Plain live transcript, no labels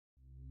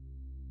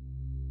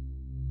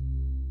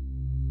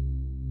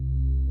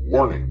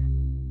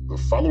Warning: the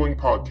following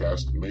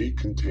podcast may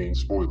contain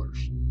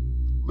spoilers.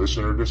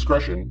 Listener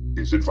discretion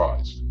is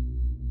advised.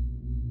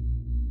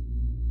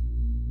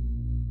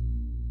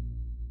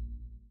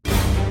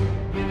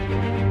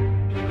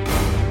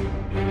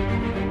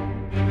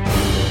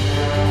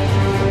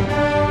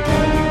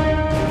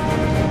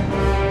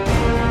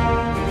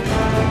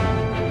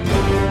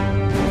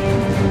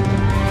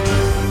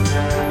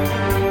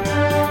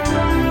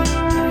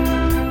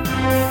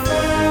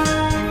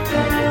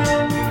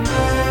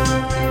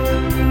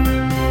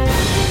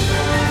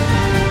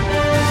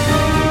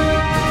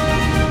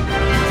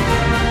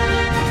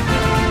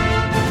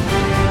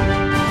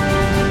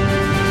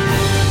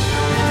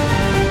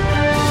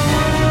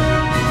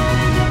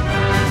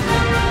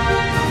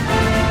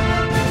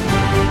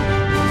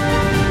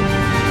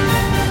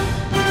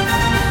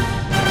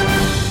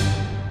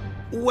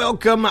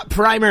 Welcome,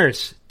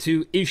 Primers,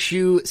 to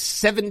issue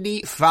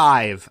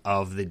 75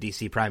 of the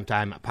DC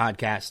Primetime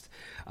Podcast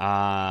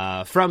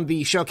from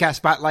the Showcast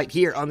Spotlight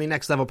here on the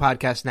Next Level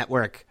Podcast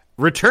Network.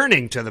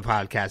 Returning to the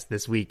podcast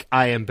this week,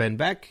 I am Ben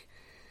Beck.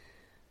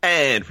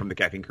 And from the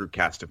Caffeine Crew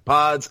cast of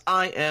pods,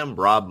 I am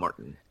Rob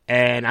Martin.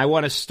 And I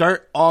want to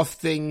start off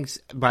things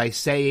by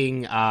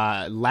saying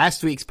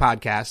last week's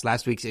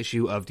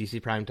issue of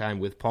DC Primetime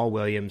with Paul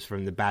Williams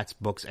from the Bats,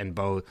 Booze, and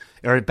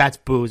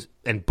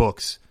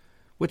Books.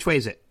 Which way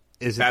is it?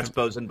 Bats,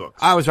 Bows, and Books.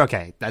 I was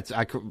okay.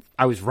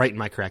 I was right in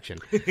my correction.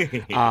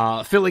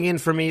 Filling in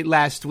for me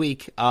last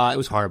week, it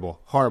was horrible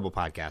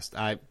podcast.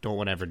 I don't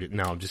want to ever do.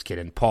 No, I'm just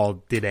kidding.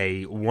 Paul did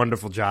a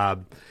wonderful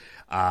job,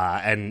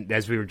 and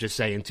as we were just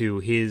saying too,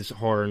 his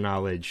horror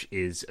knowledge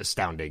is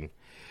astounding,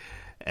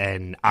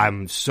 and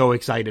I'm so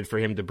excited for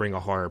him to bring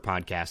a horror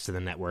podcast to the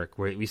network.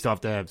 We still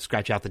have to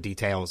scratch out the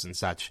details and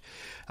such,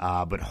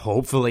 but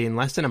hopefully in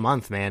less than a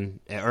month, man,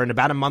 or in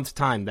about a month's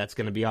time, that's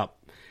going to be up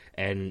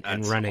and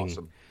running.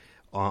 Awesome.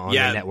 On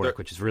the network,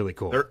 which is really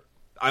cool.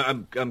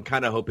 I'm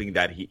kind of hoping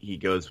that he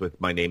goes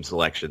with my name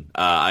selection.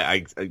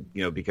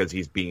 Because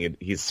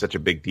he's such a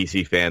big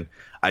DC fan.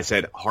 I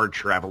said hard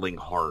traveling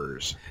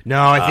horrors. No,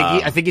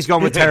 I think he's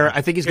going with terror.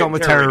 I think he's going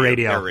with Terror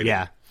Radio.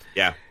 Yeah.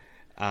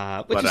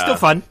 Which is still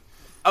fun.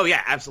 Oh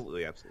yeah,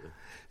 absolutely.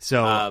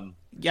 So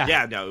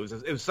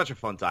it was such a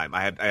fun time.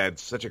 I had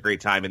such a great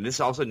time, and this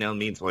also now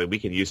means we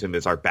can use him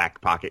as our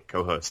back pocket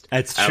co-host.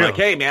 That's true. I'm like,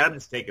 hey man, I'm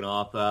just taking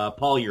off.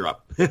 Paul, you're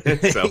up.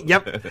 So.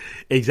 Yep,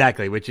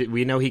 exactly. Which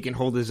we know he can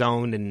hold his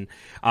own, and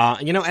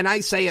and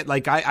I say it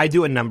like I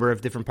do a number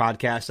of different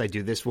podcasts. I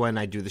do this one,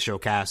 I do the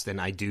Showcast,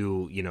 and I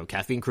do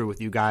Caffeine Crew with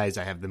you guys.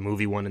 I have the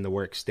movie one in the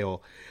works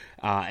still,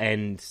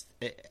 and.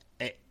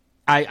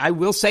 I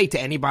will say to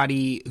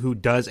anybody who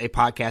does a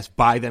podcast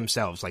by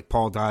themselves, like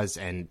Paul does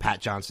and Pat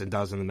Johnson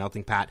does in The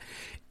Melting Pat,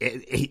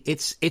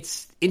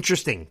 it's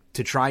interesting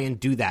to try and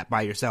do that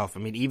by yourself. I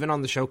mean, even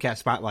on the Showcast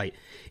Spotlight,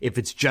 if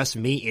it's just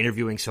me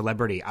interviewing a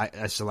celebrity,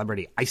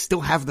 I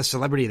still have the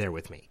celebrity there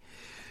with me.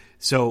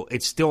 So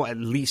it's still at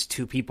least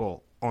two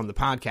people on the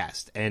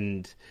podcast.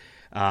 And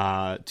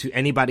to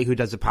anybody who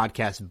does a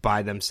podcast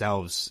by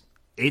themselves,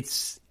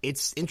 it's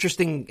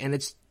interesting and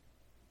it's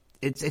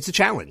a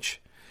challenge.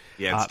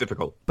 Yeah, it's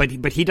difficult, but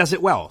he does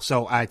it well.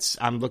 So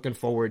I'm looking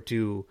forward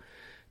to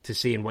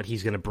seeing what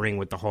he's going to bring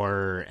with the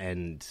horror,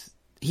 and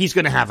he's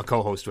going to have a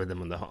co-host with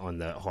him on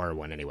the horror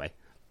one anyway.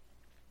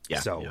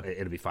 Yeah, so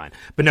it'll be fine.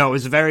 But no, it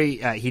was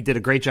he did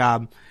a great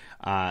job.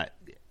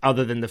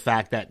 Other than the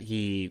fact that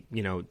he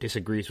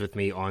disagrees with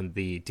me on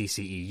the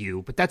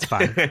DCEU, but that's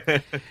fine.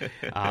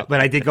 But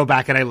I did go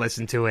back and I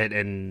listened to it,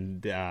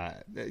 and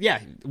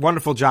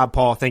wonderful job,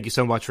 Paul. Thank you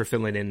so much for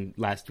filling in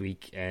last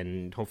week,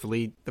 and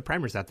hopefully the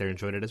primers out there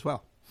enjoyed it as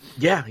well.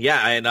 Yeah,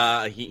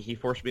 and he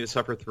forced me to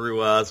suffer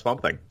through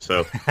Swamp Thing.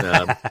 So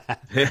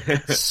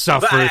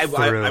suffer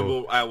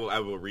through. I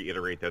will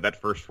reiterate though,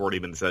 that first 40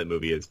 minutes of that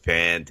movie is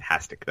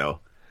fantastic. Though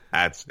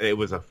it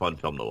was a fun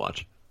film to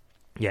watch.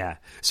 Yeah.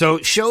 So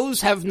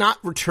shows have not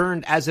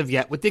returned as of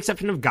yet, with the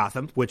exception of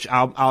Gotham, which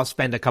I'll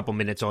spend a couple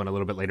minutes on a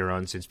little bit later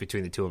on, since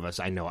between the two of us,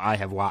 I know I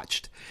have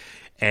watched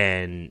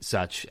and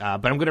such.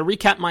 But I'm going to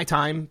recap my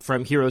time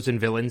from Heroes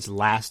and Villains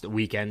last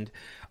weekend,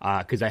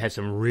 because I had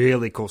some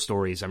really cool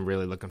stories I'm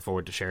really looking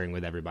forward to sharing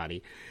with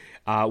everybody.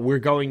 We're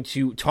going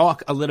to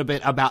talk a little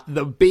bit about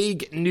the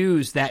big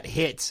news that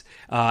hit,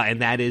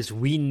 and that is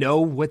we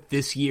know what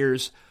this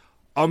year's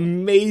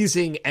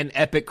amazing and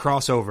epic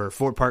crossover,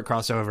 4-part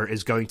crossover,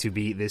 is going to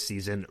be this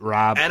season.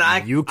 Rob,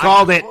 and you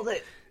called it.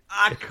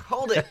 I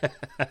called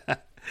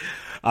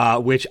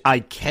it. Which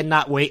I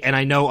cannot wait, and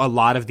I know a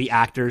lot of the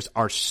actors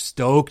are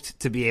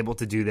stoked to be able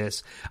to do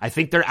this. I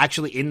think they're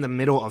actually in the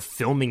middle of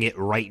filming it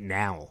right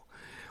now,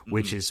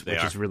 which is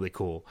really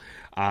cool.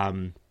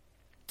 And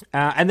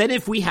then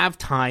if we have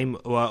time,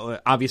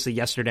 obviously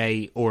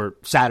yesterday or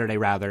Saturday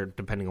rather,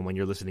 depending on when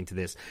you're listening to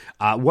this,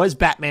 was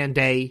Batman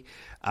Day.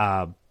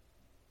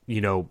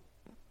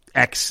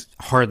 Ex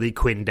Harley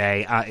Quinn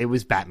Day. It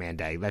was Batman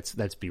Day.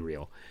 Let's be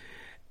real.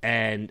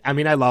 And I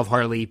mean, I love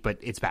Harley, but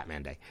it's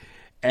Batman Day.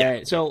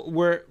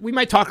 So we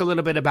might talk a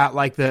little bit about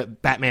like the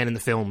Batman in the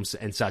films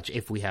and such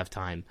if we have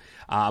time.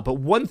 But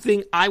one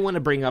thing I want to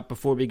bring up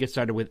before we get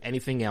started with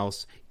anything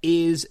else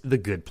is The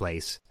Good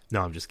Place.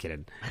 No, I'm just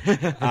kidding.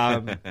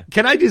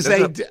 Can I just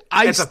say,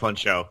 it's a fun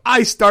show.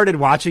 I started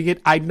watching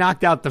it. I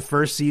knocked out the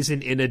first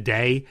season in a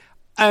day,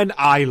 and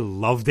I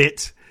loved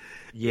it.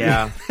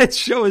 Yeah, that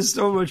show is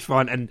so much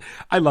fun, and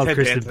I love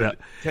Kristen Bell.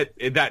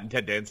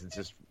 Ted Danson's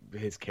just.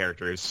 His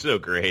character is so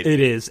great. It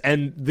is.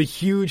 And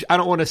I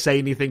don't want to say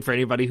anything for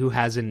anybody who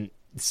hasn't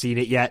seen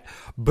it yet,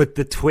 but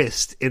the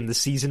twist in the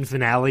season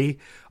finale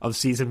of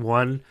season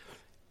 1,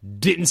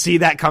 didn't see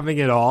that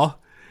coming at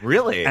all.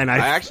 Really? And I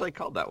actually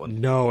called that one.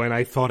 No, and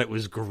I thought it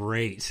was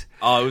great.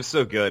 Oh, it was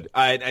so good.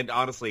 And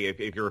honestly,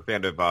 if you're a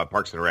fan of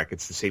Parks and Rec,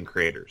 it's the same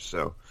creators.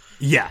 So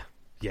yeah,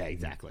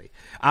 exactly.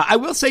 I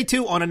will say,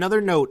 too, on another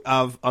note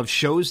of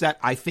shows that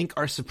I think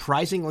are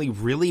surprisingly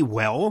really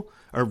well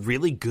or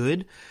really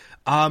good,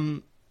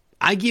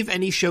 I give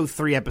any show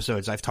 3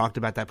 episodes. I've talked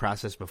about that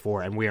process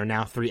before, and we are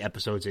now 3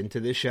 episodes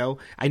into this show.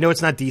 I know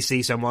it's not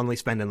DC, so I'm only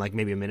spending like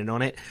maybe a minute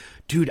on it.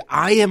 Dude,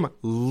 I am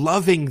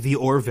loving The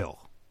Orville.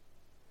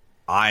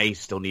 I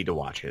still need to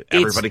watch it.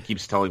 Everybody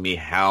keeps telling me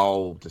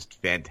how just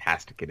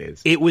fantastic it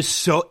is. It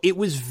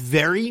was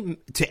very,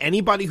 to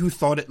anybody who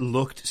thought it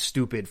looked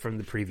stupid from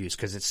the previews,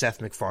 because it's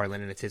Seth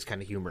MacFarlane and it's his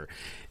kind of humor,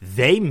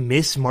 they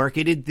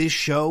mismarketed this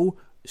show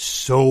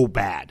so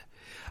bad.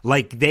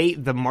 Like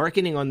the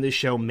marketing on this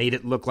show made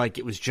it look like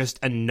it was just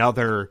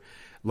another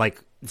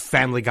like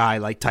Family Guy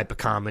like type of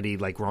comedy,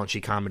 like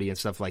raunchy comedy and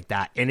stuff like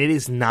that. And it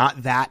is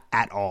not that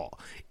at all.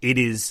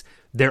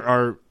 There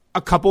are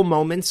a couple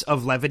moments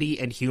of levity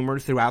and humor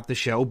throughout the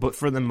show, but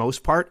for the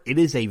most part, it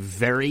is a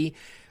very,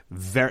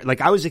 very,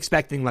 like I was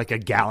expecting like a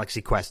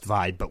Galaxy Quest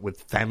vibe, but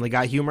with Family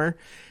Guy humor.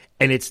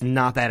 And it's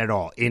not that at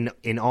all.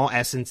 In all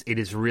essence, it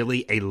is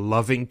really a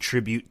loving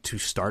tribute to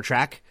Star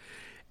Trek.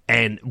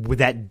 And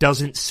that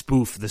doesn't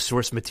spoof the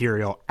source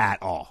material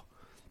at all.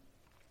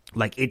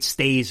 Like, it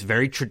stays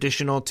very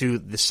traditional to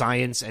the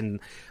science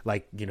and,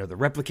 like, you know, the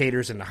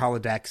replicators and the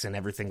holodecks and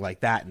everything like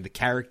that. And the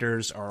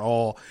characters are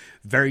all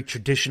very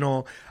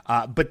traditional.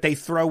 But they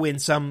throw in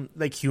some,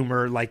 like,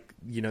 humor, like,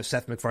 you know,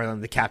 Seth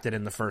MacFarlane, the captain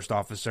and the first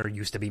officer,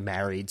 used to be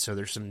married. So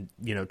there's some,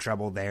 you know,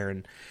 trouble there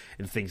and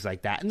things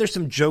like that. And there's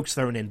some jokes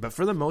thrown in. But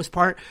for the most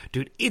part,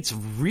 dude, it's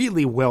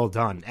really well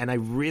done. And I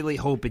really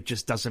hope it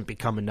just doesn't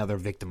become another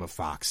victim of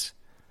Fox.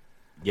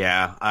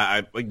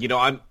 Yeah,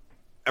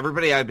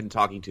 everybody I've been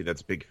talking to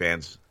that's big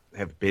fans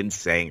have been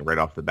saying right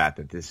off the bat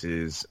that this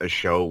is a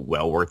show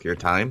well worth your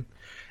time.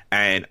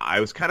 And I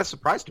was kind of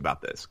surprised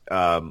about this.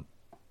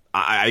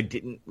 I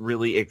didn't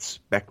really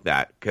expect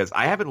that because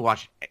I haven't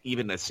watched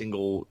even a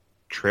single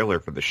trailer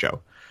for the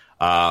show.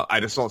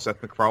 I just saw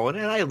Seth MacFarlane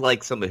and I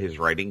like some of his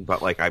writing,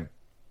 but like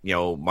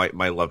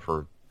my love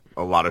for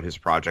a lot of his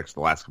projects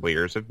the last couple of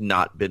years have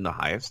not been the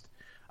highest.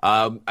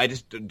 I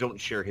just don't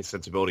share his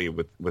sensibility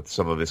with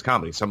some of his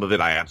comedy. Some of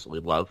it I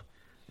absolutely love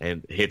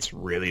and hits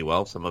really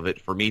well. Some of it,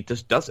 for me,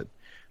 just doesn't.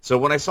 So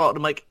when I saw it,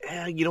 I'm like,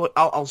 you know what?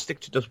 I'll stick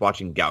to just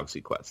watching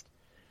Galaxy Quest.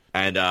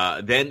 And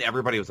then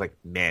everybody was like,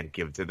 man,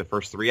 give it to the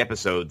first 3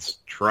 episodes.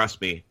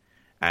 Trust me.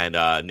 And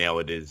now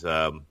it is,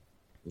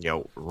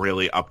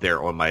 really up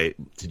there on my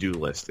to-do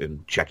list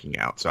and checking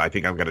out. So I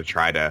think I'm going to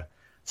try to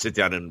sit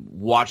down and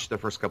watch the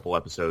first couple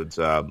episodes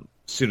as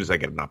soon as I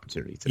get an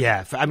opportunity to.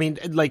 Yeah, I mean,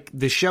 like,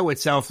 the show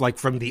itself, like,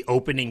 from the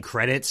opening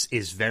credits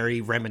is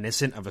very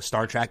reminiscent of a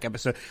Star Trek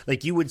episode.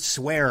 Like, you would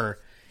swear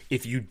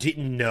if you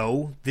didn't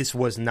know this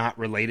was not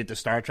related to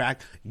Star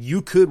Trek,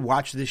 you could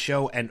watch this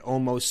show and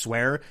almost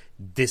swear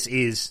this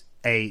is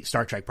a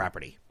Star Trek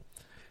property,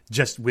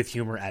 just with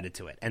humor added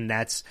to it. And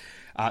that's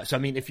so, I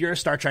mean, if you're a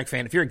Star Trek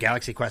fan, if you're a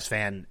Galaxy Quest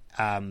fan,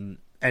 and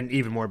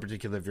even more in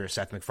particular if you're a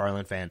Seth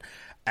MacFarlane fan,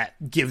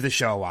 give the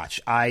show a watch.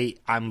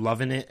 I'm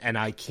loving it, and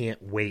I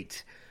can't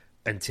wait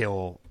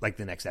until, like,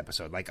 the next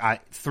episode. Like,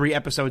 3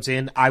 episodes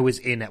in, I was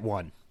in at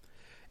 1.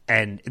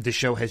 And the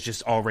show has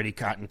just already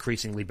got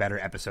increasingly better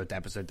episode to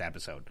episode to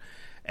episode.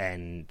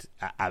 And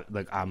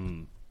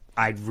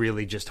I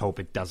really just hope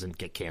it doesn't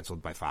get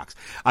canceled by Fox.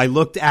 I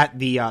looked at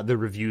the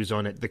reviews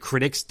on it. The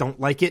critics don't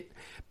like it,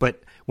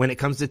 but when it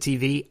comes to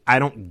TV, I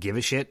don't give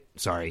a shit.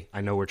 Sorry,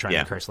 I know we're trying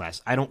to curse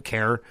less. I don't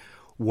care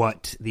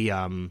what the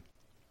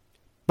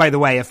by the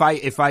way, if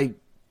I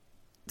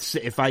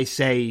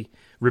say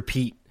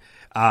repeat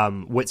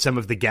what some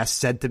of the guests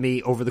said to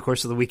me over the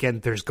course of the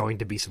weekend, there's going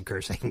to be some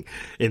cursing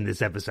in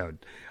this episode.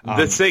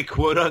 Let's say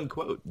quote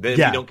unquote, then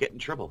we don't get in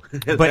trouble.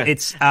 But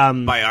it's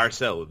by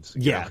ourselves.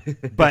 Yeah,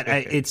 but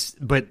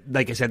but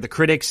like I said, the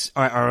critics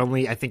are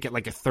only, I think, at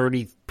like a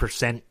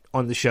 30%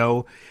 on the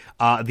show.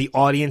 The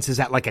audience is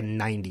at like a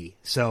 90.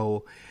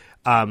 So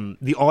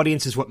the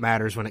audience is what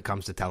matters when it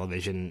comes to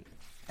television.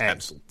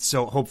 Absolutely.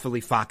 So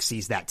hopefully Fox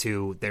sees that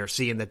too. They're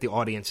seeing that the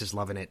audience is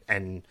loving it,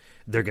 and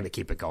they're going to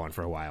keep it going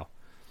for a while.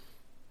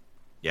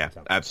 Yeah,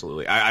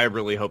 absolutely. I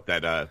really hope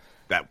that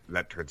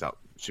that turns out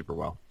super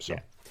well. So.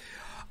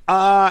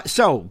 Yeah.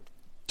 So,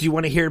 do you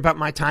want to hear about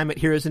my time at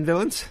Heroes and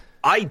Villains?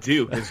 I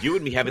do, because you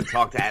and me haven't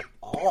talked at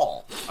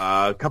all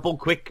A couple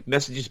quick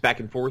messages back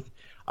and forth.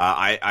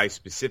 I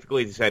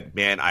specifically said,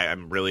 man,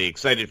 I'm really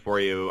excited for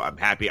you. I'm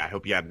happy. I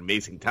hope you had an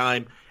amazing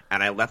time.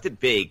 And I left it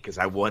vague because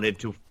I wanted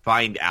to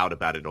find out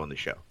about it on the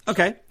show.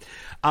 Okay.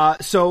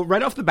 So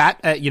right off the bat,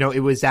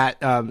 it was at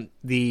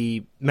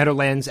the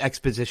Meadowlands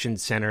Exposition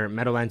Center,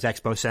 Meadowlands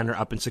Expo Center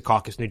up in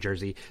Secaucus, New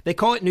Jersey. They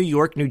call it New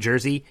York, New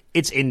Jersey.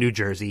 It's in New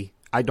Jersey.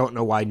 I don't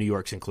know why New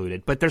York's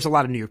included, but there's a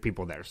lot of New York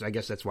people there, so I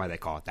guess that's why they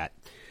call it that.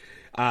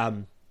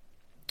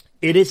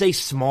 It is a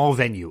small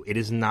venue. It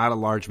is not a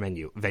large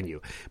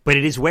venue, but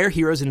it is where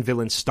Heroes and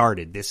Villains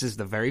started. This is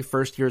the very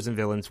first Heroes and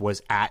Villains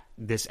was at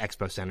this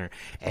expo center.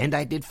 And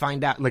I did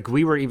find out,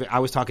 I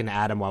was talking to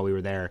Adam while we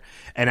were there,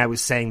 and I was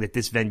saying that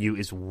this venue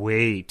is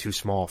way too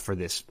small for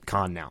this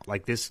con now.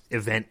 Like, this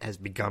event has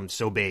become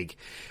so big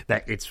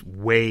that it's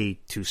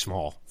way too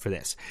small for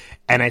this.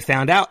 And I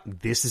found out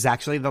this is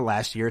actually the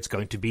last year it's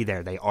going to be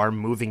there. They are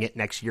moving it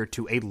next year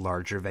to a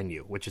larger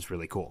venue, which is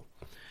really cool.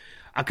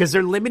 Because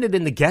they're limited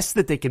in the guests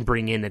that they can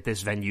bring in at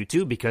this venue,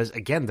 too, because,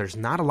 again, there's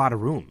not a lot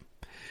of room.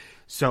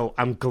 So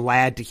I'm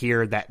glad to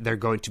hear that they're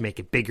going to make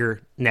it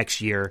bigger next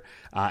year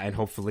and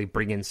hopefully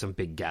bring in some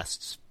big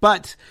guests.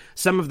 But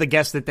some of the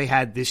guests that they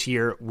had this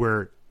year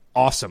were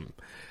awesome.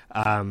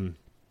 I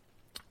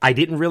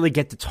didn't really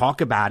get to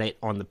talk about it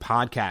on the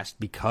podcast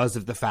because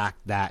of the fact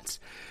that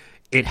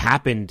it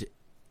happened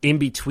in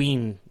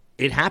between.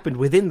 It happened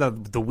within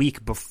the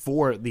week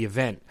before the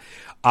event.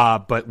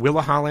 But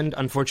Willa Holland,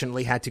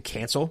 unfortunately, had to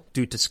cancel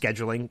due to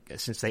scheduling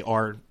since they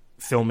are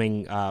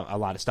filming a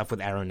lot of stuff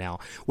with Arrow now.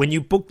 When you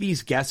book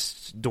these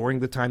guests during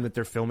the time that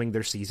they're filming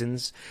their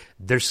seasons,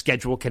 their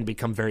schedule can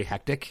become very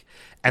hectic.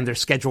 And their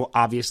schedule,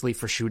 obviously,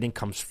 for shooting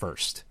comes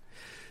first.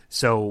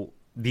 So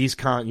these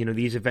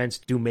events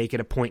do make it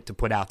a point to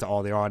put out to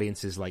all their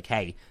audiences like,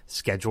 hey,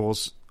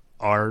 schedules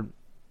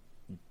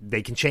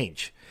they can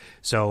change.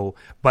 So,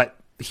 but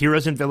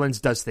Heroes and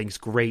Villains does things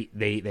great.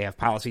 They have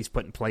policies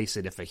put in place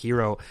that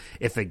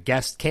if a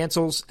guest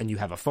cancels and you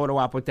have a photo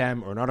op with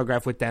them or an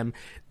autograph with them,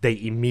 they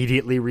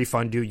immediately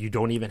refund you. You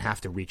don't even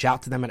have to reach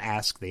out to them and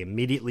ask. They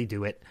immediately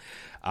do it.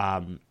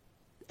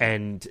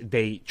 And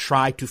they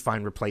try to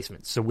find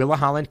replacements. So Willa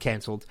Holland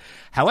canceled.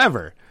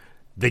 However,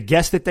 the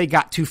guest that they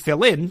got to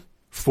fill in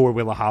for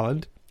Willa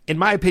Holland, in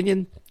my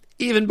opinion,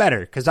 even better,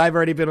 because I've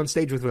already been on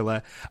stage with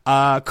Willa.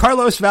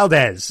 Carlos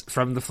Valdez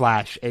from The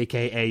Flash,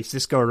 a.k.a.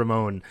 Cisco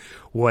Ramon,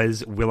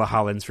 was Willa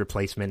Holland's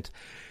replacement.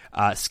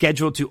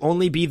 Scheduled to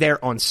only be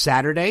there on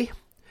Saturday,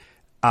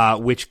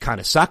 which kind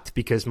of sucked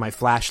because my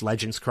Flash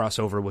Legends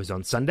crossover was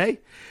on Sunday.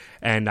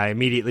 And I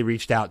immediately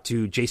reached out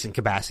to Jason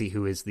Kabassi,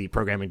 who is the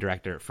programming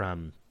director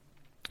from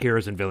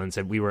Heroes and Villains,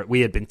 and we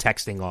had been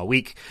texting all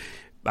week.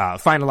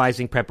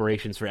 Finalizing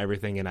preparations for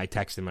everything, and I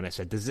texted him and I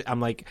said,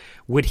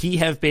 would he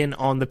have been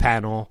on the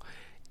panel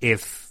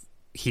if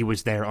he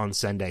was there on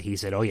Sunday? He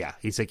said, oh yeah.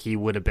 He's like, he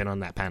would have been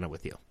on that panel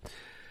with you.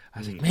 I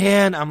was like,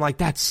 man,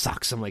 that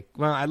sucks. I'm like,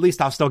 well, at least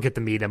I'll still get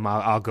to meet him.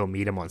 I'll go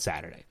meet him on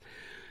Saturday.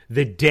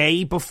 The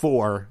day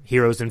before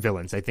Heroes and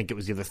Villains, I think it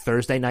was either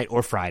Thursday night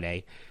or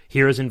Friday,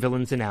 Heroes and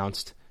Villains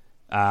announced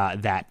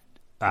that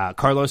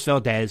Carlos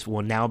Valdez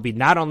will now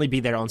not only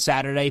be there on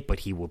Saturday, but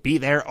he will be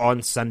there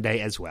on Sunday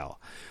as well.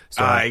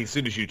 So as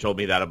soon as you told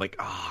me that, I'm like,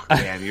 oh,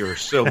 man, you were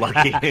so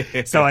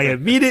lucky. So I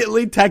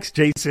immediately text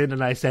Jason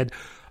and I said,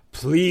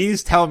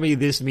 please tell me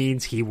this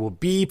means he will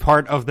be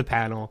part of the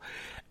panel.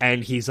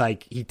 And he's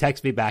like, he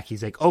texts me back.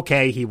 He's like,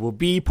 okay, he will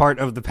be part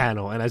of the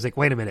panel. And I was like,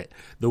 wait a minute.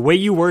 The way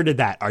you worded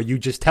that, are you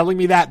just telling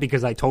me that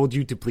because I told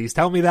you to please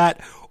tell me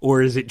that?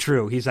 Or is it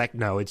true? He's like,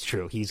 no, it's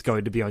true. He's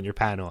going to be on your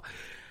panel.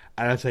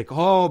 And I was like,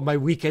 oh, my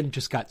weekend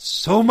just got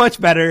so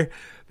much better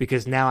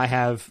because now I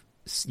have,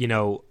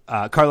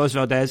 Carlos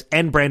Valdez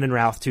and Brandon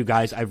Routh, two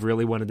guys I've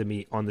really wanted to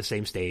meet on the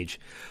same stage.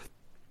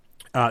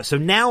 So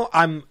now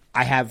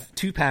I have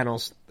two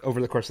panels over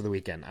the course of the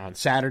weekend. On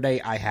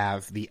Saturday, I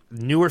have the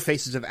newer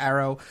Faces of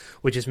Arrow,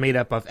 which is made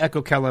up of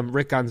Echo Kellum,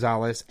 Rick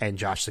Gonzalez, and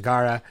Josh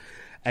Segarra.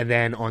 And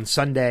then on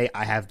Sunday,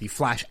 I have the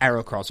Flash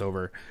Arrow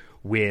crossover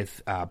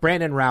with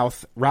Brandon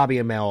Routh, Robbie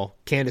Amell,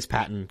 Candice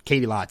Patton,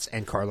 Katie Lotz,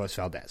 and Carlos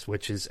Valdez,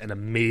 which is an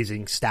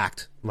amazing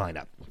stacked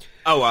lineup.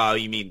 Oh,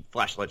 you mean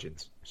Flash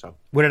Legends. So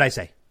what did I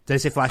say? Did I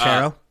say Flash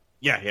Arrow?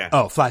 Yeah.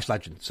 Oh, Flash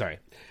Legends. Sorry.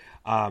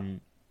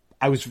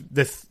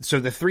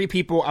 The three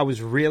people I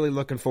was really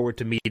looking forward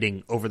to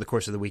meeting over the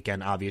course of the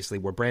weekend, obviously,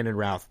 were Brandon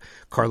Routh,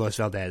 Carlos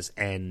Valdez,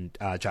 and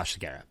Josh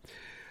Segarra.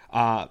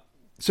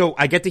 So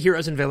I get to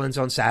Heroes and Villains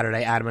on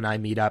Saturday. Adam and I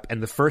meet up,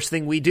 and the first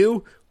thing we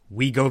do,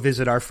 we go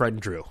visit our friend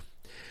Drew.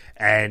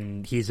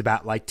 And he's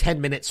about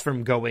 10 minutes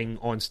from going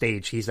on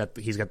stage. He's got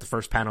the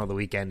first panel of the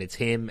weekend. It's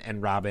him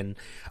and Robin,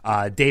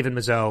 David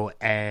Mazzo,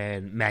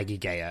 and Maggie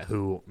Gaya,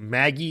 who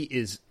Maggie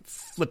is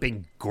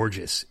flipping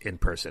gorgeous in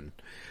person.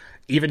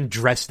 Even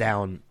dressed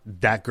down,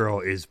 that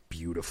girl is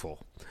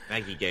beautiful.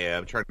 Maggie Gaya,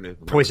 I'm trying to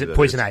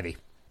Poison Ivy.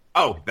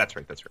 Oh, that's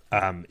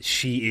right.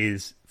 She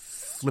is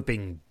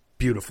flipping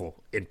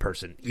beautiful in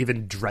person.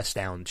 Even dressed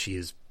down, she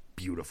is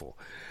beautiful.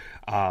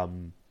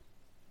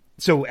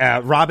 So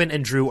Robin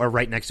and Drew are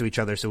right next to each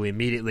other, so we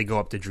immediately go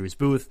up to Drew's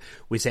booth.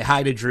 We say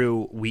hi to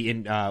Drew. We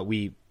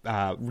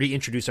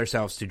reintroduce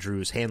ourselves to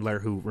Drew's handler,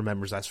 who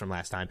remembers us from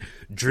last time.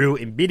 Drew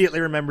immediately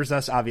remembers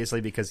us,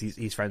 obviously, because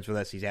he's friends with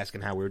us. He's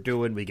asking how we're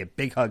doing. We get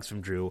big hugs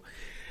from Drew.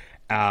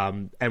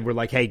 And we're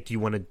like, hey, do you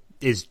want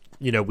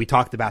to, we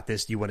talked about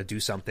this. Do you want to do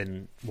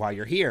something while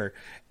you're here?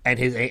 And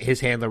his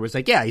handler was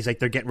like, yeah. He's like,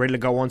 they're getting ready to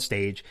go on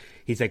stage.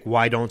 He's like,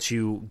 why don't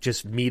you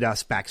just meet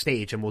us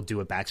backstage and we'll do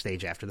it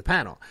backstage after the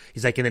panel?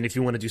 He's like, and then if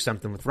you want to do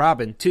something with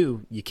Robin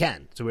too, you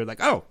can. So we're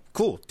like, oh,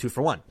 cool. 2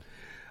 for 1.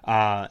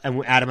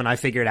 And Adam and I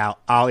figured out,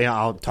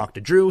 I'll talk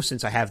to Drew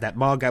since I have that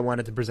mug I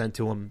wanted to present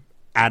to him.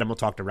 Adam will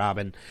talk to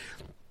Robin.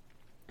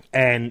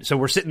 And so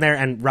we're sitting there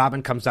and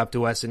Robin comes up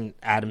to us and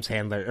Adam's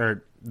handler,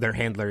 or their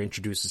handler,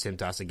 introduces him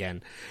to us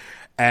again.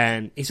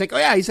 And he's like, oh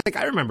yeah, he's like,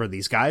 I remember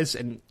these guys.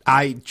 And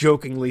I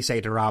jokingly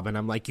say to Robin,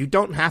 I'm like, you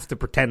don't have to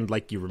pretend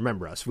like you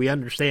remember us. We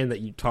understand that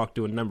you talked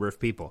to a number of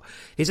people.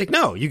 He's like,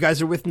 no, you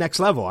guys are with Next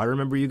Level. I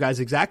remember you guys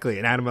exactly.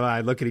 And Adam and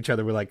I look at each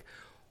other. We're like,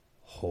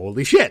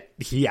 holy shit,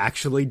 he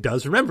actually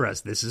does remember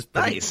us. This is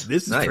nice.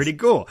 This is pretty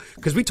cool.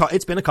 Because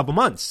it's been a couple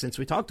months since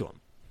we talked to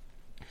him.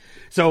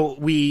 So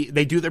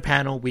they do their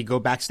panel. We go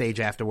backstage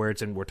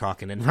afterwards and we're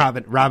talking. And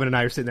Robin and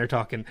I are sitting there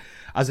talking.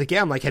 I was like,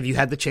 yeah, I'm like, have you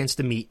had the chance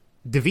to meet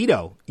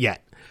DeVito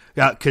yet?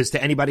 Because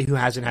to anybody who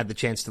hasn't had the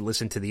chance to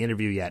listen to the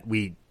interview yet,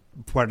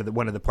 one of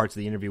the parts of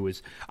the interview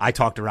was I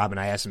talked to Robin.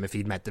 I asked him if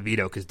he'd met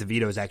DeVito, because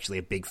DeVito is actually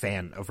a big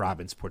fan of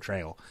Robin's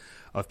portrayal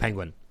of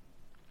Penguin.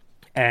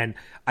 And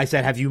I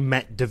said, have you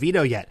met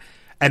DeVito yet?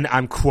 And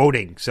I'm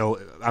quoting,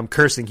 so I'm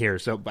cursing here,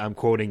 so I'm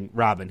quoting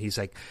Robin. He's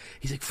like,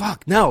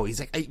 fuck, no. He's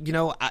like,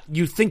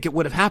 you think it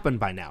would have happened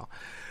by now.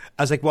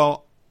 I was like,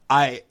 well,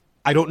 I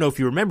don't know if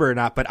you remember or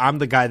not, but I'm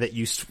the guy that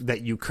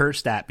you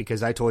cursed at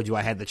because I told you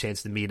I had the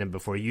chance to meet him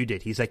before you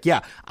did. He's like,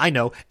 yeah, I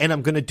know, and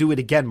I'm going to do it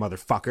again,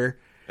 motherfucker.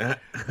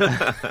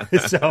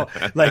 So,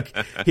 like,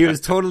 he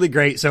was totally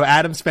great. So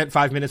Adam spent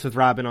 5 minutes with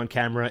Robin on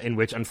camera, in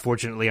which,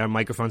 unfortunately, our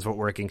microphones weren't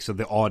working, so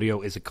the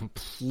audio is a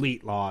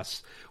complete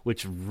loss,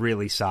 which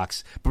really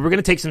sucks. But we're going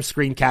to take some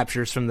screen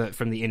captures from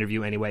the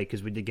interview anyway,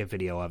 because we did get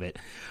video of it.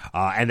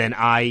 And then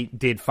I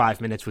did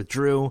 5 minutes with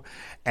Drew,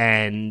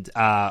 and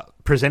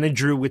presented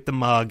Drew with the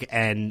mug,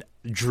 and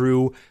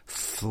Drew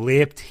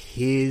flipped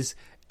his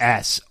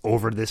S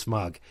over this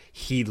mug.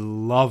 He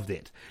loved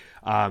it.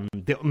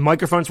 The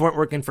microphones weren't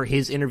working for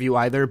his interview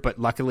either, but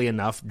luckily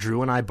enough,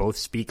 Drew and I both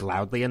speak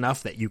loudly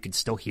enough that you could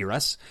still hear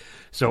us.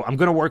 So I'm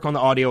going to work on the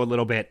audio a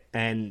little bit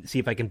and see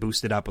if I can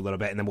boost it up a little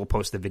bit, and then we'll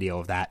post the video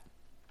of that.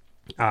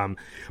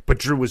 But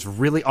Drew was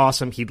really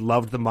awesome. He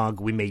loved the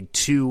mug. We made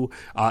 2.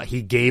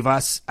 He gave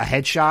us a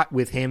headshot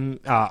with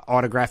him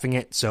autographing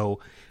it. So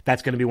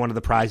that's going to be one of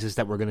the prizes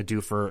that we're going to do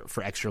for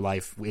Extra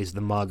Life, is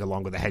the mug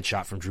along with a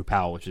headshot from Drew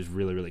Powell, which is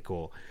really, really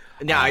cool.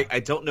 Now, I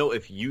don't know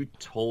if you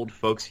told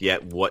folks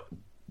yet what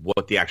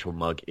the actual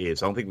mug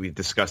is. I don't think we've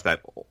discussed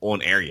that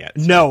on air yet.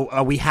 So.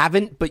 No, we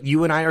haven't, but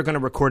you and I are going to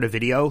record a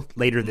video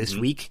later this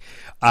week,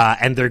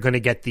 and they're going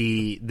to get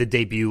the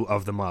debut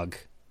of the mug.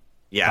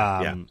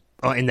 Yeah.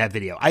 In that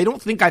video. I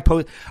don't think I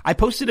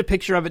posted a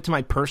picture of it to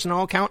my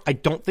personal account. I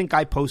don't think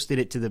I posted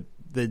it to the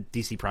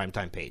DC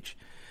Primetime page.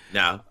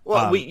 No.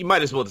 Well, you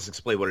might as well just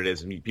explain what it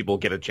is, and people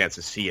get a chance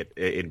to see it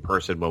in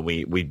person when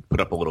we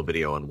put up a little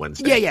video on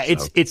Wednesday. Yeah.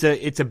 So.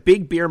 It's a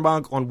big beer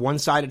mug. On one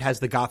side, it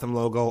has the Gotham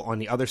logo. On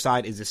the other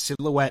side is a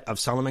silhouette of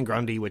Solomon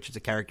Grundy, which is a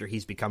character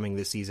he's becoming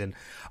this season.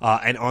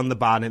 And on the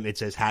bottom, it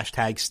says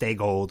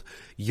 #StayGold.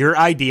 Your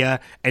idea,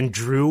 and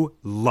Drew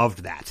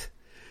loved that.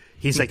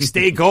 He's like,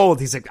 stay gold.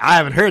 He's like, I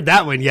haven't heard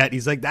that one yet.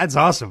 He's like, that's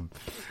awesome.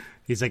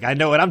 He's like, I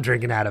know what I'm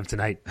drinking out of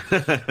tonight.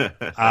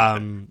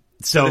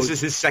 So this is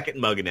his second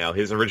mug now.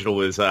 His original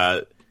was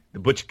the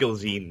Butch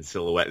Gilzine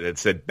silhouette that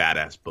said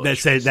Badass Butch. That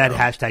said that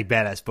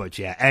 #Badass Butch,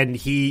 yeah. And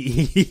he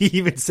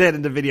even said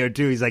in the video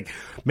too, he's like,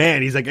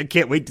 man, he's like, I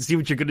can't wait to see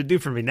what you're gonna do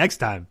for me next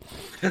time.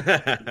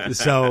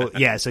 So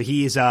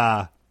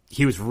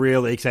he was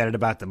really excited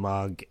about the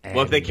mug. And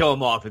well, if they kill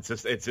him off, it's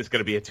just going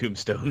to be a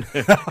tombstone.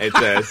 It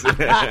says.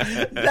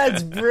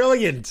 That's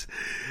brilliant.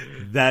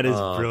 That is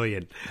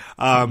brilliant.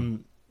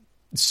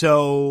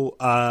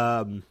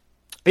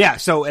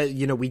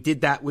 We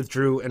did that with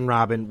Drew and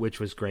Robin, which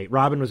was great.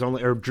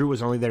 Drew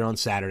was only there on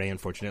Saturday,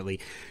 unfortunately.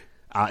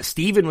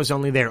 Steven was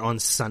only there on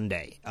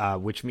Sunday,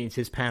 which means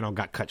his panel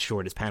got cut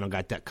short. His panel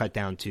got cut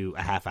down to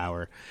a half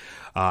hour.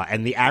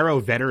 And the Arrow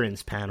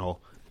Veterans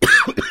panel,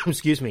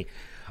 excuse me,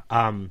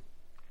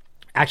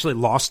 actually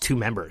lost 2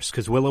 members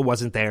because Willow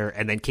wasn't there,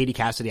 and then Katie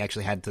Cassidy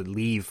actually had to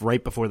leave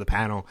right before the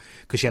panel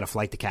because she had a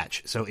flight to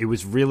catch. So it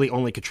was really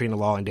only Katrina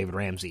Law and David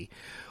Ramsey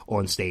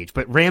on stage.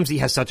 But Ramsey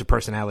has such a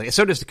personality,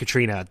 so does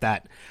Katrina,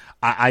 that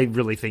I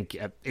really think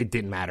it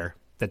didn't matter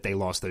that they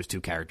lost those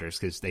 2 characters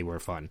because they were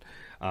fun.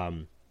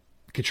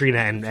 Katrina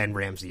and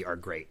Ramsey are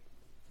great.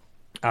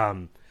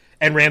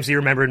 And Ramsey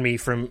remembered me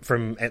from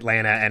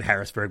Atlanta and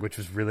Harrisburg, which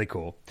was really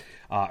cool.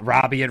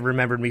 Robbie had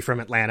remembered me from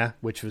Atlanta,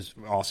 which was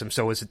awesome.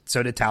 So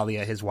did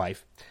Talia, his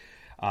wife.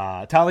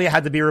 Talia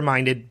had to be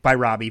reminded by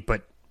Robbie,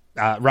 but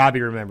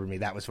Robbie remembered me.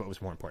 That was what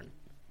was more important.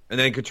 And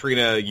then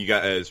Katrina, you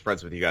guys is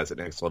friends with you guys at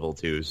Next Level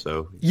too.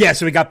 So yeah,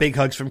 so we got big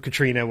hugs from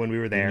Katrina when we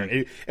were there. Mm-hmm.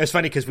 It was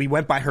funny because we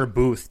went by her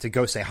booth to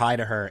go say hi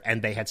to her,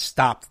 and they had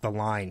stopped the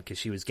line because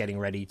she was getting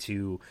ready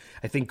to,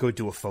 I think, go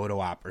do a photo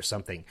op or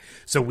something.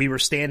 So we were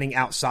standing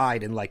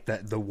outside in like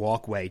the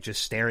walkway,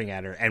 just staring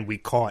at her, and we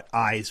caught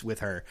eyes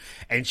with her,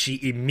 and she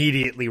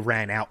immediately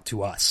ran out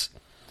to us.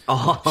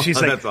 Oh, she's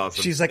like, that's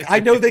awesome. She's like, I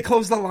know they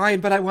closed the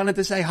line, but I wanted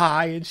to say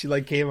hi, and she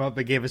like came up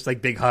and gave us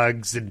like big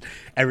hugs and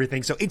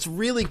everything. So it's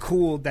really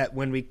cool that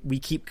when we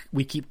keep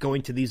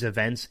going to these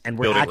events, and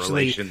we're building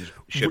actually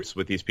relationships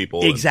with these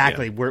people.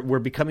 Exactly, and, we're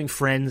becoming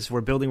friends.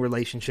 We're building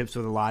relationships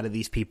with a lot of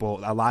these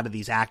people, a lot of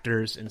these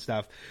actors and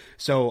stuff.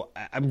 So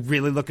I'm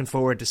really looking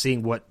forward to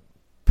seeing what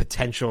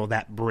potential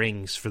that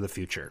brings for the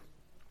future.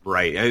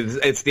 Right.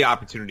 It's the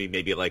opportunity,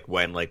 maybe like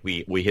when like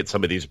we hit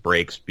some of these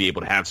breaks, be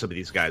able to have some of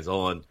these guys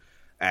on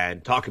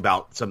and talk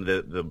about some of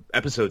the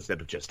episodes that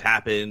have just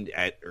happened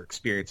or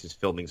experiences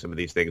filming some of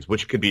these things,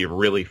 which could be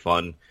really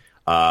fun.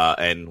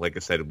 And like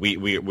I said,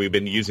 we've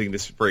been using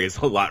this phrase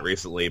a lot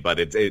recently, but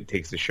it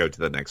takes the show to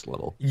the next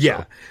level.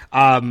 Yeah.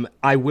 So.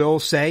 I will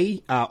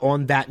say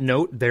on that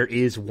note, there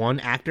is one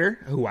actor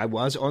who I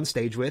was on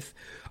stage with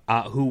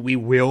who we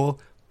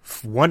will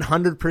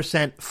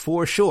 100%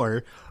 for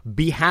sure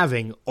be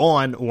having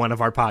on one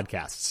of our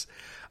podcasts.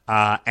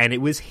 And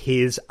it was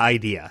his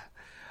idea.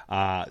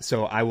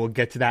 So I will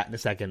get to that in a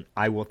second.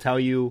 I will tell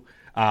you,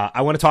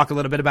 I want to talk a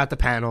little bit about the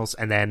panels,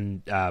 and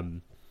then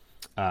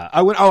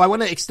I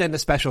want to extend a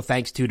special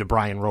thanks to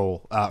Brian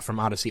Roll from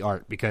Odyssey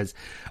Art, because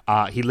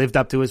he lived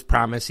up to his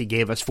promise. He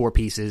gave us 4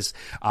 pieces.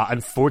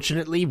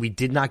 Unfortunately, we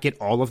did not get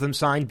all of them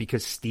signed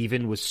because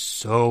Steven was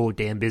so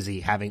damn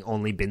busy, having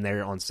only been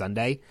there on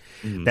Sunday,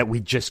 that we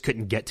just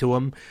couldn't get to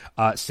him.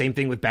 Same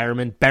thing with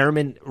Barrowman.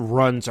 Barrowman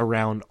runs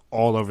around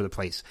all over the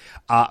place.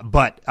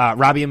 But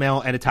Robbie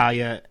Amell and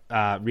Natalia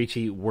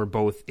Ricci were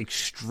both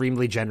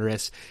extremely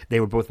generous. They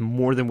were both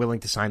more than willing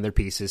to sign their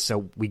pieces,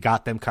 so we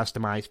got them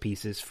customized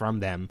pieces from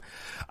them.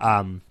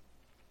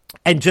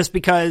 And just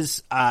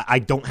because I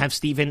don't have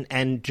Steven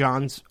and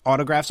John's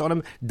autographs on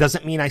them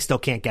doesn't mean I still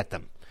can't get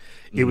them.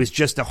 It was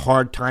just a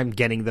hard time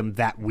getting them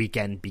that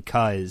weekend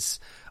because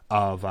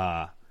of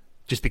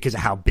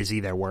how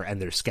busy they were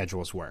and their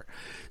schedules were.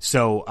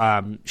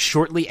 So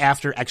shortly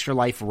after Extra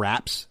Life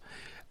wraps,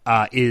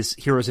 is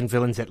Heroes and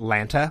Villains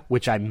Atlanta,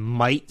 which I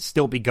might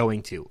still be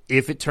going to.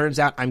 If it turns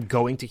out I'm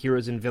going to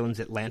Heroes and Villains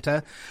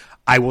Atlanta,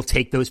 I will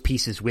take those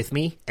pieces with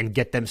me and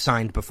get them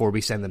signed before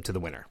we send them to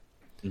the winner.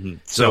 Mm-hmm.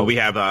 So we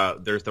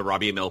have there's the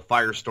Robbie Amell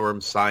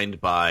Firestorm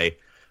signed by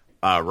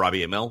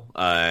Robbie Amell,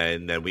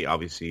 and then we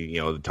obviously,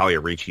 Talia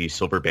Ricci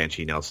Silver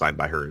Banshee now signed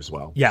by her as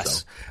well. Yes,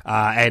 so.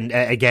 And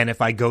again,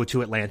 if I go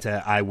to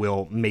Atlanta, I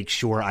will make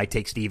sure I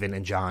take Steven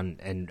and John,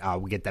 and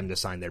we get them to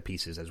sign their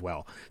pieces as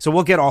well. So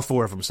we'll get all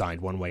 4 of them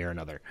signed one way or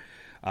another.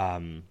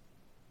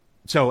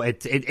 So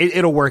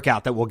it'll work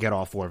out that we'll get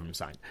all 4 of them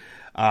signed.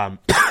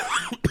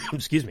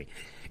 Excuse me,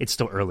 it's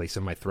still early, so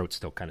my throat's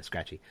still kind of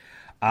scratchy.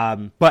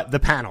 But the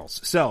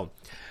panels, so.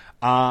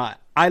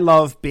 I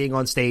love being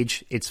on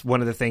stage. It's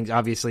one of the things,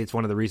 obviously, it's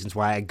one of the reasons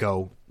why I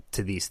go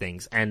to these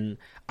things. And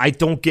I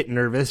don't get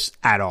nervous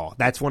at all.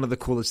 That's one of the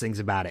coolest things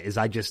about it, is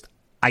I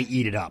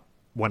eat it up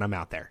when I'm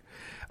out there.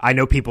 I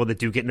know people that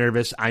do get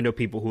nervous. I know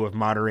people who have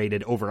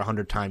moderated over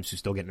 100 times who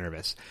still get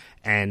nervous.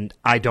 And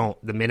I don't.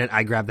 The minute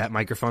I grab that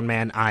microphone,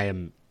 man, I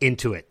am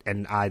into it.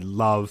 And I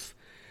love,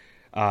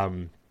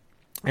 and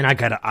I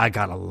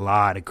got a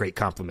lot of great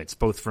compliments,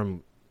 both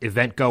from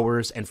event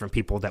goers and from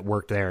people that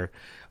work there.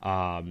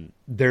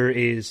 There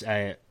is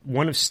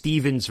one of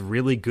Steven's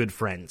really good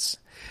friends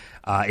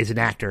is an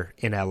actor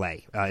in LA.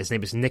 His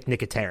name is Nick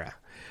Nicotera.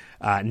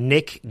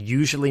 Nick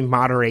usually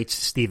moderates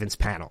Steven's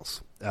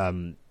panels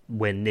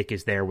when Nick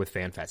is there with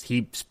FanFest.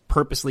 He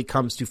purposely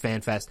comes to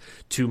FanFest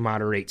to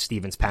moderate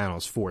Steven's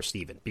panels for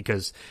Steven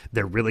because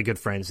they're really good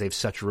friends. They have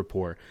such a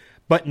rapport.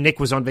 But Nick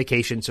was on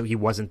vacation, so he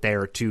wasn't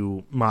there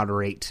to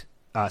moderate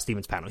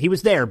Steven's panel. He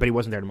was there, but he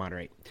wasn't there to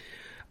moderate.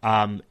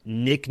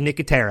 Nick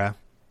Nicotera,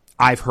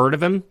 I've heard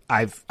of him.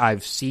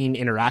 I've seen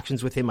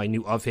interactions with him. I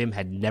knew of him,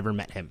 had never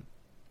met him.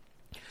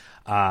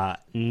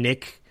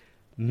 Nick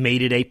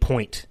made it a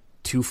point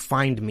to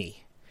find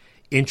me,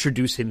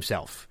 introduce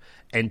himself,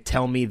 and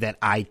tell me that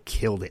I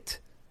killed it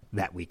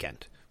that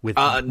weekend with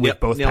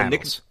both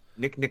panels.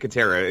 Nick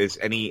Nicotera, is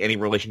any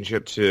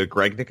relationship to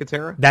Greg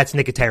Nicotera? That's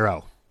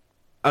Nicotero.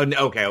 Oh,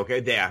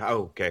 okay. Yeah.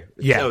 Oh, okay.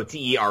 Yeah. So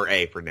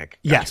Tera for Nick. Gotcha.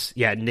 Yes.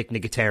 Yeah. Nick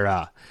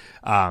Nicotera.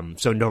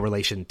 So no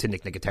relation to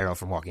Nick Nicotero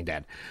from Walking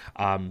Dead.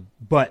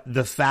 But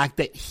the fact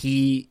that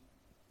he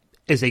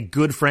is a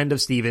good friend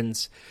of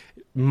Steven's,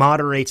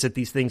 moderates at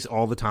these things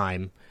all the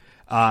time,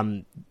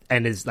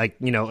 and is like,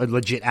 a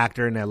legit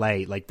actor in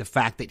LA, like the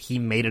fact that he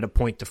made it a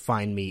point to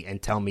find me and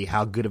tell me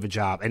how good of a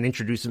job and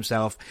introduce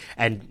himself.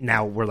 And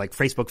now we're like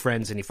Facebook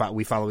friends, and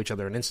we follow each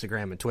other on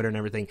Instagram and Twitter and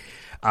everything.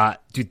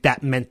 Dude,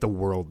 that meant the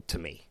world to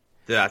me.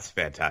 That's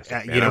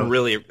fantastic.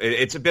 Really,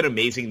 it's been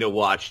amazing to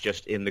watch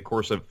just in the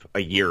course of a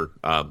year,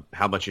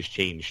 how much has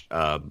changed,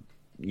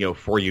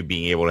 for you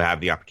being able to have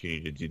the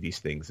opportunity to do these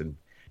things and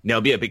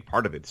be a big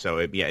part of it. So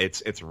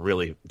it's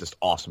really just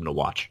awesome to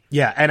watch.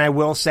 Yeah, and I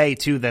will say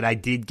too that I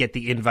did get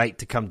the invite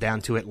to come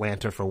down to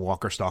Atlanta for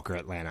Walker Stalker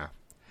Atlanta.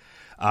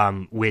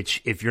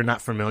 Which, if you're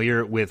not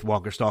familiar with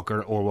Walker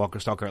Stalker or Walker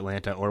Stalker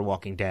Atlanta or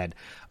Walking Dead,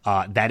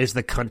 that is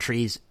the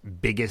country's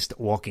biggest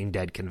Walking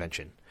Dead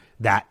convention.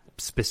 That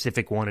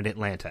specific one in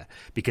Atlanta,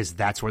 because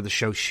that's where the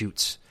show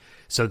shoots.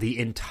 So the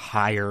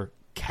entire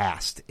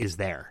cast is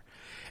there.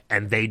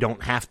 And they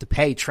don't have to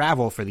pay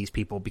travel for these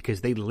people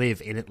because they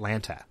live in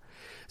Atlanta.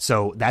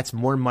 So that's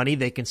more money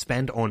they can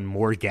spend on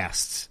more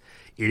guests.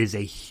 It is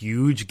a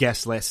huge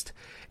guest list.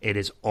 It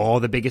is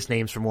all the biggest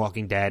names from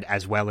Walking Dead,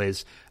 as well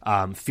as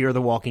Fear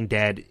the Walking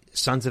Dead,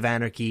 Sons of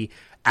Anarchy,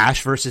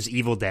 Ash vs.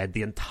 Evil Dead.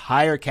 The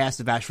entire cast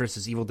of Ash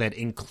vs. Evil Dead,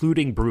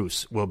 including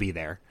Bruce, will be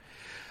there.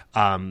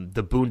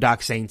 The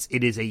Boondock Saints.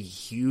 It is a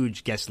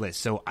huge guest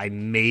list. So I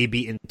may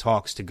be in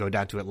talks to go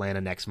down to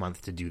Atlanta next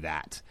month to do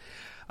that,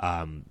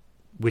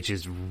 which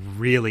is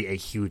really a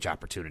huge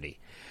opportunity.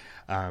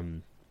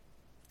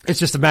 It's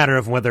just a matter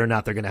of whether or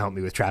not they're going to help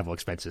me with travel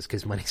expenses,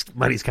 because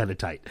money's kind of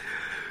tight.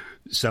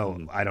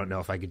 So I don't know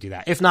if I could do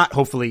that. If not,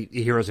 hopefully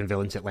Heroes and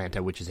Villains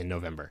Atlanta, which is in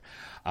November,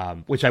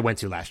 which I went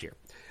to last year.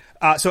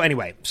 So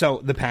anyway,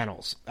 so the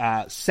panels.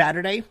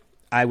 Saturday,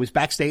 I was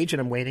backstage and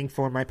I'm waiting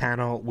for my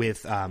panel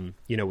with,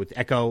 with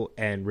Echo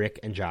and Rick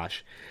and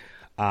Josh.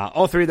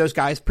 All three of those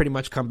guys pretty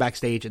much come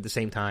backstage at the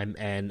same time,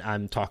 and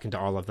I'm talking to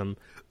all of them.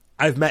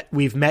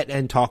 We've met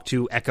and talked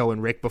to Echo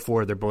and Rick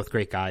before. They're both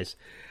great guys.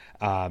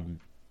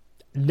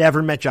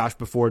 Never met Josh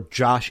before.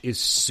 Josh is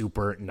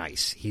super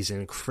nice. He's an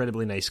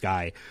incredibly nice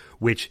guy,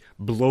 which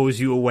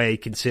blows you away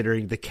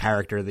considering the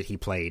character that he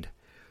played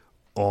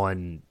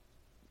on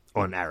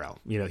Arrow.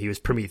 He was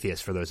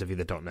Prometheus, for those of you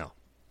that don't know.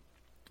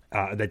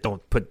 That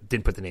didn't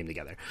put the name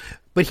together.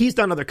 But he's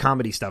done other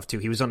comedy stuff too.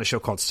 He was on a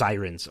show called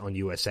Sirens on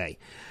USA,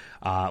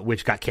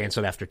 which got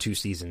canceled after 2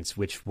 seasons,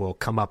 which will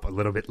come up a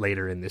little bit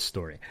later in this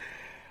story.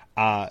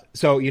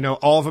 So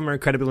all of them are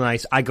incredibly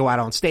nice. I go out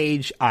on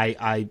stage.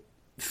 I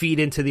feed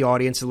into the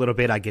audience a little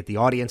bit. I get the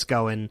audience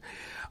going,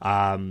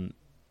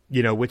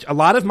 which a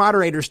lot of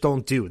moderators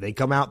don't do. They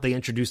come out, they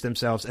introduce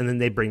themselves, and then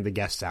they bring the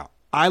guests out.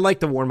 I like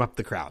to warm up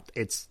the crowd.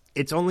 It's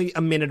only a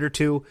minute or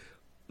two,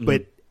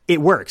 but it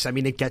works. I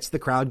mean, it gets the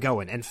crowd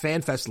going, and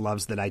FanFest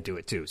loves that I do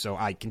it too, so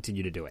I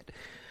continue to do it.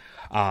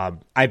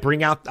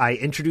 I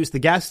introduce the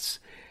guests.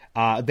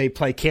 They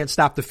play Can't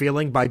Stop the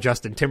Feeling by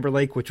Justin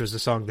Timberlake, which was a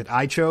song that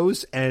I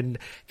chose, and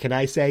can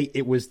I say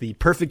it was the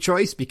perfect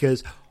choice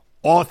because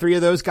all three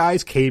of those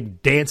guys came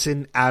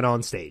dancing out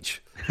on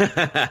stage.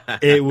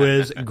 It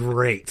was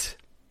great.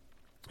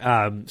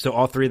 So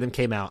all three of them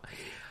came out.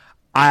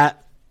 I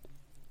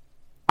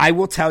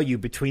will tell you,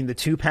 between the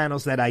 2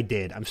 panels that I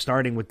did, I'm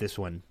starting with this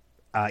one,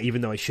 even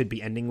though I should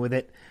be ending with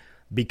it,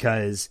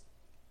 because,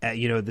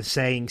 the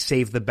saying,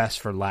 save the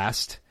best for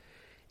last,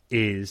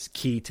 is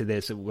key to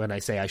this when I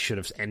say I should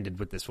have ended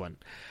with this one.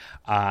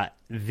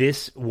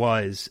 This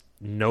was,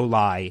 no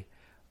lie,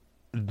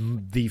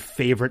 the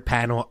favorite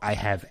panel I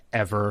have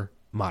ever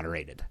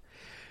moderated.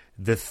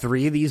 The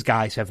 3 of these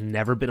guys have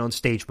never been on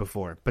stage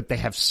before, but they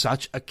have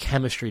such a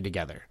chemistry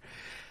together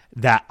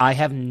that I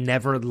have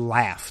never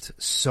laughed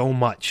so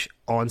much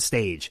on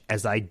stage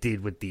as I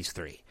did with these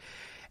 3.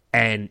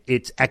 And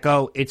it's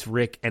Echo, it's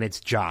Rick, and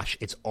it's Josh.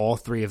 It's all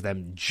 3 of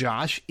them.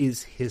 Josh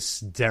is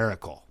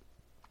hysterical.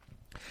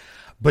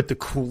 But the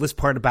coolest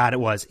part about it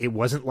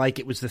wasn't like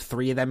it was the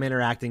 3 of them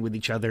interacting with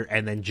each other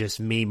and then just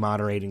me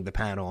moderating the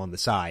panel on the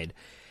side.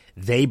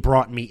 They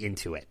brought me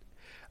into it.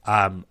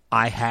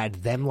 I had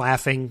them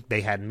laughing. They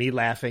had me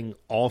laughing.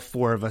 All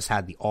 4 of us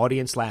had the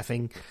audience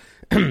laughing.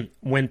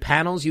 When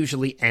panels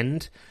usually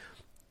end,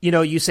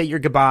 you say your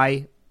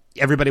goodbye,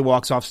 everybody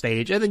walks off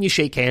stage, and then you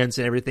shake hands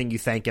and everything. You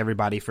thank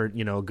everybody for,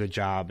 a good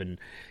job, and,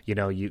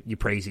 you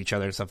praise each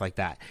other and stuff like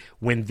that.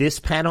 When this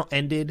panel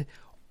ended,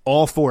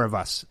 all 4 of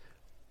us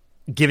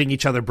giving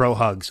each other bro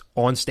hugs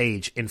on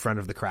stage in front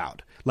of the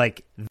crowd.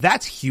 Like,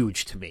 that's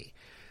huge to me.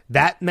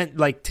 That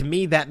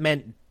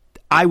meant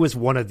I was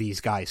one of these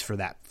guys for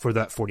that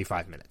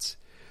 45 minutes.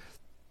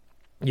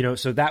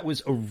 So that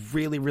was a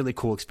really, really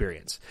cool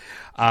experience.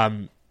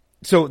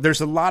 So there's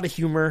a lot of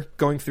humor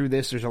going through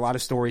this. There's a lot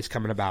of stories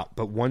coming about,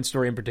 but one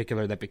story in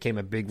particular that became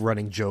a big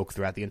running joke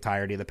throughout the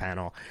entirety of the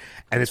panel.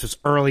 And this was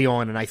early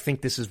on, and I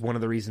think this is one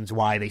of the reasons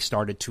why they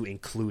started to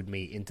include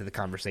me into the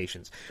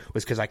conversations,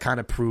 was because I kind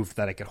of proved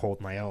that I could hold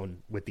my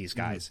own with these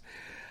guys.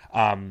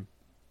 One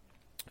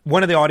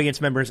of the audience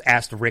members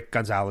asked Rick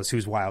Gonzalez,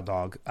 who's Wild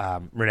Dog,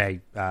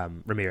 Rene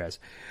Ramirez.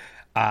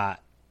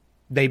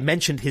 They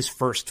mentioned his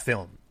first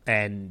film,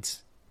 and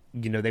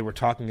they were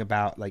talking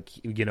about,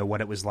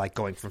 what it was like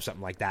going from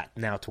something like that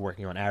now to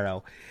working on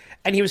Arrow.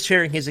 And he was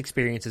sharing his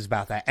experiences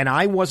about that. And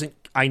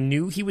I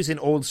knew he was in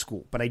Old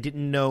School, but I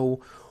didn't know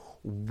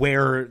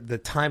where the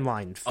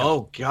timeline fell.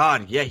 Oh,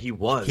 God. Yeah, he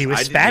was. He was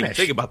I Spanish. Didn't even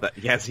think about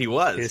that. Yes, he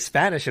was. He was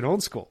Spanish in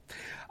Old School.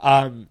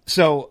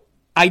 So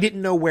I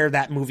didn't know where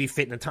that movie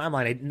fit in the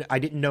timeline. I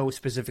didn't know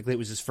specifically it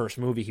was his first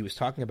movie he was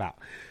talking about.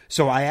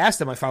 So I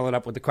asked him, I followed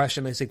up with the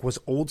question. I was like, was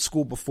Old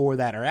School before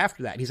that or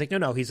after that? He's like,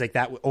 no. He's like,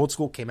 that Old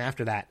School came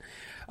after that.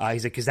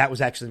 He's like, because that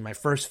was actually my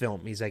first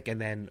film. He's like, and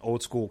then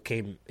Old School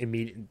came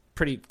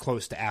pretty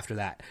close to after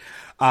that.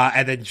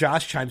 And then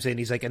Josh chimes in.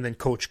 He's like, and then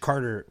Coach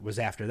Carter was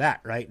after that,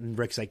 right? And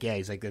Rick's like, yeah.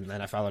 He's like, and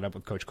then I followed up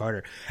with Coach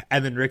Carter.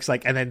 And then Rick's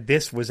like, and then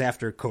this was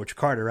after Coach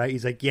Carter, right?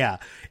 He's like, yeah,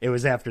 it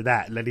was after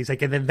that. And then he's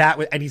like, and then that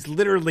was, and he's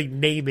literally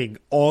naming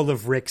all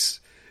of Rick's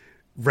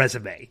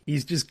resume.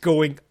 He's just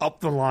going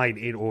up the line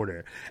in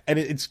order. And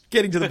it's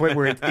getting to the point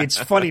where it's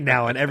funny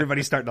now and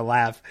everybody's starting to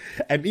laugh.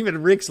 And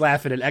even Rick's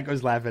laughing and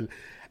Echo's laughing.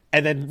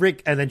 And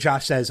then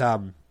Josh says,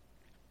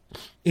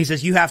 he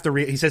says, you have to,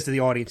 he says to the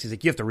audience, he's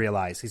like, you have to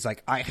realize, he's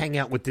like, I hang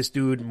out with this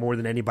dude more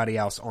than anybody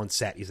else on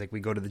set. He's like,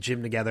 we go to the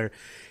gym together.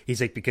 He's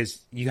like,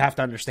 because you have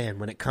to understand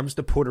when it comes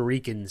to Puerto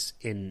Ricans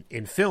in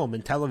film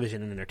and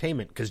television and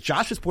entertainment, because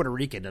Josh is Puerto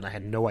Rican and I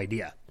had no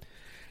idea.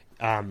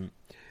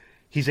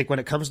 He's like, when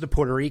it comes to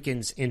Puerto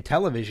Ricans in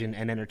television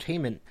and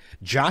entertainment,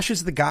 Josh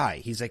is the guy.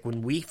 He's like,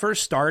 when we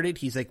first started,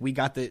 he's like, we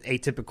got the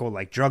atypical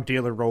like drug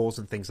dealer roles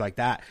and things like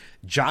that.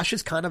 Josh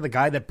is kind of the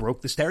guy that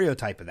broke the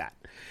stereotype of that.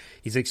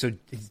 He's like, so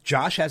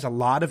Josh has a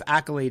lot of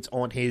accolades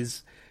on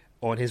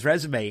his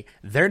resume.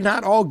 They're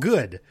not all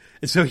good.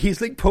 And so he's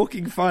like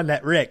poking fun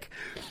at Rick.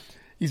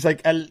 He's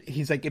like,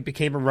 it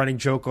became a running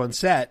joke on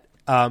set.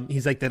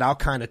 He's like, that I'll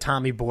kind of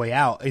Tommy Boy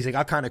out. He's like,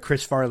 I'll kind of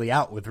Chris Farley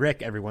out with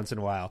Rick every once in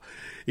a while.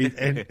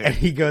 And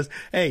he goes,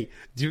 hey,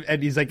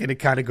 and he's like, and it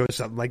kind of goes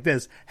something like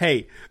this.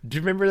 Hey, do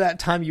you remember that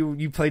time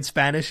you played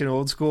Spanish in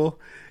Old School?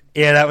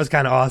 Yeah, that was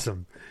kind of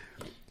awesome.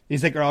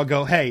 He's like, or I'll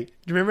go, hey, do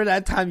you remember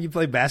that time you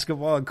played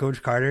basketball on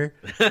Coach Carter?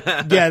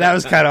 Yeah, that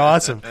was kind of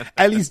awesome.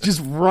 And he's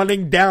just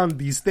running down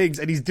these things,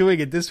 and he's doing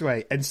it this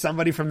way. And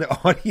somebody from the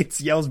audience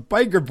yells,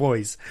 Biker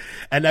Boys.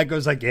 And that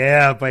goes like,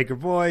 yeah, Biker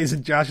Boys.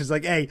 And Josh is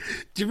like, hey,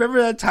 do you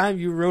remember that time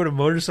you rode a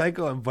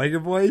motorcycle on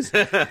Biker Boys?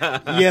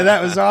 Yeah,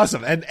 that was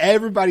awesome. And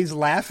everybody's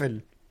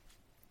laughing.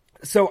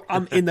 So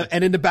I'm in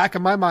the back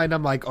of my mind,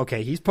 I'm like,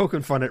 okay, he's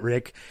poking fun at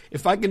Rick.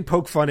 If I can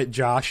poke fun at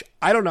Josh,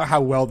 I don't know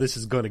how well this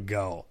is going to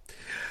go.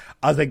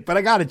 I was like, but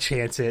I got to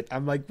chance it.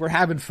 I'm like, we're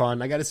having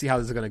fun. I got to see how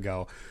this is going to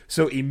go.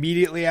 So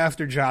immediately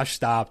after Josh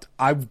stopped,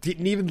 I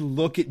didn't even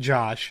look at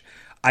Josh.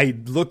 I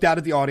looked out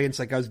at the audience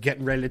like I was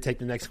getting ready to take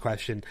the next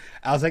question.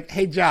 I was like,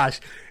 hey, Josh,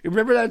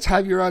 remember that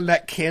time you were on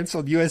that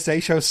canceled USA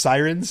show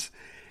Sirens?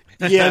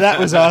 Yeah, that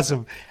was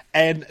awesome.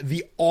 And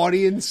the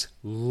audience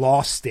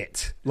lost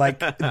it. Like,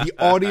 the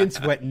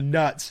audience went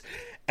nuts.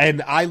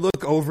 And I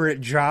look over at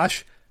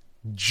Josh.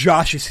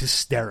 Josh is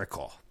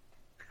hysterical.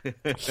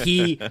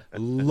 He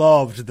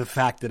loved the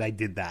fact that I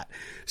did that.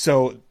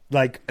 So,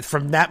 like,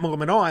 from that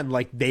moment on,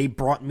 like, they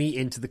brought me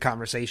into the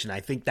conversation. I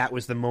think that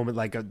was the moment,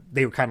 like,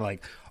 they were kind of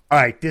like, all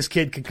right, this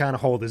kid can kind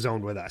of hold his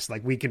own with us.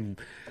 Like, we can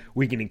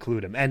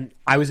include him. And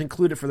I was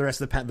included for the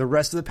rest of the panel. The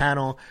rest of the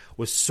panel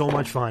was so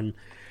much fun.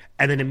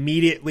 And then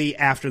immediately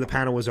after the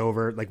panel was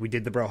over, like, we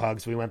did the bro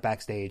hugs. We went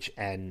backstage,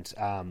 and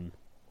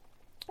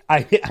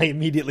I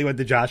immediately went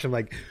to Josh. I'm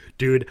like,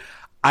 dude,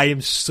 I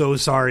am so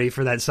sorry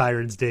for that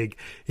Sirens dig.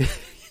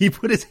 He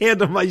put his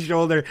hand on my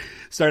shoulder,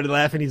 started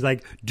laughing. He's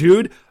like,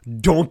 dude,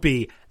 don't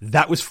be.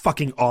 That was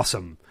fucking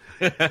awesome.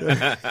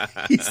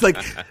 He's like,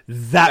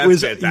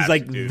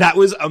 that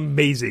was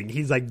amazing.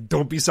 He's like,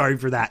 don't be sorry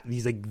for that. And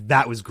he's like,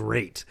 that was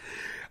great.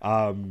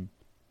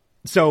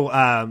 So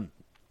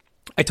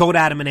I told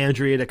Adam and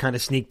Andrea to kind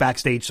of sneak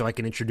backstage so I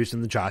can introduce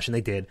them to Josh, and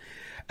they did.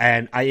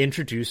 And I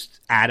introduced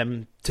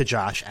Adam to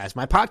Josh as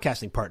my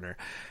podcasting partner.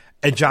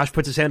 And Josh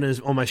puts his hand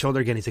on my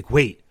shoulder again. He's like,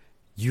 wait,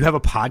 you have a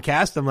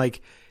podcast? I'm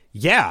like,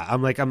 yeah.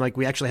 I'm like,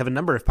 we actually have a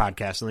number of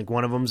podcasts. And like,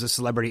 one of them's a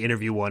celebrity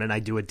interview one, and I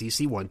do a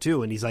DC one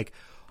too. And he's like,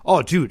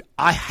 oh, dude,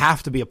 I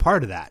have to be a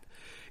part of that.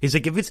 He's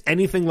like, if it's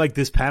anything like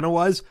this panel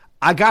was,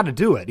 I got to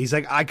do it. He's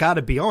like, I got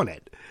to be on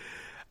it.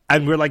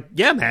 And we're like,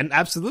 yeah, man,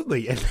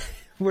 absolutely. And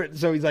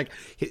so he's like,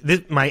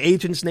 my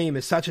agent's name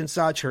is such and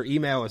such. Her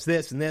email is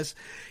this and this.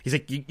 He's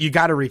like, you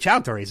got to reach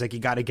out to her. He's like, you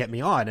got to get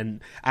me on.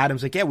 And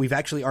Adam's like, yeah, we've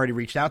actually already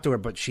reached out to her,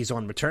 but she's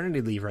on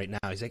maternity leave right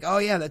now. He's like, oh,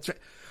 yeah, that's right.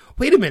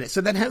 Wait a minute.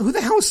 So then who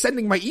the hell is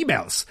sending my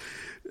emails?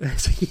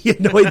 So he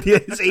had no idea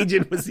his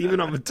agent was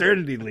even on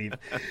maternity leave.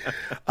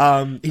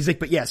 He's like,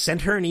 but yeah,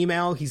 send her an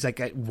email. He's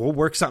like, we'll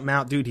work something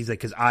out, dude. He's like,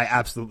 because I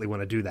absolutely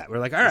want to do that. We're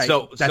like, all right,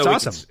 that's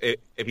awesome.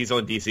 If he's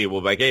on DC,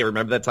 we'll be like, hey,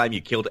 remember that time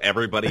you killed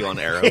everybody on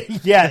Arrow?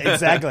 Yeah,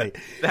 exactly.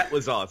 That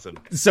was awesome.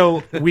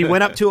 So we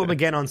went up to him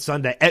again on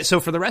Sunday. So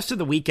for the rest of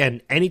the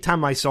weekend,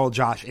 anytime I saw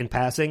Josh in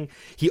passing,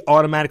 he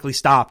automatically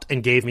stopped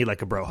and gave me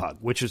like a bro hug,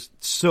 which is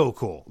so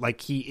cool. Like,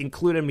 he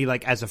included me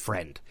like as a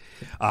friend.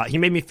 He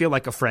made me feel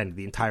like a friend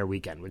the entire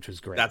weekend, weekend, which was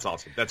great. That's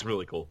awesome. That's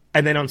really cool.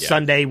 And then on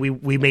Sunday,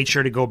 we made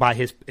sure to go by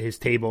his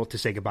table to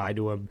say goodbye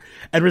to him.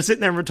 And we're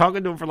sitting there and we're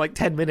talking to him for like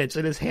 10 minutes,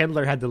 and his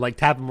handler had to like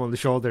tap him on the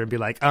shoulder and be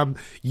like,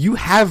 you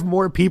have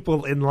more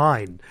people in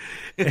line.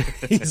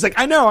 He's like,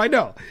 I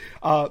know.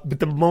 But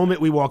the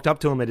moment we walked up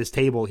to him at his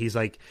table, he's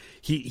like,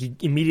 he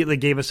immediately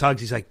gave us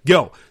hugs. He's like,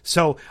 yo,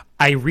 so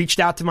I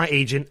reached out to my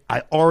agent.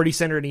 I already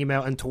sent her an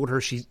email and told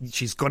her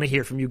she's going to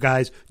hear from you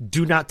guys.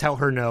 Do not tell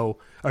her no,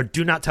 or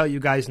do not tell you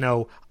guys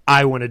no.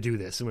 I want to do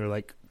this. And we were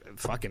like,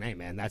 fucking hey,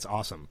 man, that's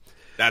awesome.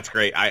 That's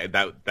great.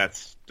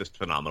 That's just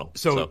phenomenal.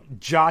 So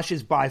Josh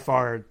is by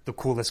far the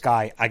coolest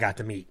guy I got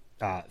to meet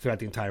throughout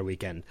the entire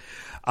weekend.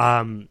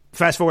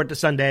 Fast forward to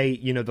Sunday,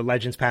 the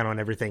Legends panel and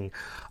everything.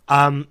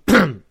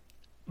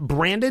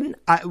 Brandon,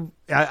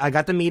 I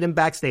got to meet him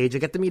backstage. I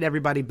got to meet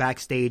everybody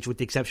backstage with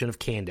the exception of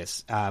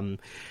Candace.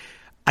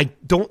 I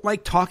don't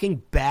like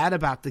talking bad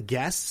about the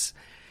guests.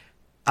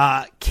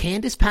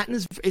 Candace Patton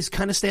is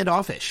kind of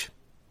standoffish.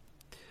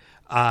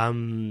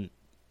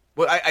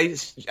 Well, I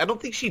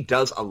don't think she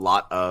does a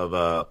lot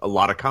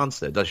of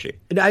content, does she?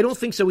 I don't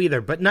think so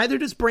either, but neither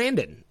does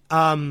Brandon.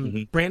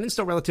 Brandon's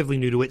still relatively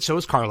new to it. So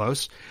is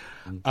Carlos.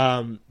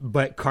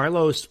 But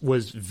Carlos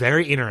was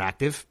very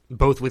interactive,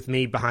 both with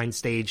me behind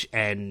stage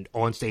and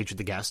on stage with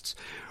the guests.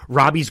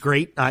 Robbie's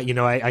great. I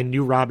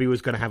knew Robbie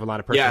was going to have a lot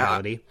of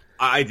personality. Yeah,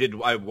 I did.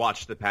 I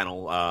watched the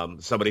panel.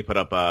 Somebody put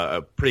up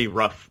a pretty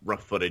rough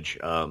footage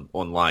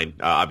online.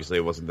 Obviously,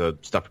 it wasn't the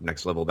stuff from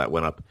Next Level that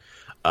went up.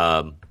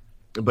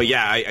 But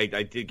yeah,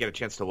 I did get a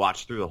chance to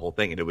watch through the whole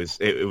thing, and it was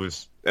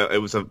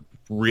a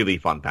really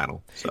fun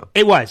panel. So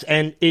it was,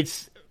 and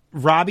it's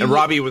Robbie. And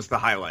Robbie was the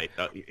highlight,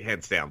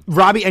 hands down.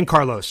 Robbie and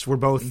Carlos were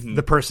both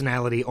the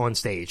personality on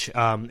stage,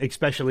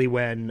 especially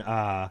when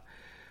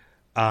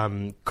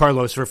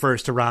Carlos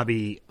refers to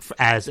Robbie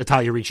as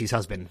Italia Ricci's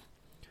husband.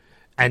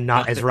 And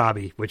not as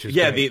Robbie, which is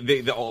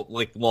great. the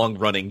like long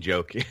running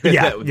joke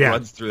that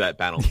runs through that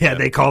panel. Yeah,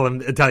 they call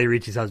him Italia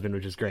Ricci's husband,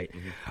 which is great.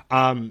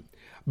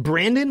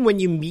 Brandon, when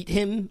you meet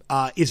him,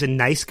 is a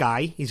nice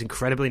guy. He's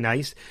incredibly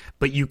nice,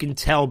 but you can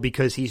tell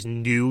because he's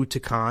new to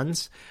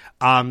cons,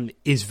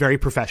 is very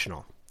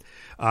professional.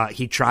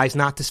 He tries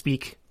not to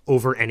speak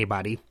over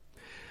anybody.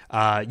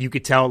 You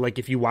could tell, like,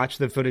 if you watch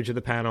the footage of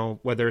the panel,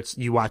 whether it's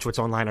you watch what's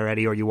online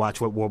already or you watch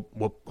what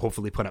we'll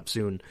hopefully put up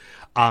soon,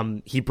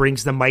 he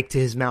brings the mic to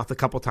his mouth a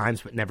couple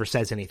times but never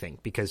says anything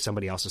because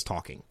somebody else is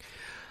talking.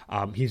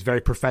 He's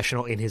very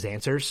professional in his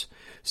answers,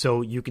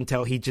 so you can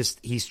tell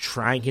he's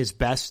trying his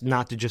best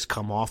not to just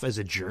come off as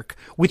a jerk,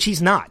 which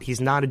he's not.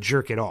 He's not a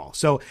jerk at all.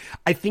 So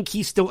I think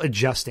he's still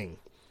adjusting.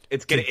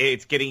 It's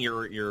getting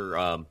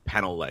your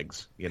panel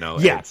legs,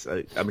 Yeah,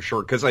 I'm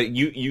sure because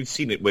you've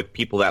seen it with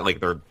people that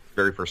like their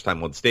very first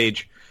time on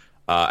stage.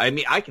 I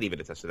mean, I can even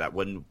attest to that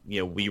when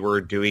we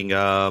were doing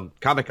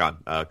Comic-Con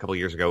a couple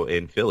years ago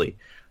in Philly.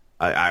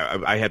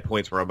 I had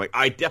points where I'm like,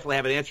 I definitely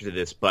have an answer to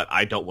this, but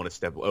I don't want to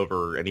step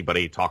over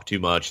anybody, talk too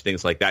much,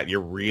 things like that.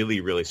 You're really,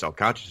 really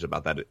self-conscious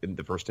about that in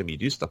the first time you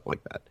do stuff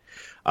like that.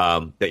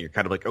 That you're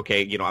kind of like,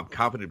 okay, I'm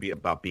confident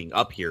about being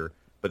up here,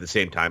 but at the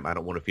same time, I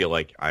don't want to feel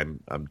like I'm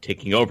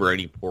taking over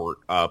any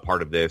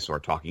part of this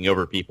or talking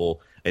over people,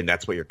 and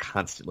that's what you're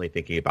constantly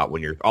thinking about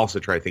when you're also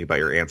trying to think about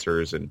your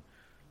answers and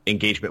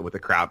engagement with the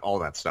crowd, all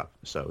that stuff.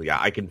 So yeah,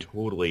 I can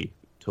totally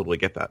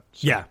get that.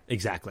 So. Yeah,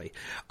 exactly.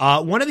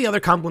 One of the other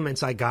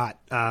compliments I got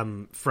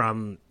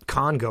from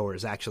con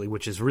goers, actually,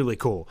 which is really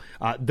cool.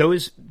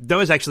 Those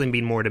actually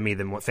mean more to me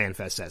than what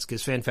FanFest says,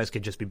 because FanFest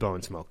could just be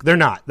blowing smoke. They're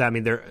not. I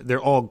mean,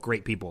 they're all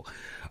great people.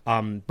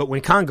 But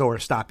when con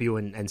goers stop you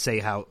and say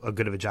how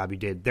good of a job you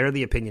did, they're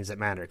the opinions that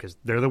matter, because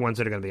they're the ones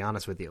that are going to be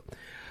honest with you.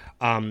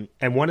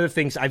 And one of the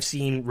things I've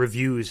seen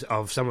reviews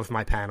of some of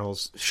my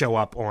panels show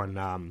up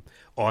on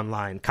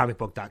online.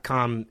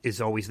 Comicbook.com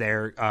is always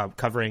there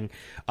covering.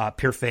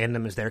 Pure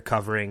Fandom is there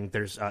covering.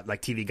 There's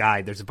like TV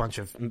Guide. There's a bunch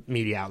of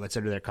media outlets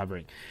that are there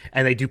covering.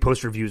 And they do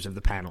post reviews of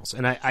the panels.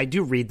 And I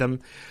do read them.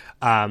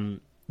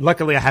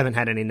 Luckily, I haven't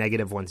had any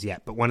negative ones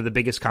yet. But one of the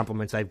biggest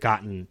compliments I've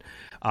gotten,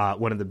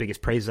 one of the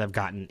biggest praises I've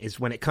gotten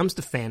is when it comes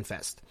to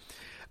FanFest.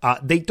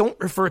 They don't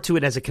refer to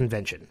it as a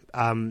convention.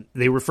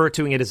 They refer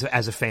to it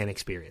as a fan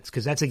experience,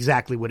 because that's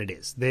exactly what it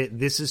is.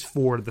 This is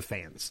for the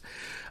fans.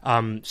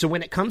 So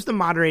when it comes to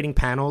moderating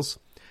panels,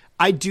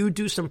 I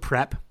do some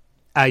prep.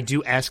 I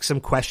do ask some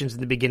questions in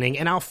the beginning,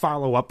 and I'll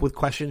follow up with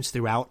questions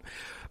throughout.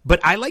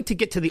 But I like to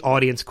get to the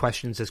audience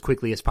questions as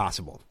quickly as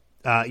possible.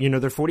 They're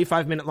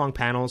 45-minute long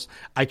panels.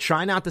 I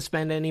try not to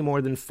spend any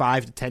more than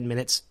 5 to 10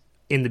 minutes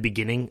in the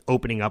beginning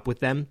opening up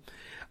with them.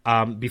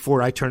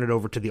 Before I turn it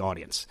over to the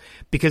audience,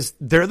 because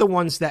they're the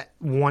ones that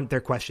want their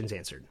questions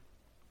answered.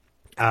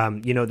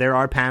 There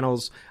are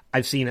panels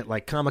I've seen at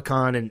like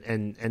Comic-Con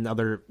and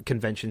other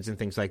conventions and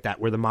things like that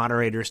where the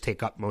moderators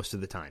take up most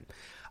of the time.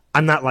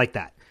 I'm not like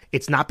that.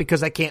 It's not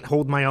because I can't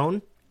hold my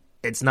own.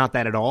 It's not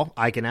that at all.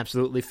 I can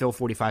absolutely fill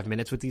 45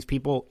 minutes with these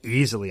people.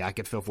 Easily, I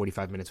could fill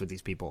 45 minutes with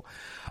these people.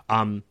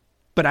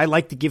 But I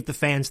like to give the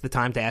fans the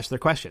time to ask their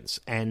questions.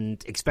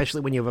 And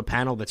especially when you have a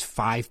panel that's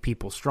 5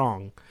 people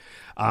strong,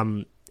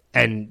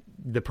 and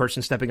the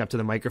person stepping up to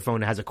the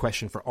microphone has a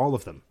question for all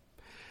of them.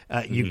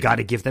 You've got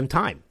to give them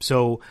time.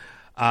 So,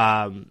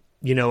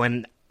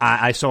 and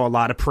I saw a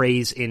lot of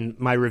praise in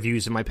my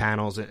reviews and my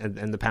panels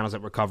and the panels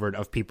that were covered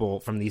of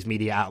people from these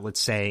media outlets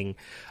saying,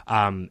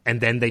 and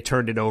then they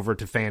turned it over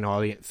to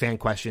fan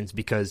questions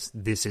because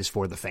this is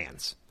for the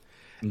fans.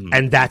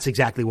 And that's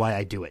exactly why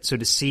I do it. So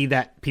to see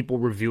that people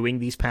reviewing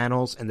these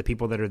panels and the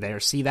people that are there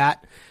see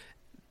that,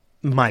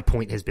 my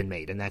point has been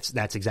made, and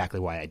that's exactly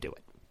why I do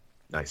it.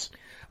 Nice.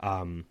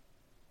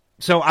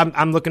 So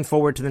I'm looking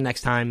forward to the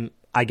next time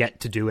I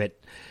get to do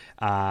it,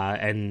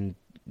 and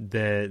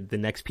the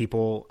next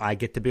people I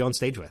get to be on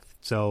stage with.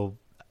 So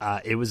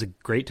it was a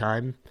great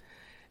time,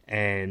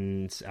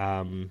 and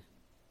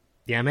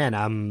yeah,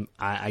 man,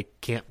 I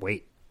can't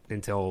wait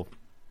until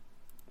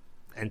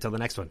the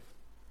next one.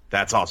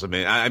 That's awesome,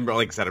 man. I'm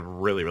like I said, I'm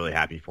really, really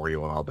happy for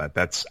you and all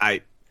that.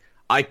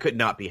 I could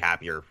not be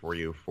happier for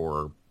you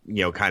for,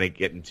 kind of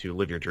getting to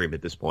live your dream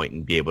at this point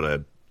and be able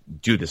to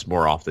do this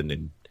more often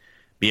and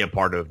be a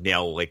part of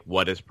now, like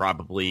what is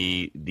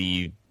probably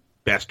the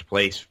best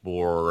place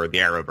for the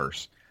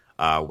Arrowverse,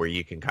 where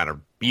you can kind of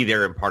be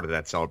there and part of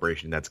that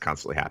celebration that's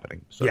constantly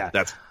happening. So yeah.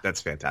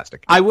 That's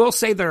fantastic. I will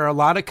say there are a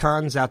lot of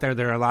cons out there.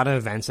 There are a lot of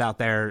events out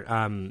there,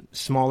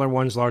 smaller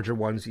ones, larger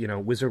ones,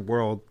 Wizard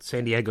World,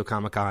 San Diego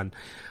Comic-Con,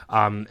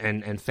 and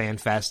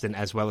FanFest, and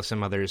as well as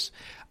some others.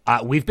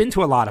 We've been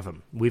to a lot of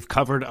them. We've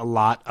covered a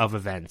lot of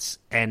events,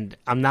 and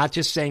I'm not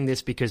just saying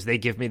this because they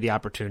give me the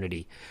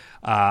opportunity.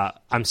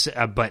 But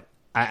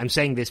I'm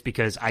saying this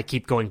because I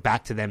keep going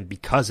back to them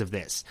because of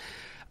this.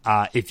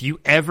 If you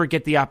ever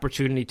get the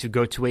opportunity to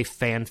go to a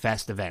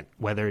FanFest event,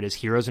 whether it is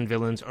Heroes and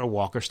Villains or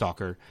Walker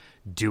Stalker,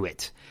 do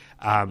it.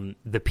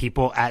 The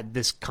people at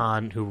this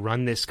con who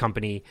run this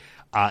company,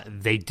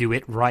 they do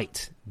it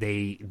right.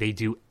 They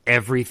do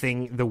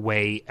everything the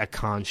way a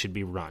con should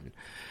be run.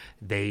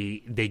 They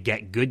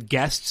get good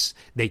guests.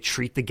 They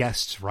treat the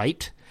guests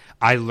right.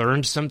 I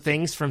learned some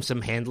things from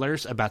some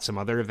handlers about some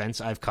other events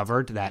I've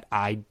covered that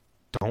I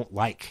don't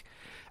like.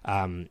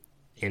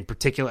 In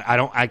particular, I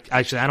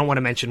don't want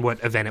to mention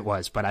what event it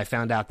was, but I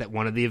found out that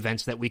one of the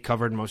events that we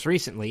covered most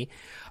recently,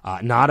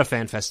 not a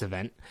FanFest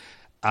event,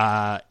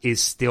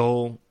 is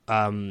still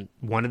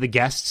one of the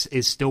guests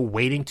is still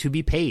waiting to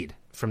be paid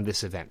from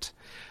this event,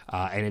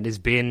 and it has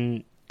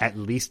been at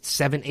least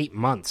 7-8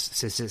 months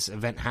since this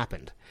event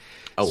happened.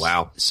 Oh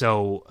wow!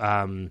 So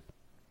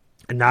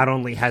not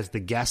only has the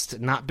guest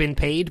not been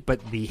paid,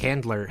 but the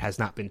handler has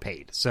not been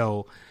paid.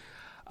 So.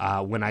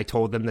 When I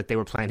told them that they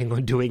were planning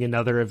on doing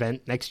another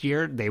event next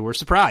year, they were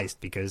surprised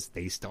because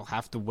they still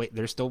have to wait.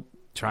 They're still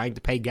trying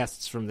to pay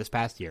guests from this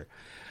past year.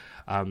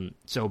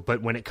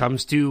 But when it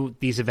comes to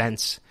these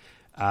events,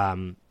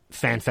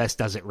 FanFest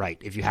does it right.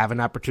 If you have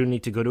an opportunity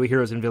to go to a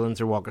Heroes and Villains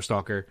or Walker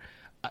Stalker,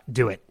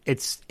 do it.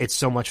 It's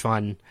so much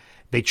fun.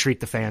 They treat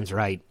the fans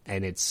right,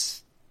 and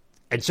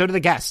so do the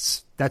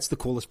guests. That's the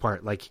coolest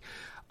part. Like,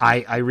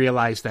 I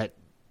realize that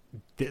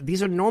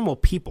these are normal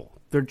people.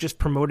 They're just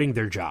promoting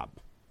their job.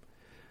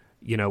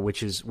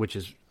 Which is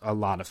a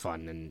lot of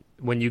fun. And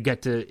when you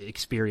get to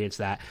experience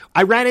that,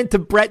 I ran into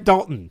Brett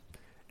Dalton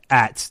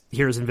at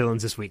Heroes and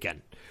Villains this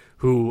weekend,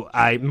 who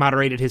I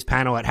moderated his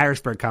panel at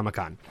Harrisburg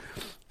Comic-Con.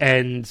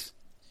 And,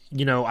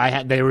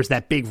 there was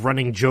that big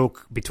running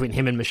joke between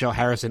him and Michelle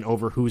Harrison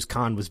over whose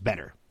con was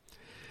better.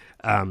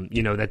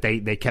 That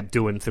they kept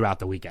doing throughout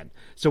the weekend.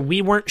 So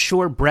we weren't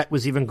sure Brett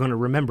was even going to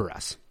remember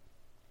us.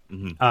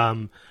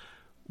 Mm-hmm.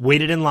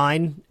 Waited in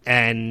line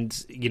and,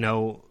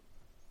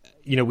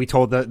 we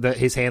told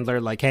his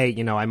handler, like, hey,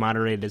 I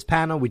moderated his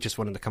panel. We just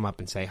wanted to come up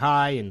and say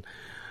hi. And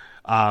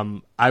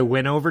I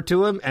went over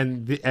to him,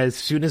 and as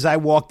soon as I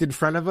walked in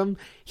front of him,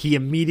 he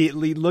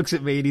immediately looks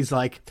at me, and he's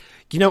like,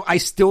 I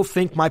still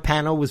think my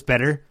panel was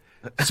better.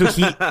 So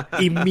he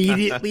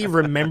immediately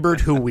remembered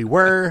who we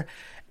were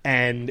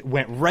and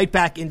went right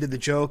back into the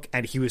joke.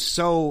 And he was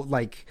so,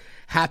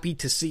 happy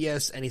to see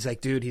us, and he's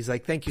like, dude,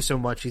 thank you so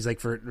much. He's like,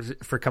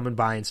 for coming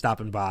by and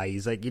stopping by.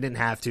 He's like, you didn't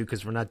have to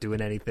because we're not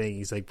doing anything.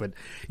 He's like, but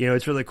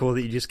it's really cool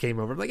that you just came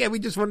over. I'm like, yeah, we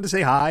just wanted to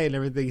say hi and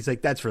everything. He's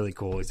like, that's really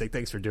cool. He's like,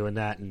 thanks for doing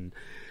that. And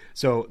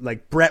so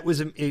Brett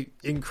was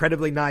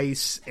incredibly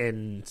nice,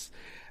 and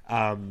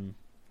so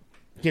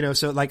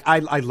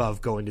I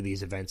love going to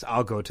these events.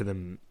 I'll go to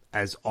them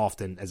as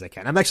often as I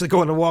can. I'm actually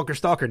going to Walker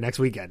Stalker next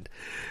weekend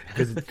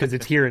because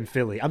it's here in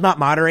Philly. I'm not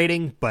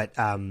moderating, but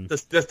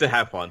just to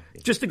have fun,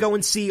 just to go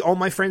and see all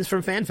my friends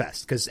from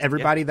FanFest, because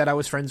everybody that I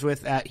was friends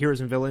with at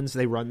Heroes and Villains,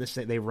 they run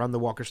the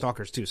Walker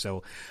Stalkers too.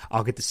 So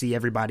I'll get to see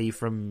everybody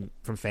from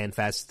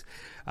FanFest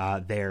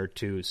there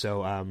too.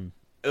 So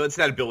it's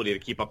that ability to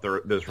keep up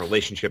those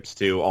relationships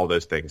too, all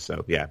those things.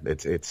 So yeah,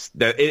 it's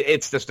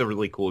just a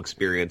really cool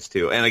experience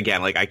too. And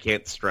again, I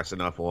can't stress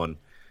enough on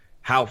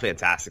how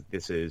fantastic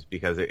this is,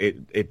 because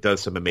it does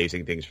some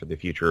amazing things for the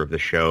future of the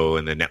show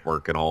and the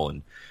network and all.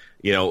 And,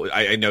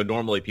 I know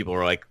normally people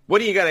are like, what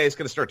do you guys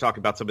going to start talking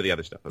about some of the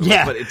other stuff?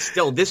 Yeah. But it's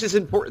still, this is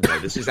important though.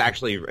 This is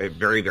actually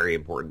very, very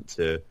important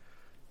to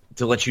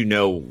let you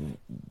know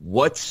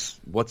what's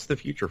the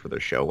future for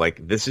the show.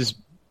 This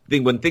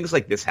when things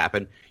like this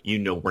happen,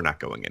 we're not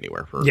going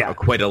anywhere for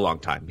quite a long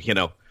time.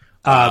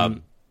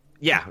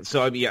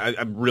 So I mean,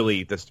 I'm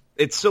really just,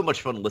 it's so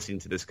much fun listening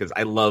to this because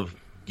I love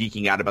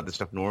geeking out about this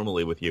stuff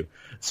normally with you.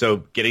 So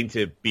getting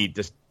to be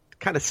just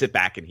kind of sit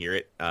back and hear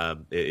it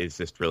is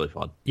just really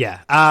fun.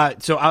 Yeah.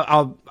 So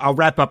I'll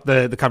wrap up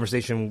the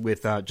conversation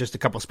with just a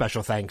couple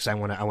special thanks I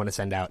want to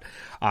send out.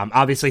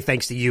 Obviously,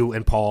 thanks to you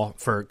and Paul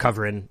for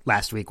covering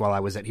last week while I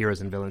was at Heroes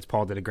and Villains.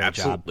 Paul did a great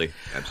job. Absolutely.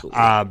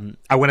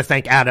 I want to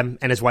thank Adam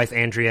and his wife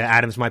Andrea.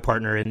 Adam's my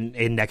partner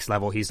in Next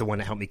Level. He's the one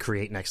that helped me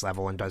create Next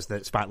Level and does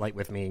the spotlight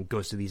with me and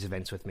goes to these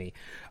events with me.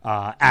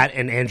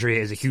 And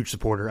Andrea is a huge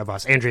supporter of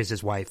us. Andrea is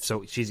his wife,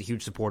 so she's a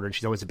huge supporter and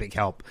she's always a big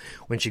help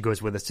when she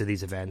goes with us to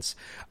these events.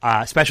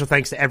 Special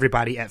thanks to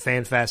everybody at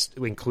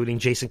FanFest, including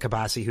Jason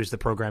Kabasi, who's the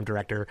program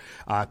director,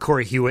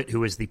 Corey Hewitt,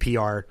 who is the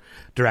PR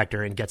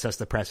director and gets us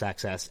the press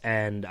access,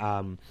 and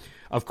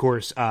of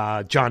course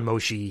John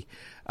Moshi,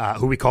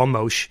 who we call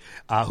Mosh,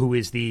 who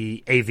is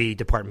the AV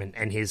department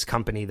and his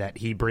company that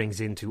he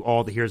brings into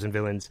all the Heroes and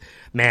Villains.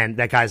 Man,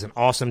 that guy's an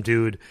awesome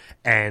dude,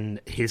 and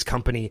his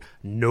company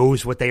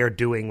knows what they are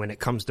doing when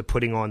it comes to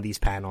putting on these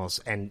panels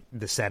and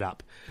the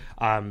setup.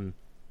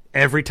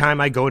 Every time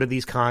I go to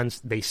these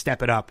cons, they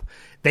step it up.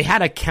 They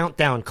had a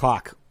countdown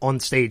clock on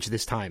stage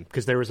this time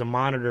because there was a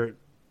monitor.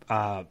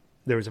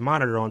 There was a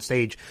monitor on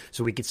stage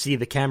so we could see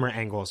the camera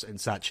angles and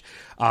such.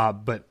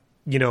 But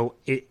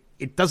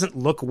it doesn't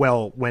look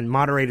well when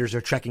moderators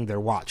are checking their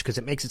watch because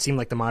it makes it seem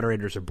like the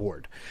moderators are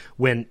bored.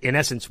 When in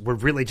essence we're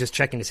really just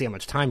checking to see how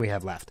much time we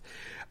have left.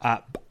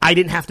 I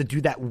didn't have to do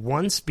that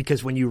once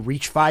because when you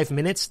reach 5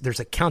 minutes,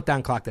 there's a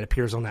countdown clock that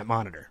appears on that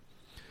monitor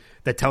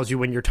that tells you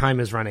when your time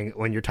is running,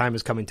 when your time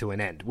is coming to an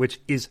end, which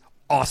is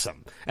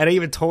awesome. And I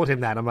even told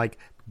him that. I'm like,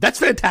 that's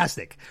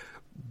fantastic.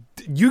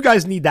 You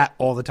guys need that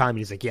all the time. And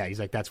he's like, yeah. He's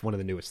like, that's one of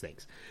the newest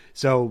things.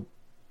 So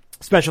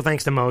special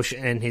thanks to Moshe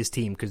and his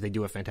team because they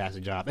do a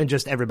fantastic job. And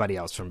just everybody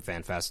else from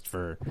FanFest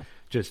for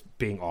just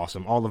being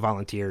awesome. All the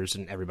volunteers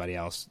and everybody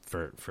else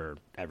for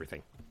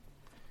everything.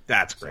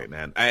 That's great,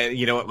 man.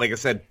 Like I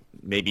said,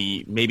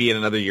 maybe in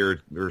another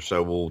year or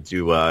so we'll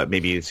do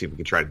maybe see if we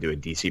can try to do a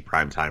DC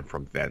primetime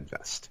from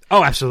FanFest.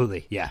 Oh,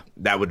 absolutely, yeah.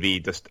 That would be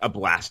just a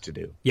blast to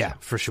do. Yeah,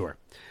 for sure.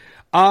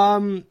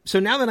 So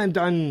now that I'm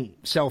done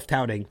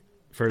self-touting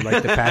for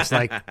like the past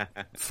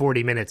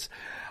 40 minutes,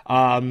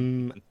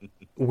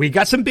 we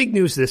got some big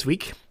news this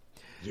week.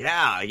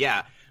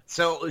 Yeah.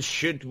 So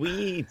should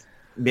we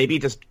maybe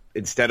just,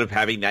 instead of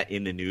having that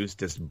in the news,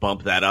 just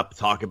bump that up,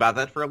 talk about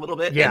that for a little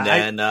bit,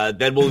 and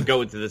then we'll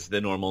go into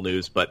the normal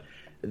news. But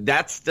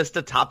that's just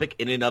a topic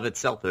in and of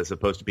itself as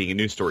opposed to being a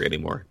news story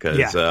anymore.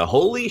 Because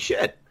holy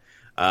shit.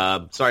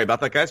 Sorry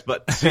about that, guys.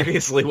 But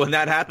seriously, when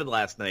that happened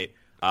last night,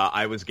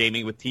 I was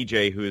gaming with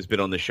TJ, who has been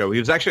on the show. He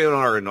was actually on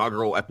our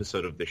inaugural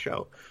episode of the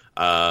show.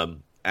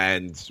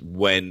 And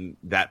when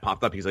that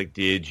popped up, he's like,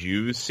 did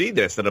you see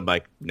this? And I'm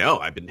like, no,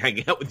 I've been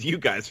hanging out with you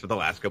guys for the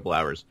last couple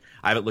hours.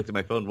 I haven't looked at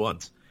my phone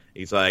once.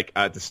 He's like,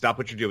 to stop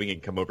what you're doing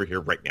and come over here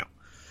right now.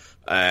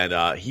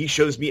 And he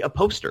shows me a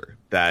poster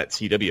that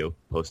CW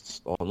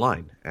posts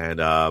online. And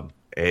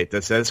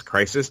it says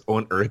Crisis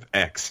on Earth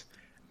X.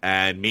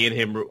 And me and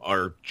him,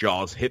 our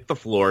jaws hit the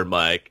floor. I'm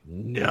like,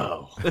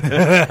 no,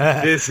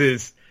 this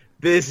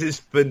is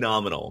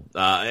phenomenal.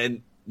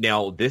 And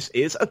now this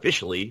is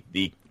officially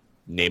the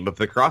name of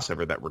the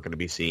crossover that we're going to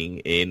be seeing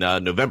in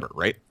November,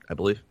 right? I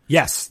believe.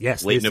 Yes.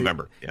 Late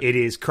November. It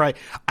is.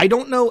 I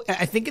don't know.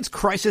 I think it's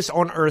Crisis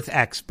on Earth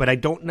X, but I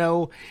don't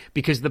know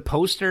because the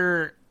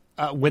poster,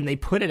 when they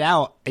put it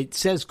out, it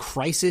says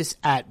Crisis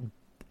at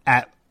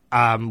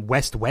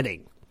West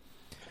Wedding.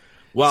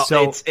 Well,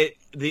 so,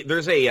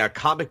 there's a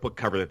comic book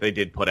cover that they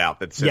did put out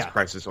that says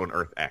Crisis on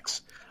Earth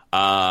X.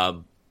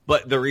 But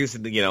the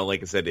reason,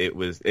 like I said,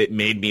 it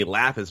made me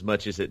laugh as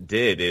much as it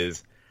did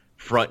is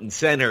front and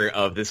center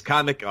of this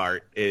comic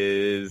art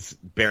is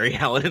Barry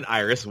Allen and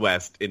Iris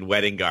West in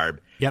wedding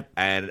garb. Yep.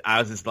 And I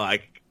was just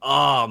like,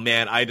 oh,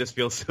 man, I just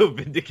feel so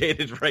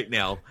vindicated right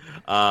now,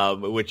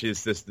 which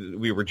is this.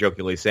 We were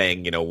jokingly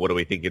saying, what do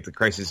we think the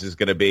Crisis is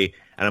going to be?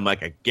 And I'm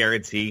like, I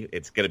guarantee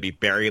it's going to be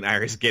Barry and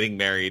Iris getting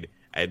married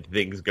and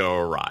things go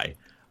awry.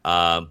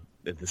 The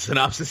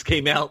synopsis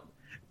came out,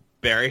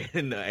 Barry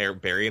and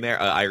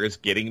Iris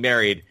getting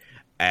married,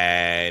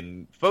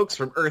 and folks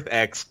from Earth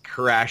X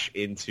crash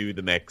into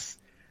the mix,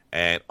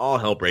 and all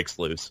hell breaks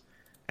loose.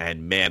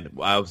 And man,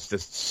 I was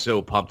just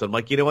so pumped. I'm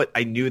like, you know what?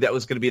 I knew that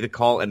was going to be the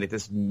call, and it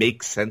just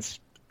makes sense,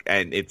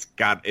 and it's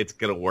going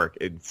to work.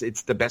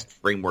 It's the best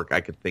framework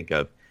I could think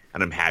of,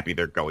 and I'm happy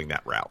they're going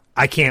that route.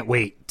 I can't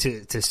wait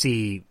to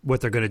see what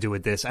they're going to do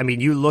with this. I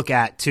mean, you look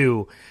at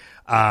too,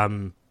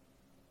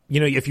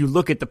 if you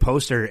look at the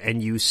poster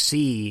and you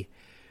see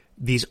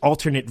these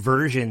alternate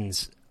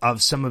versions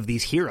of some of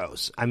these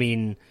heroes, I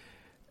mean,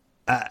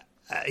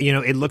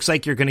 it looks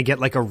like you're going to get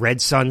like a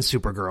Red Sun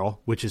Supergirl,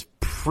 which is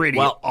pretty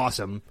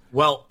awesome.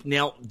 Well,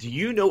 now, do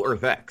you know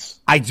Earth X?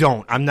 I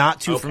don't. I'm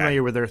not too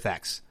familiar with Earth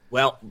X.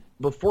 Well,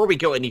 before we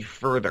go any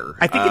further,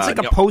 I think it's like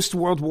a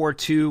post-World War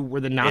II where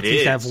the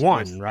Nazis have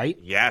won, right?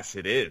 Yes,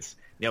 it is.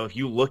 Now, if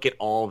you look at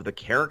all of the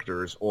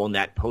characters on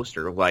that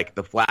poster, like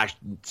the Flash,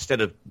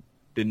 instead of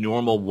the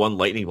normal 1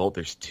 lightning bolt,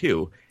 there's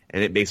 2,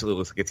 and it basically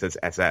looks like it says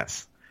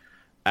SS.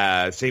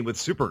 Same with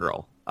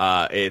Supergirl.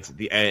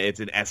 It's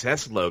an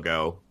SS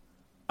logo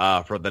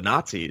for the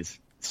Nazis,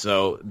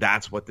 so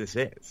that's what this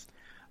is.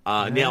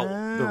 Now,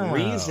 the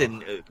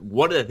reason,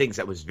 one of the things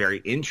that was very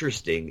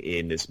interesting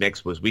in this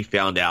mix was we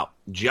found out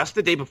just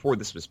the day before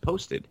this was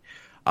posted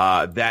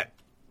that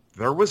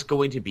there was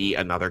going to be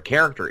another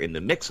character in the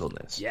mix on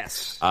this.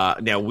 Yes.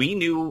 Now, we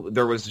knew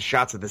there was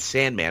shots of the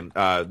Sandman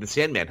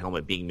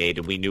helmet being made,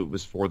 and we knew it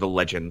was for the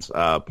Legends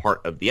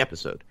part of the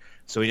episode.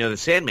 So we know the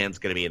Sandman's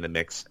going to be in the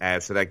mix,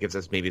 so that gives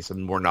us maybe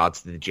some more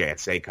nods to the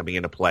JSA coming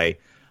into play.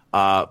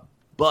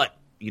 But,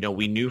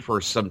 we knew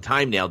for some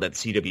time now that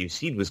CW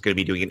Seed was going to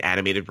be doing an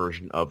animated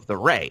version of the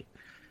Ray.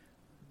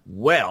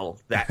 Well,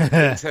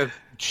 things have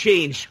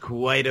changed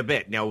quite a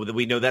bit. Now,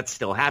 we know that's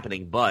still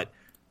happening, but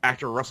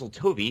actor Russell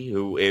Tovey,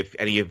 who, if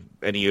any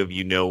of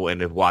you know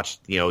and have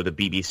watched, the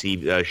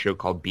BBC show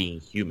called Being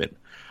Human,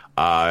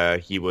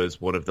 he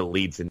was one of the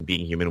leads in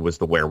Being Human, was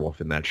the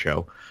werewolf in that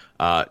show.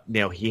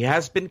 Now, he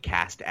has been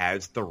cast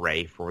as the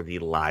Ray for the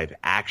live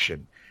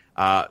action.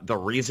 The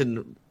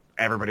reason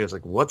everybody was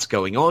like, what's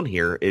going on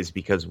here, is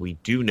because we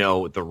do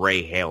know the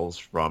Ray hails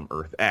from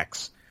Earth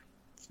X.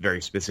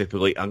 Very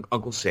specifically,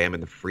 Uncle Sam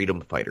and the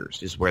Freedom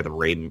Fighters is where the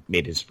Ray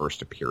made his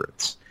first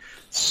appearance.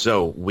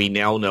 So we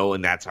now know,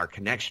 and that's our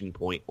connection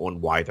point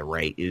on why the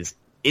Ray is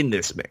in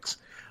this mix.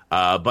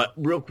 But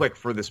real quick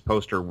for this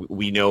poster,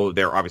 we know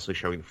they're obviously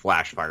showing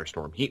Flash,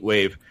 Firestorm,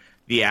 Heatwave,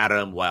 the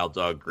Atom, Wild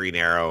Dog, Green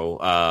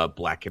Arrow,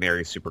 Black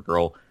Canary,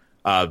 Supergirl,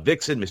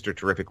 Vixen, Mr.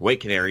 Terrific,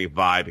 White Canary,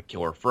 Vibe,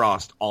 Killer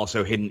Frost.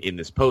 Also hidden in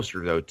this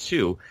poster, though,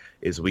 too,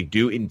 is we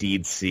do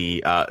indeed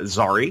see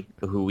Zari,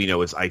 who we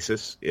know is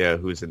Isis,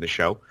 who is in the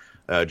show,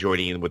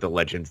 joining in with the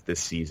Legends this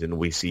season.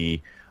 We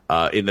see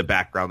in the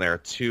background there,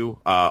 too,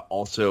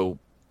 also,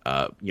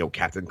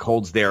 Captain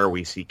Cold's there.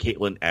 We see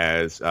Caitlin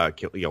as,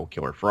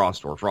 Killer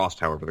Frost, or Frost,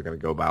 however they're going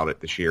to go about it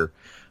this year.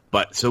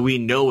 But so we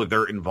know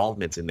their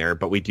involvement's in there,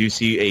 but we do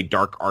see a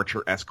Dark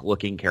Archer-esque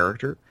looking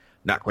character.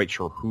 Not quite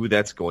sure who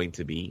that's going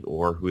to be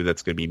or who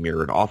that's going to be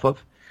mirrored off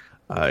of.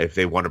 If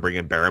they want to bring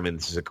in Barrowman,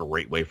 this is a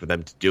great way for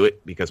them to do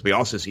it, because we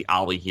also see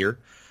Ollie here.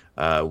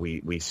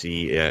 We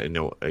see an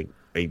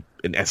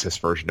SS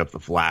version of the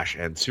Flash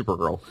and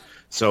Supergirl.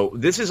 So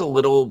this is a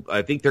little,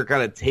 I think they're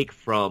going to take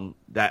from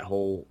that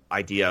whole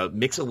idea,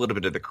 mix a little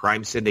bit of the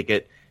Crime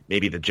Syndicate,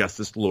 maybe the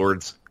Justice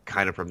Lords,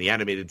 kind of from the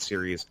animated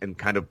series, and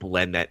kind of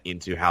blend that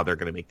into how they're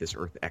going to make this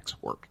Earth X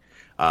work.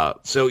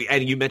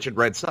 And you mentioned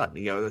Red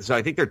Sun, so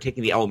I think they're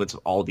taking the elements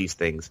of all these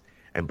things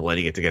and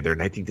blending it together.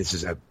 And I think this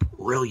is a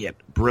brilliant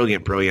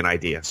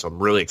idea. So I'm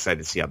really excited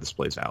to see how this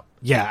plays out.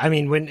 Yeah. I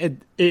mean,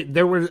 when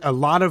there were a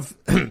lot of,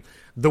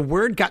 the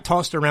word got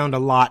tossed around a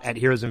lot at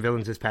Heroes and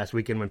Villains this past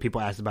weekend when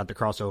people asked about the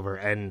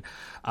crossover, and,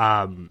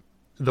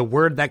 the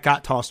word that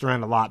got tossed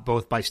around a lot,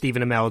 both by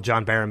Stephen Amell,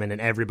 John Barrowman, and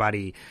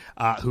everybody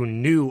who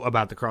knew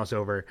about the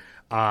crossover,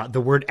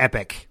 the word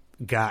epic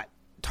got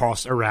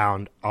tossed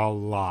around a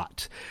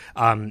lot.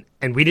 And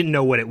we didn't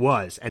know what it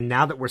was. And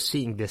now that we're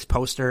seeing this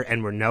poster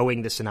and we're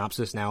knowing the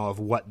synopsis now of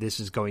what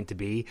this is going to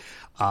be,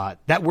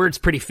 that word's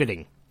pretty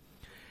fitting.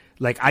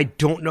 Like, I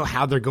don't know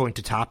how they're going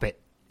to top it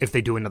if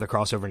they do another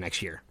crossover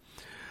next year.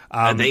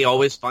 And they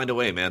always find a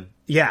way, man.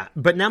 Yeah,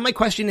 but now my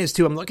question is,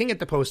 too, I'm looking at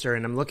the poster,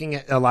 and I'm looking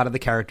at a lot of the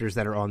characters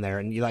that are on there,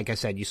 and like I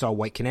said, you saw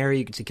White Canary,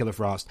 you can see Killer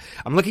Frost.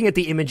 I'm looking at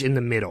the image in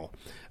the middle,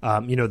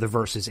 the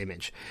Versus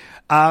image.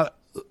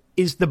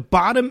 Is the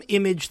bottom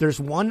image, there's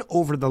one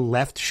over the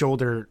left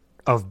shoulder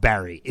of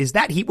Barry. Is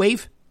that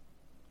Heatwave?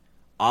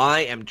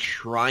 I am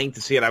trying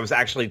to see it. I was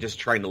actually just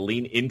trying to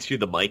lean into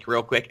the mic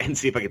real quick and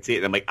see if I could see it,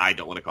 and I'm like, I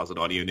don't want to cause an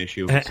audio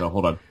issue, so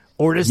hold on.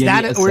 Or is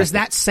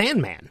that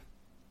Sandman?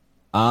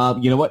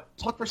 You know what?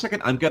 Talk for a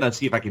second. I'm going to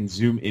see if I can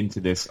zoom into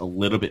this a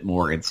little bit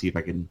more and see if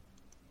I can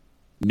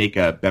make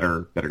a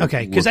better.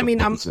 Okay, because I mean,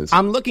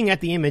 I'm looking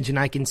at the image and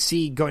I can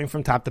see going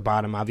from top to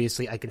bottom.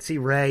 Obviously, I can see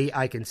Ray,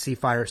 I can see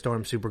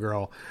Firestorm,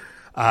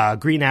 Supergirl,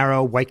 Green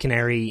Arrow, White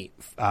Canary,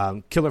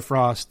 Killer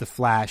Frost, the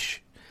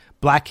Flash,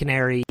 Black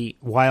Canary,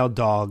 Wild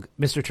Dog,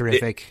 Mr.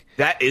 Terrific.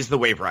 That is the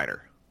Wave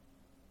Rider.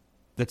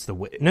 That's the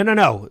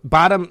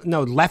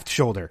no. Left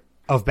shoulder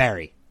of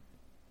Barry.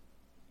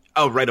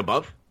 Oh, right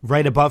above.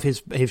 Right above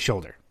his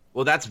shoulder.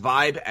 Well, that's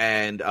Vibe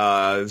and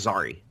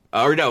Zari.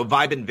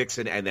 Vibe and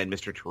Vixen, and then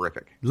Mr.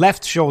 Terrific.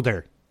 Left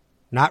shoulder,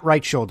 not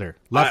right shoulder.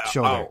 Left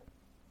shoulder.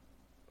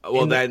 Oh.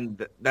 Well, then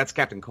that's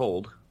Captain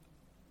Cold.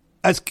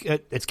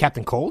 It's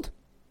Captain Cold?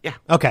 Yeah.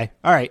 Okay.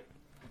 All right.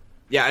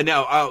 Yeah, I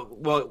know.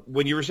 Well,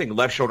 when you were saying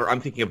left shoulder,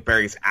 I'm thinking of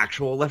Barry's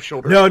actual left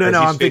shoulder. No.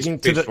 I'm thinking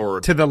to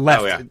the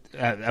left. Oh,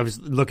 yeah. I was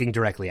looking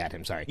directly at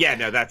him. Sorry. Yeah.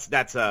 No.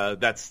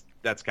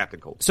 That's Captain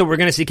Cold. So we're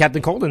going to see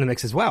Captain Cold in the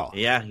mix as well.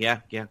 Yeah.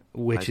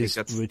 Which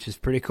is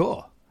pretty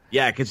cool.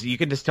 Yeah, because you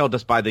can just tell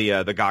just by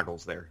the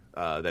goggles there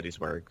that he's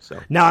wearing. So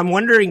now I'm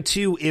wondering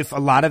too if a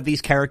lot of these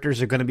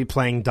characters are going to be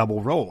playing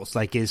double roles.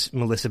 Like, is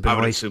Melissa Benoist?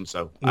 I would assume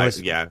so.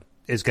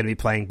 Is going to be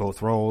playing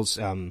both roles.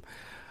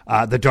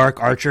 The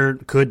Dark Archer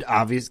could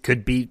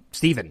be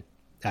Steven.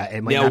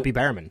 It might not be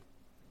Barrowman.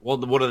 Well,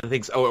 one of the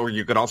things, or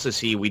you could also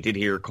see, we did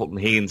hear Colton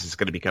Haynes is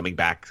going to be coming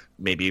back,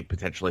 maybe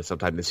potentially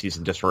sometime this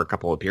season, just for a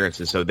couple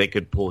appearances, so they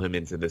could pull him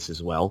into this as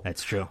well.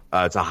 That's true.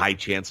 It's a high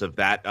chance of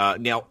that.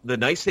 Now, the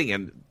nice thing,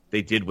 and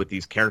they did with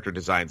these character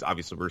designs,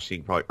 obviously we're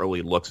seeing probably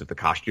early looks at the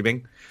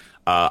costuming.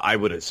 I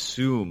would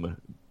assume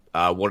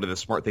one of the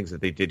smart things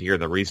that they did here,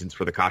 and the reasons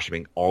for the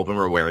costuming, all of them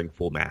are wearing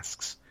full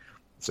masks.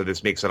 So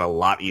this makes it a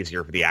lot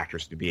easier for the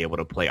actors to be able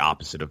to play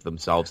opposite of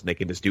themselves, and they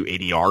can just do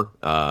ADR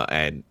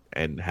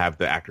and have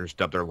the actors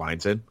dub their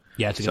lines in.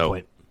 Yeah, that's a good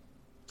point.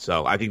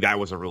 So I think that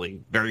was a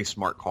really very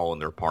smart call on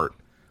their part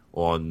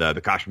on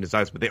the costume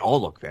designs, but they all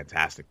look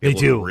fantastic. They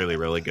do look really,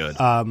 really good.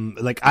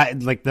 Like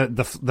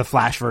the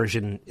Flash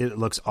version, it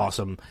looks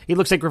awesome. It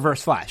looks like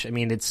Reverse Flash. I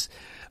mean, it's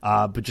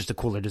but just a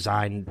cooler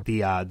design.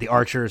 The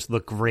Archers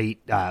look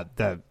great.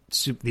 The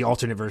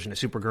alternate version of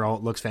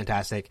Supergirl looks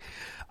fantastic.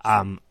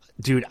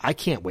 Dude, I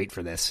can't wait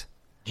for this.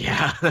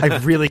 Yeah. I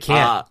really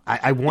can't.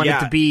 I want it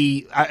to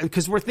be...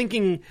 Because we're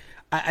thinking...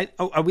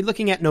 are we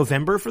looking at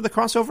November for the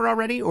crossover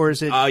already, or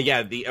is it...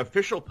 Yeah, the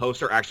official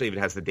poster actually even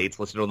has the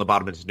dates listed on the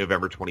bottom. It's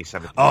November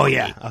 27th. Oh,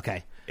 yeah.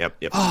 Okay. Yep.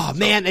 Oh,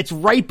 man, it's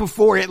right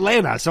before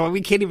Atlanta, so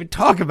we can't even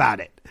talk about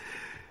it.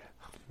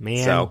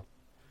 Man. So...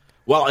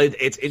 Well,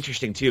 it's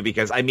interesting, too,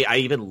 because, I mean, I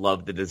even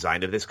love the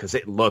design of this, because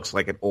it looks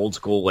like an old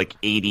school, like,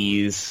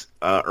 80s,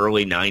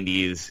 early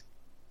 90s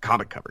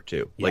comic cover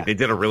too. Like they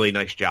did a really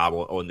nice job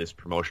on this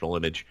promotional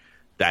image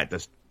that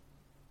just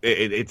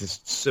it's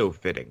just so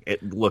fitting.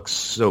 It looks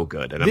so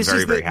good, and I'm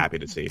very happy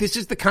to see. This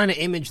is the kind of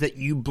image that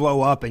you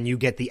blow up and you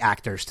get the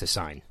actors to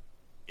sign.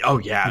 Oh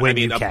yeah, I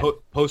mean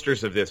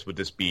posters of this would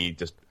just be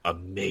just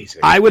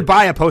amazing. I would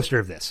buy a poster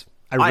of this.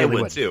 I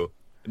really would too.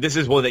 This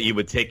is one that you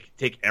would take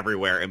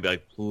everywhere and be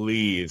like,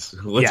 please,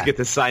 let's get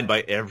this signed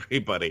by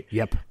everybody.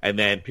 Yep. And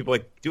then people are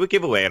like, do a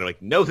giveaway. And I'm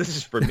like, no, this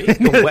is for me.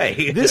 No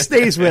way. This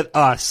stays with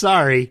us.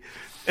 Sorry.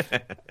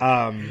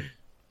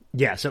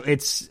 Yeah, so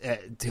it's...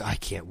 dude, I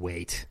can't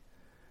wait.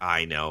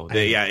 I know.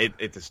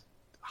 It just...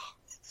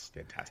 it's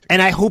fantastic.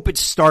 And I hope it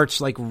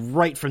starts, like,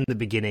 right from the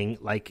beginning.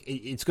 Like,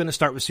 it's going to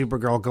start with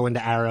Supergirl, go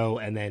into Arrow,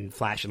 and then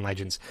Flash and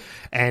Legends.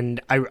 And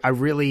I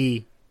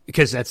really...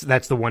 Because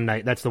that's the one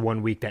night, that's the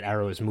 1 week that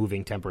Arrow is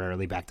moving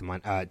temporarily back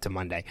to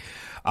Monday.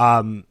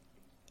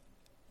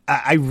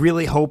 I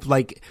really hope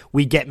like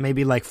we get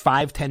maybe like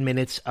 5-10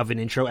 minutes of an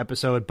intro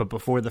episode, but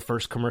before the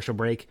first commercial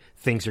break,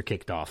 things are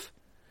kicked off.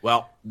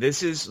 Well,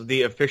 this is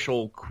the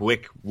official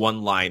quick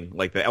one line,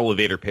 like the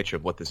elevator pitch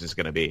of what this is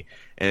going to be.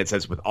 And it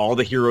says, with all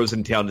the heroes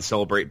in town to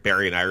celebrate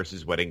Barry and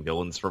Iris' wedding,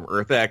 villains from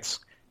Earth X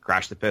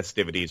crash the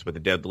festivities with a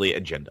deadly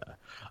agenda.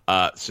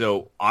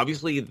 So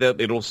obviously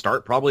it'll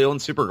start probably on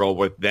Supergirl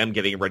with them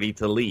getting ready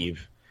to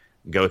leave,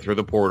 go through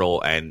the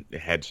portal, and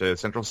head to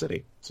Central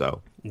City.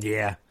 So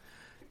yeah,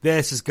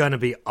 this is going to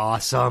be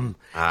awesome.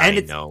 I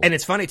know. And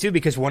it's funny, too,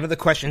 because one of the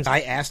questions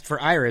I asked for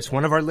Iris,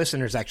 one of our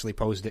listeners actually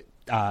posed it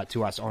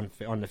to us on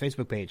the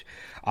Facebook page.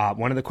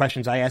 One of the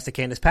questions I asked to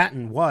Candace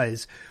Patton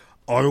was,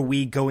 are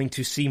we going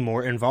to see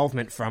more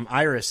involvement from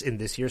Iris in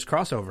this year's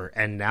crossover?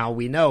 And now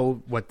we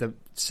know what the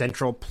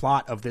central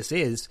plot of this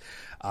is.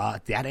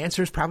 That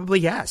answer is probably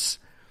yes,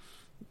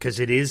 because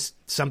it is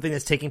something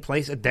that's taking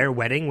place at their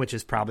wedding, which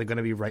is probably going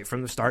to be right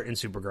from the start in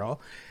Supergirl.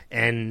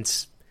 And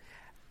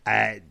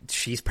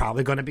she's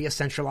probably going to be a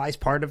centralized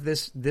part of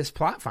this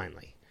plot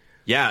finally.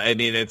 Yeah, I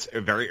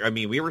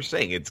mean, we were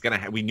saying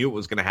we knew it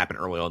was going to happen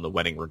early on the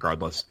wedding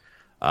regardless.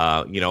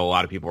 A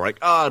lot of people were like,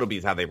 oh, it'll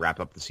be how they wrap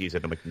up the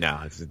season. I'm like,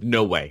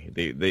 no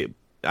way.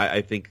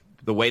 I think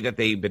the way that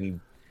they've been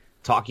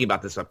talking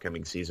about this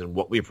upcoming season,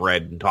 what we've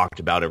read and talked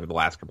about over the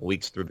last couple of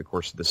weeks through the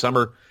course of the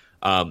summer,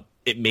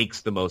 it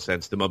makes the most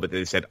sense the moment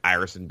they said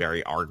Iris and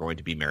Barry are going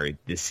to be married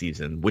this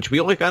season, which we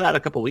only got out a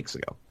couple of weeks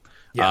ago.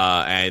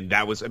 Yeah. And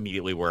that was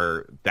immediately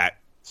where that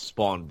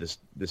spawned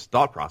this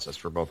thought process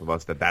for both of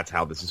us that's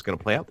how this is going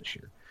to play out this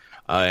year.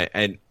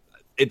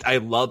 I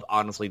love,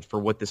 honestly, for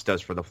what this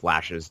does for the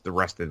Flashes the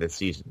rest of this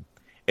season.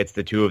 It's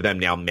the two of them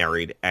now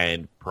married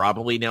and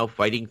probably now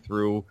fighting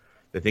through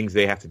the things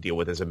they have to deal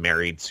with as a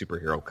married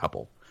superhero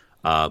couple.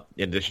 In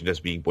addition to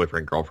just being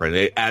boyfriend-girlfriend.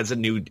 It adds a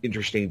new,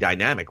 interesting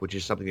dynamic, which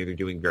is something that they're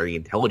doing very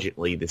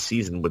intelligently this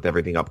season with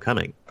everything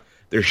upcoming.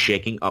 They're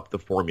shaking up the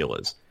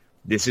formulas.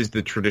 This is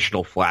the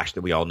traditional Flash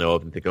that we all know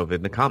of and think of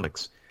in the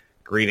comics.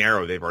 Green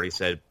Arrow, they've already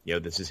said,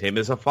 this is him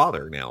as a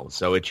father now,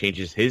 so it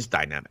changes his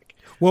dynamic.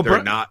 Well,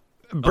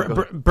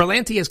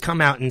 Berlanti has come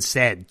out and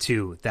said,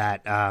 too,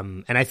 that,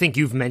 and I think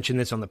you've mentioned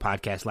this on the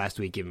podcast last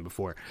week even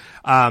before,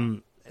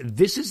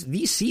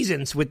 these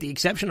seasons, with the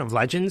exception of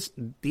Legends,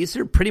 these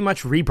are pretty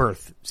much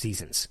rebirth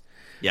seasons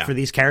for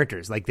these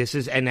characters. Like, this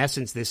is, in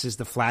essence, this is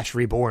the Flash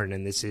Reborn,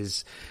 and this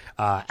is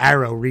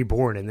Arrow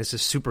Reborn, and this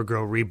is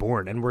Supergirl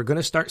Reborn. And we're going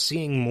to start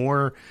seeing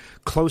more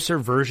closer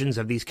versions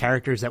of these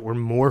characters that we're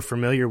more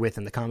familiar with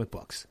in the comic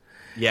books.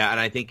 Yeah, and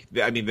I think,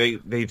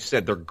 they've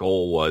said their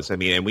goal was,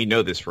 and we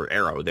know this for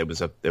Arrow, there was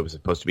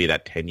supposed to be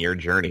that 10-year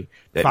journey.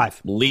 That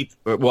 5.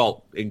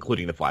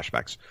 Including the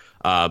flashbacks.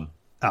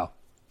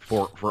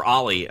 for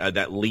Ollie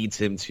that leads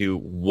him to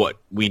what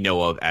we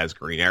know of as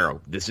Green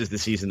Arrow. This is the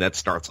season that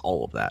starts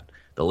all of that.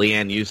 The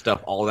Leanne Yu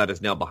stuff, all of that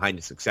is now behind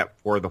us,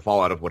 except for the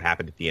fallout of what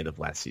happened at the end of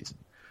last season.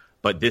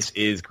 But this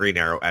is Green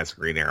Arrow as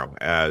Green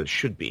Arrow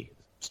should be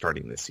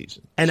starting this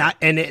season. And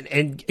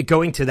and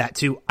going to that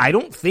too, I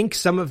don't think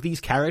some of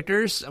these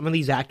characters, some of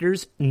these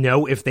actors,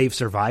 know if they've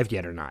survived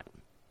yet or not.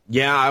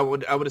 Yeah, I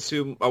would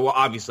assume. Well,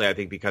 obviously, I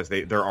think because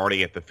they're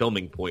already at the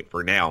filming point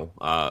for now.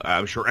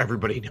 I'm sure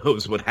everybody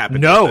knows what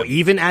happened. No,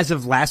 even as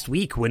of last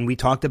week when we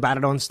talked about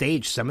it on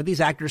stage, some of these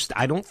actors,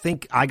 I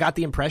got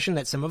the impression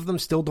that some of them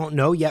still don't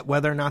know yet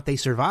whether or not they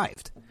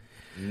survived.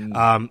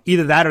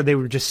 Either that or they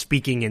were just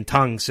speaking in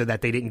tongues so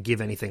that they didn't give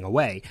anything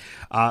away.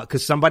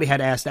 Because somebody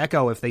had asked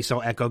Echo if they saw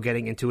Echo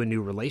getting into a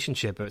new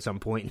relationship at some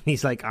point. And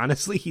he's like,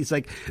 honestly,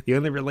 the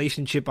only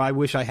relationship I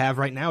wish I have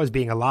right now is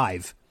being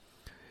alive.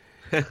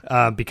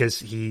 Because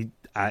he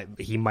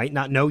might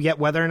not know yet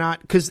whether or not.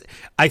 Because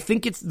I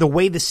think it's the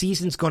way the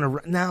season's going to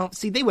run. Now,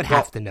 see, they would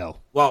have to know.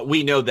 Well,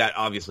 we know that,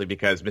 obviously,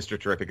 because Mr.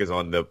 Terrific is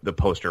on the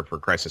poster for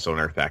Crisis on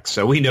Earth X.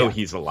 So we know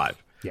he's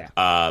alive. Yeah.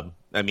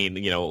 I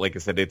mean, like I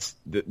said, it's,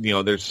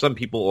 there's some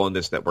people on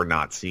this that we're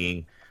not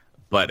seeing.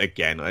 But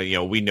again,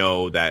 we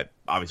know that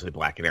obviously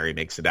Black Canary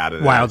makes it out of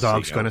this. Wild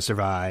Dog's going to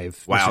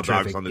survive. Wild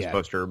Dog's on this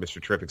poster.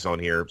 Mr. Terrific's on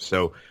here.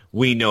 So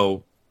we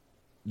know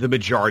the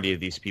majority of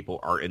these people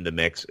are in the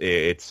mix.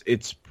 It's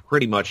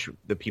pretty much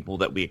the people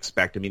that we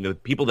expect. I mean, the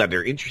people that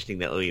are interesting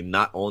that are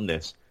not on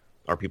this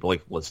are people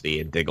like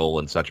Felicity and Diggle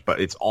and such, but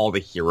it's all the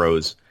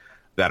heroes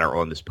that are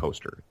on this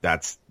poster.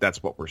 That's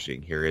what we're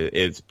seeing here.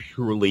 It's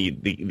purely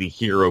the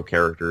hero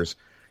characters,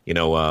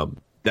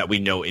 that we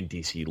know in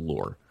DC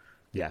lore.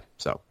 Yeah.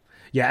 So.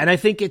 Yeah, and I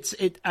think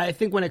I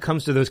think when it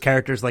comes to those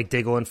characters like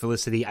Diggle and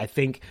Felicity, I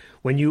think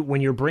when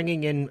you're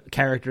bringing in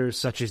characters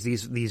such as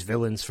these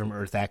villains from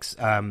Earth X,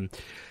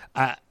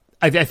 I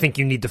think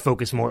you need to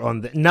focus more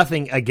on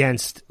nothing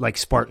against like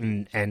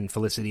Spartan and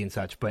Felicity and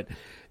such, but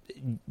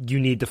you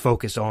need to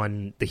focus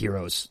on the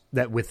heroes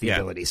that with the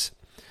abilities.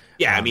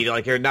 Yeah, I mean,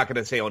 like you're not going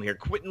to say on here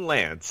Quentin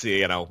Lance,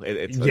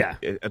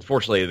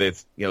 unfortunately,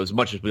 it's as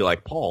much as we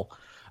like Paul,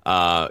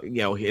 they're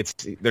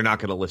not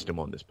going to list him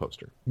on this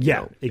poster.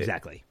 Yeah,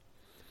 exactly.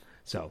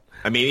 So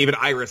I mean, even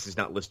Iris is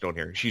not listed on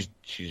here. She's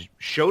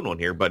shown on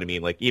here, but I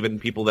mean, like even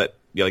people that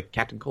like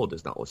Captain Cold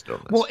is not listed on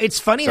this. Well, it's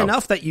funny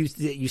enough that you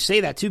say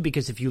that too,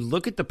 because if you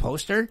look at the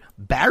poster,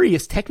 Barry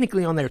is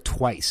technically on there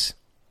twice.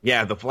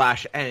 Yeah, the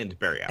Flash and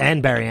Barry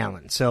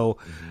Allen. So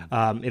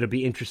it'll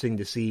be interesting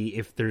to see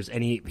if there's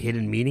any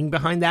hidden meaning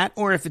behind that,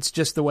 or if it's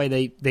just the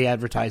way they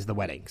advertise the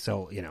wedding.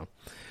 So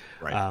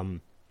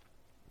right.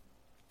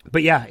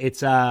 But yeah,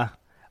 it's man,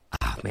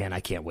 I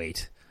can't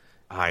wait.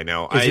 I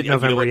know. Is it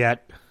November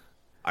yet?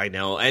 I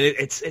know, and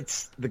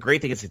it's the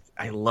great thing is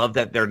I love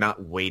that they're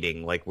not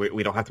waiting. Like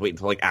we don't have to wait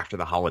until like after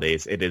the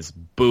holidays. It is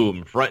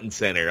boom, front and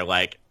center,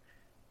 like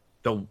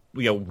the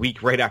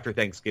week right after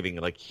Thanksgiving.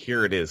 Like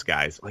here it is,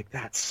 guys. Like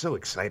that's so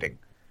exciting.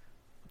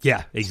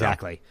 Yeah,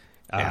 exactly.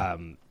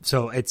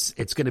 So it's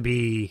going to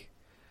be,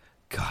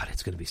 God,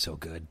 it's going to be so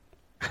good.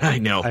 I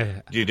know,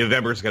 dude.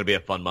 November is going to be a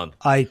fun month.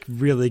 I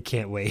really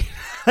can't wait.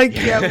 I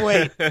can't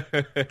wait.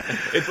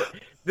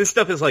 This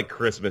stuff is like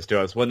Christmas to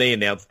us. When they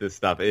announce this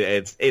stuff,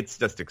 it's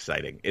just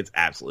exciting. It's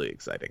absolutely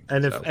exciting.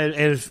 And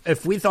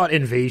if we thought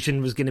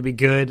Invasion was going to be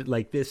good,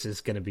 like this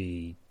is going to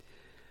be.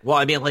 Well,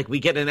 I mean, like we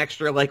get an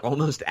extra like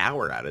almost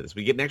hour out of this.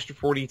 We get an extra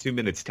 42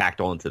 minutes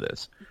tacked onto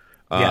this,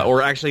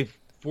 or actually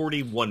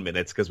 41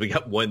 minutes because we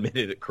got 1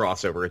 minute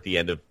crossover at the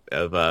end of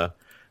the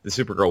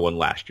Supergirl one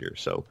last year.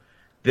 So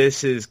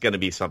this is going to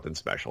be something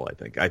special.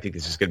 I think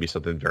this is going to be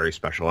something very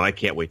special, and I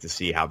can't wait to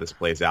see how this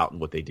plays out and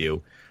what they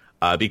do.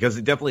 Because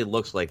it definitely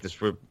looks like this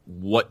for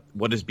what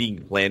is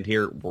being planned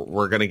here.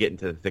 We're going to get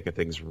into the thick of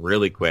things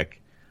really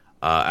quick,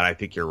 and I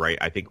think you're right.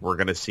 I think we're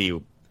going to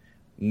see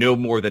no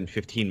more than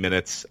 15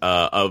 minutes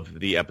of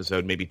the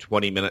episode, maybe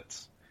 20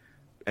 minutes,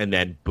 and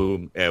then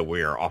boom,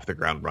 we are off the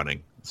ground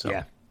running.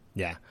 So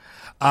yeah.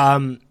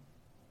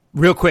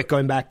 Real quick,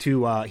 going back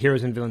to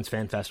Heroes and Villains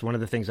Fan Fest, one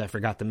of the things I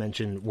forgot to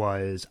mention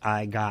was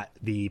I got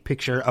the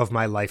picture of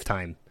my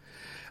lifetime.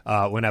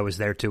 When I was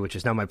there too, which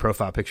is now my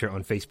profile picture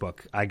on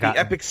Facebook. I got the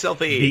epic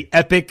selfie. The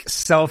epic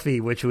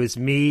selfie, which was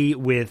me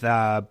with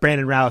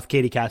Brandon Routh,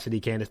 Katie Cassidy,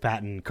 Candace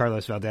Patton,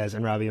 Carlos Valdez,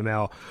 and Robbie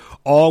Amell,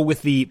 all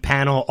with the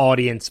panel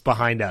audience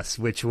behind us,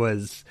 which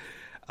was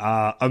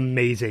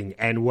amazing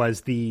and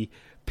was the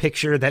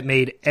picture that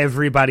made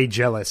everybody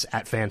jealous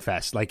at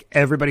FanFest. Like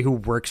everybody who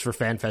works for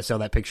FanFest saw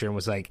that picture and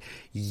was like,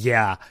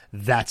 "Yeah,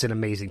 that's an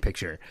amazing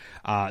picture."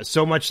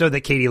 So much so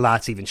that Katie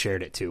Lotz even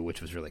shared it too,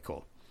 which was really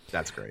cool.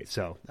 That's great.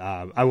 So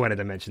I wanted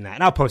to mention that,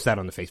 and I'll post that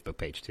on the Facebook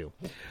page too.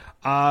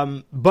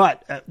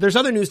 But there's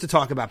other news to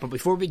talk about. But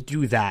before we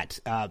do that,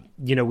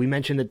 we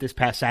mentioned that this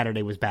past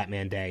Saturday was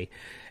Batman Day,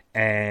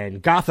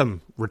 and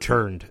Gotham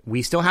returned.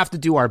 We still have to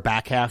do our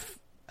back half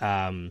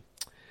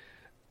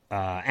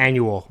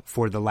annual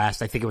for the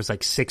last, I think it was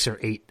like 6 or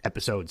 8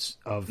 episodes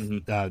of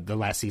the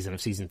last season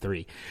of season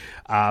 3.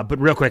 But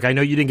real quick, I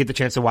know you didn't get the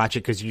chance to watch it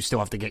because you still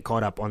have to get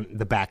caught up on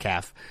the back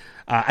half.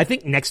 I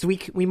think next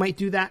week we might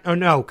do that. Oh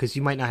no, because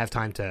you might not have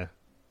time to.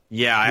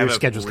 Yeah, your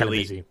schedule's kind of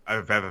busy. I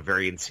have a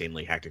very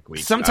insanely hectic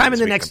week. Sometime in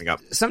the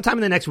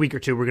next week or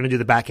two, we're going to do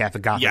the back half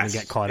of Gotham and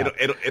get caught up.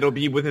 It'll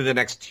be within the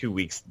next 2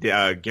 weeks,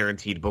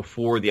 guaranteed,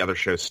 before the other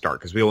shows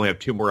start, because we only have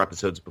 2 more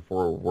episodes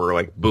before we're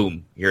like,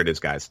 boom, here it is,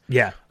 guys.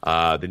 Yeah.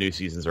 The new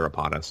seasons are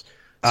upon us.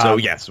 So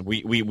yes,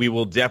 we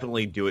will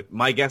definitely do it.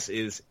 My guess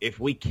is if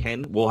we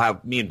can, we'll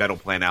have me and Ben will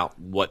plan out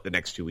what the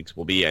next 2 weeks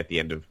will be at the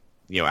end of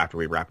after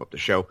we wrap up the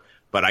show.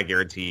 But I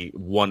guarantee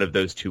one of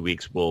those 2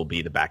 weeks will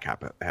be the back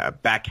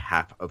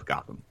half of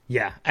Gotham.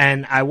 Yeah,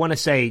 and I want to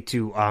say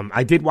too,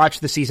 I did watch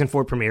the season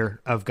 4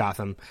 premiere of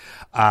Gotham,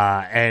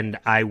 and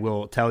I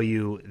will tell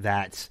you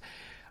that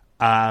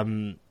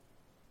they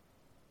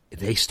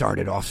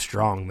started off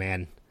strong,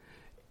 man.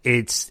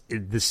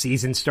 The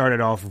season started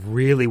off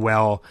really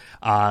well.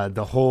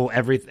 The whole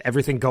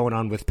everything going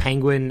on with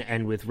Penguin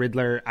and with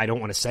Riddler. I don't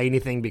want to say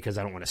anything because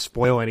I don't want to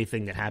spoil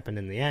anything that happened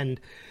in the end.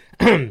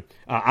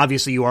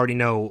 Obviously, you already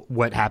know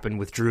what happened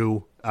with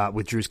Drew,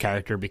 with Drew's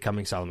character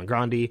becoming Solomon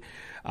Grundy.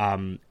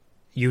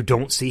 You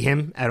don't see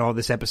him at all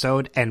this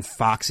episode, and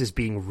Fox is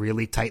being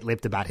really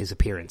tight-lipped about his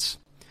appearance.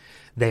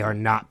 They are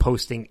not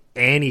posting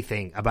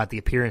anything about the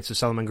appearance of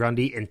Solomon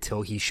Grundy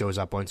until he shows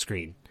up on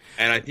screen.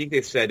 And I think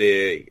they said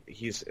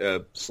he's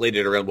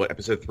slated around,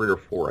 episode 3 or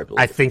 4, I believe.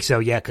 I think so,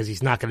 yeah, because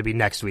he's not going to be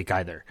next week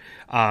either.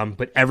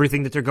 But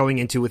everything that they're going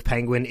into with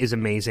Penguin is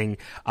amazing.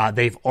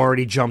 They've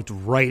already jumped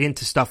right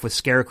into stuff with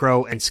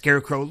Scarecrow, and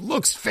Scarecrow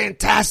looks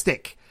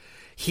fantastic.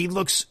 He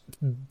looks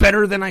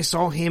better than I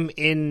saw him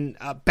in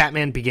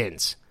Batman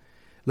Begins.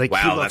 Like,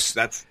 wow,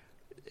 that's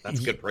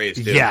good praise,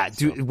 too. Yeah,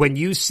 dude, when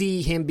you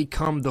see him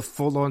become the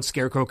full-on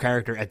Scarecrow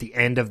character at the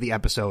end of the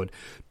episode,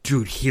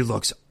 dude, he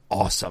looks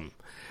awesome.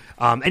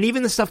 And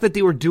even the stuff that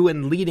they were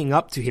doing leading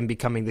up to him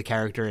becoming the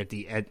character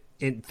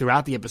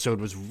throughout the episode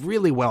was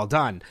really well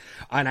done.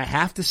 And I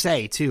have to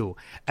say, too,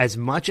 as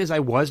much as I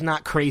was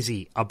not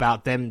crazy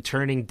about them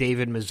turning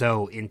David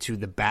Mazoux into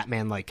the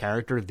Batman-like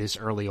character this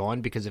early on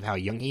because of how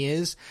young he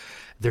is,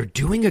 they're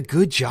doing a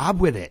good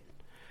job with it.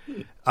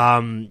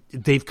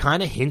 They've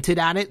kind of hinted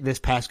at it this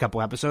past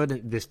episode,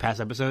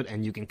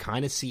 and you can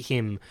kind of see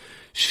him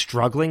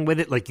struggling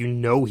with it. Like,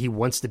 he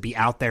wants to be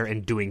out there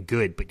and doing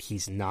good, but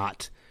he's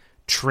not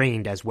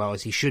trained as well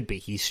as he should be.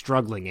 He's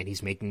struggling and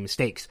he's making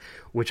mistakes,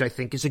 which I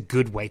think is a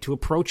good way to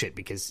approach it,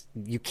 because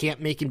you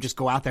can't make him just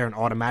go out there and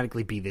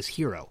automatically be this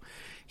hero.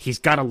 He's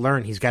got to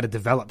learn. He's got to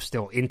develop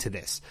still into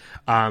this.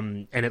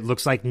 And it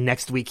looks like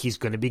next week he's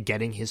going to be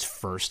getting his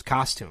first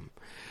costume,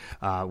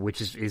 which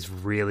is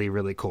really,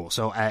 really cool.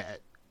 So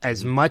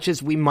as much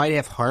as we might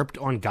have harped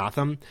on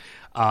Gotham,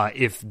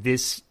 if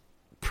this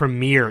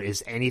premiere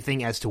is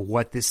anything as to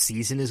what this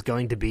season is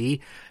going to be,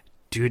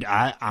 dude,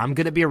 I'm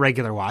going to be a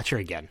regular watcher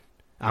again.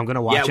 I'm going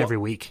to watch every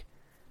week.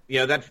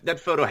 Yeah, that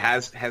photo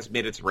has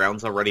made its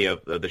rounds already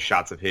of the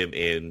shots of him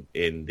in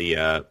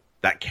the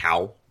that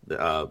cowl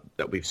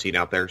that we've seen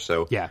out there.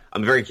 So yeah,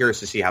 I'm very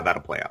curious to see how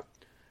that'll play out.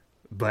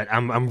 But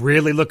I'm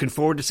really looking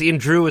forward to seeing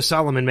Drew as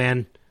Solomon,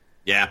 man.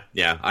 Yeah,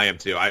 I am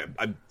too.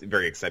 I'm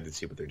very excited to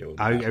see what they're doing.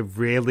 I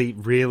really,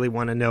 really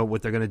want to know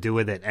what they're going to do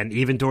with it. And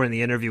even during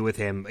the interview with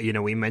him,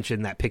 we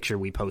mentioned that picture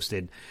we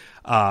posted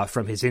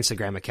from his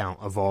Instagram account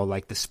of all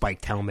like the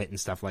spiked helmet and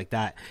stuff like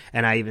that.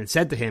 And I even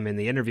said to him in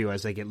the interview, I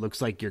was like, it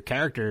looks like your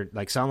character,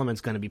 like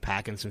Solomon's going to be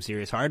packing some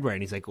serious hardware.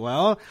 And he's like,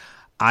 well,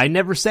 I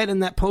never said in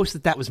that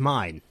post that was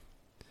mine.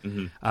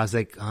 Mm-hmm. I was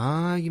like,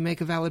 you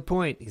make a valid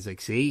point. He's like,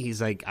 see?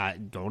 He's like, I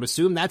don't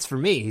assume that's for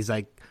me. He's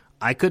like,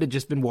 I could have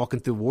just been walking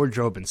through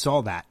wardrobe and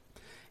saw that.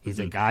 He's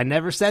like, I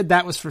never said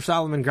that was for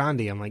Solomon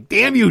Grundy. I'm like,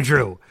 damn you,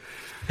 Drew.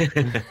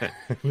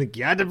 Like,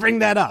 you had to bring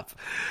that up.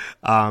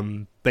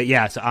 But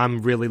yeah, so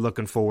I'm really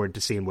looking forward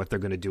to seeing what they're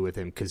going to do with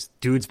him, because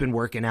dude's been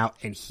working out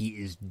and he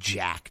is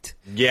jacked.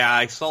 Yeah,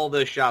 I saw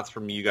the shots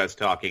from you guys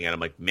talking, and I'm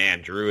like,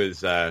 man, Drew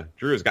has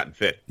gotten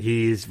fit.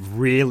 He's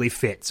really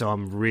fit, so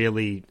I'm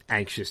really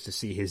anxious to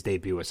see his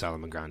debut with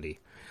Solomon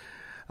Grundy.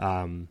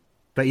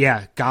 But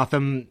yeah,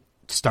 Gotham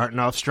starting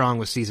off strong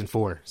with season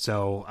 4,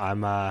 so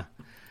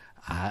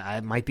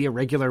I might be a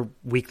regular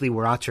weekly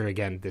watcher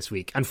again this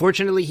week.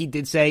 Unfortunately, he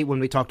did say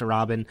when we talked to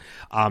Robin,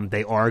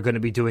 they are going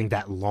to be doing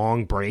that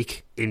long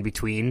break in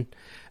between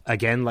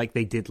again, like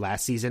they did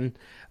last season.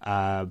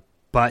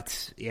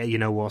 But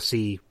yeah, we'll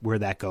see where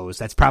that goes.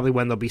 That's probably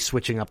when they'll be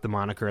switching up the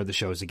moniker of the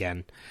shows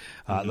again.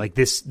 Like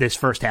this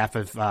first half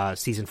of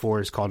season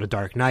 4 is called A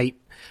Dark Knight,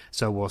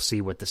 so we'll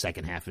see what the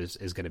second half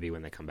is going to be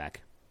when they come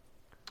back.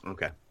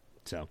 Okay.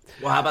 So,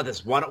 well, how about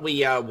this? Why don't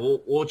we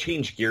we'll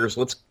change gears.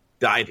 Let's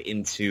dive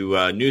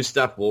into new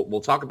stuff.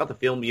 We'll talk about the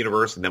film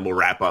universe, and then we'll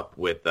wrap up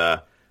with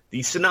the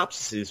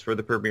synopsises for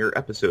the premiere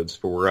episodes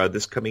for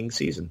this coming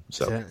season.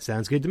 So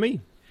sounds good to me.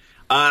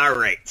 All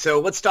right, so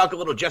let's talk a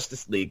little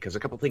Justice League, because a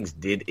couple things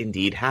did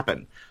indeed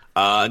happen.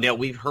 Now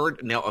we've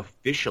heard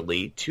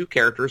officially 2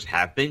 characters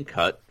have been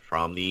cut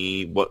from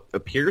what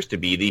appears to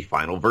be the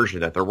final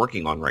version that they're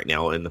working on right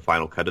now in the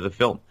final cut of the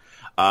film.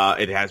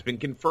 It has been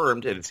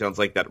confirmed, and it sounds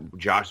like that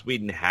Joss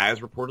Whedon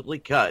has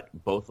reportedly cut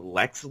both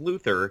Lex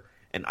Luthor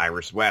and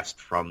Iris West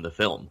from the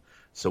film.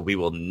 So we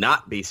will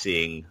not be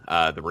seeing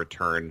the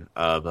return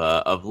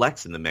of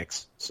Lex in the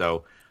mix.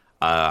 So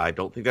I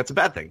don't think that's a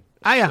bad thing.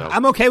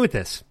 I'm okay with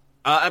this.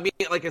 I mean,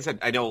 like I said,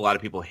 I know a lot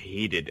of people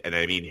hated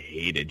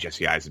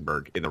Jesse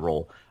Eisenberg in the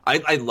role.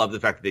 I love the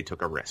fact that they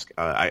took a risk.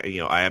 I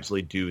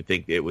absolutely do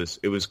think it was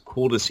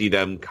cool to see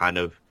them kind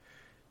of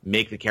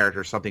make the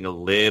character something a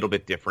little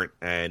bit different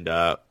and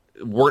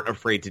weren't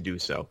afraid to do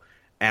so.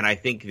 And I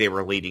think they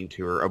were leading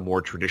to a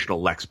more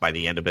traditional Lex by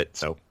the end of it.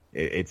 So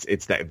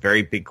it's that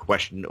very big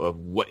question of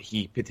what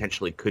he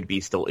potentially could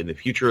be still in the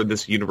future of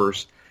this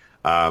universe.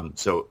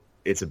 So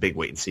it's a big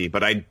wait and see.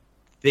 But I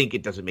think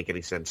it doesn't make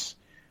any sense,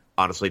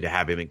 honestly, to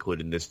have him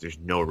included in this. There's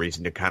no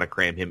reason to kind of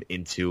cram him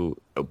into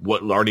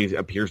what already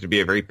appears to be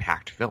a very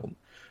packed film.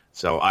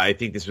 So I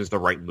think this was the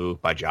right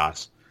move by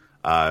Joss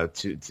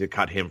to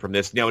cut him from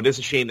this. Now, it is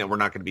a shame that we're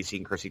not going to be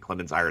seeing Chrissy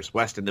Clemens, Iris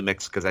West in the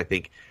mix, because I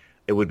think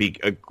it would be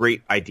a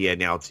great idea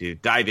now to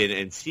dive in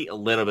and see a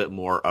little bit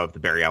more of the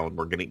Barry Allen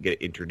we're going to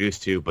get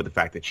introduced to. But the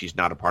fact that she's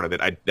not a part of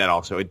it,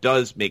 it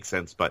does make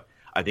sense. But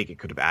I think it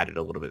could have added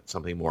a little bit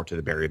something more to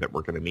the Barry that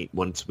we're going to meet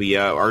once we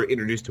are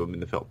introduced to him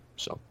in the film.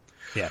 So.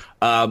 Yeah.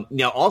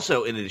 Now,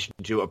 also, in addition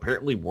to,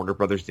 apparently Warner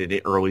Brothers did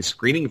an early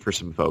screening for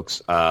some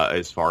folks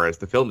as far as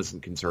the film is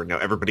concerned. Now,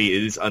 everybody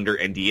is under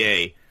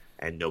NDA,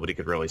 and nobody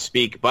could really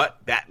speak.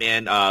 But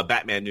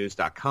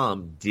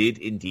BatmanNews.com did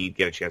indeed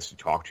get a chance to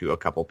talk to a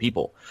couple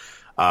people.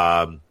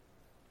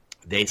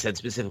 They said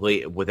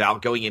specifically,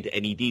 without going into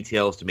any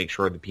details to make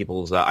sure that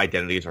people's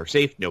identities are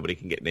safe, nobody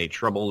can get in any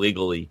trouble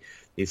legally,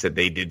 they said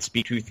they did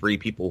speak to 3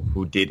 people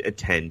who did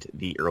attend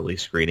the early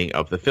screening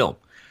of the film.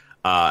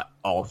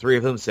 All 3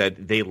 of them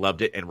said they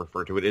loved it and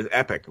referred to it as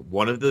epic.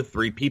 One of the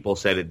 3 people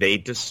said they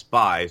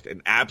despised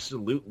and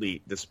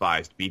absolutely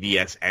despised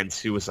BVS and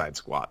Suicide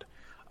Squad.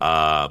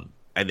 But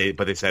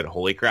they said,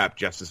 holy crap,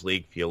 Justice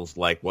League feels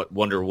like what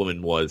Wonder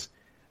Woman was,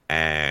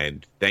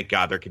 and thank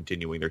God they're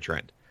continuing their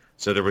trend.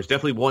 So there was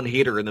definitely one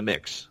hater in the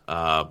mix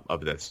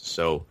of this.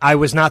 So I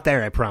was not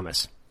there, I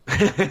promise.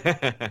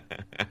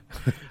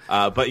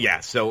 But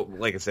yeah, so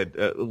like I said,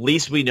 at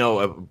least we know.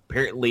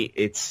 Apparently,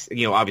 it's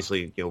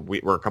obviously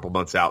we're a couple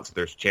months out, so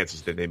there's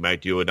chances that they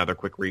might do another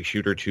quick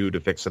reshoot or 2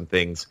 to fix some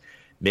things,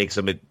 make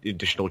some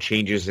additional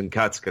changes and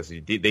cuts because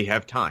they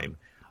have time.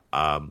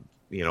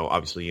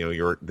 Obviously,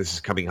 this is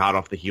coming hot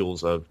off the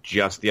heels of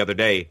just the other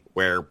day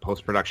where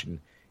post production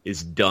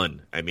is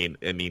done. I mean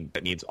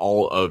that means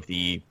all of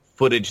the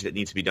footage that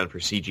needs to be done for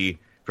CG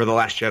for The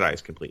Last Jedi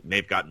is complete, and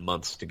they've got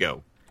months to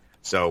go.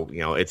 So,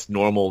 it's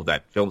normal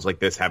that films like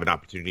this have an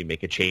opportunity to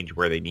make a change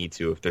where they need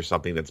to. If there's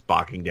something that's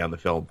bogging down the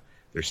film,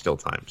 there's still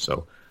time.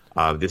 So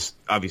this,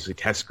 obviously,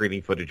 test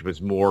screening footage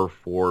was more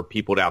for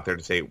people out there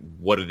to say,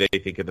 what do they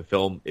think of the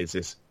film? Is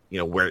this,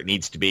 where it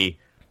needs to be?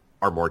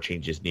 Are more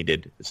changes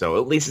needed? So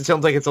at least it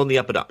sounds like it's on the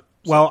up and up.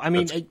 So well, I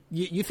mean,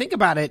 you think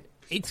about it,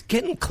 it's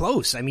getting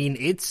close. I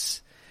mean,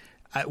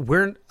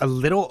 we're a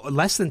little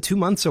less than 2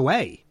 months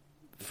away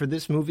for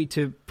this movie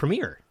to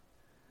premiere.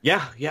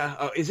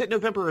 Yeah. Is it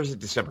November or is it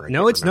December?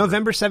 No, it's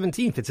November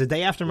 17th. It's the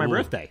day after my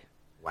birthday.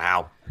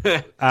 Wow.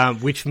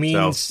 Which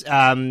means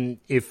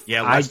if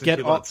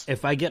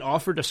I get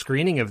offered a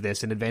screening of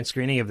this, an advanced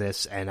screening of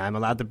this, and I'm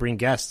allowed to bring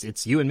guests,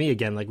 it's you and me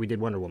again, like we did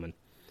Wonder Woman.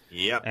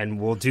 Yep. And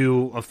we'll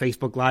do a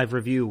Facebook Live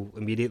review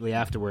immediately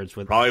afterwards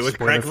probably with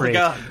Craig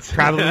Legans.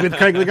 Probably with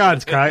Craig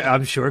Legans.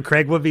 I'm sure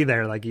Craig will be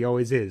there, like he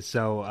always is.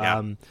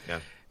 So,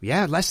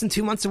 yeah, less than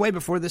 2 months away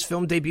before this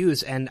film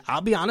debuts. And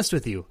I'll be honest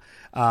with you,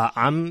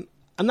 I'm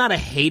not a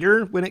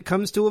hater when it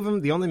comes to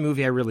them. The only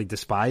movie I really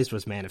despised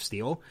was Man of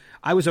Steel.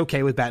 I was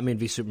okay with Batman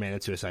v Superman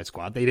and Suicide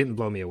Squad. They didn't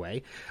blow me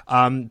away.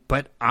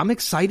 But I'm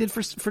excited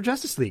for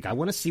Justice League. I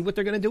want to see what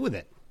they're going to do with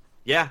it.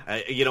 Yeah,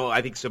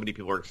 I think so many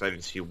people are excited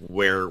to see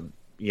where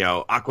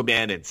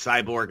Aquaman and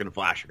Cyborg and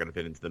Flash are going to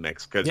fit into the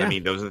mix. Because,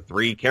 those are the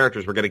 3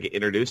 characters we're going to get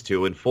introduced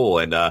to in full.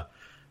 And,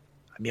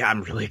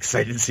 I'm really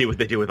excited to see what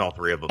they do with all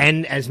 3 of them.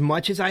 And as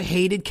much as I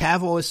hated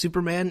Cavill as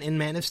Superman in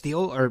Man of Steel,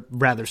 or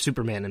rather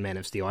Superman in Man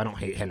of Steel, I don't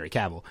hate Henry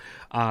Cavill.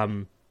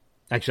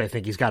 Actually, I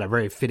think he's got a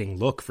very fitting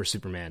look for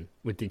Superman,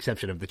 with the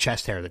exception of the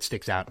chest hair that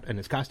sticks out in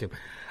his costume.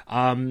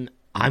 I'm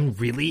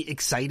really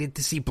excited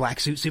to see Black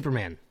Suit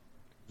Superman.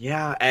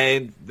 Yeah,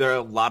 and there are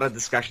a lot of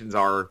discussions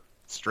are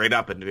straight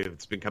up, and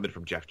it's been coming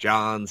from Jeff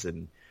Johns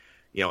and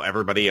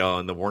everybody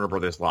on the Warner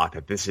Brothers lot,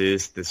 that this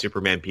is the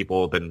Superman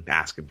people have been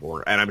asking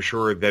for. And I'm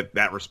sure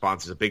that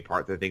response is a big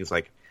part of things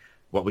like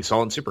what we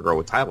saw in Supergirl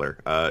with Tyler.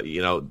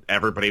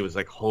 Everybody was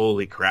like,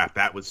 holy crap,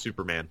 that was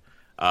Superman.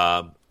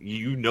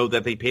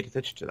 That they paid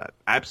attention to that.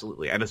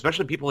 Absolutely. And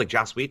especially people like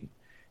Joss Whedon.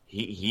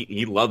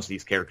 He loves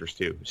these characters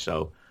too.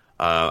 So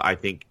I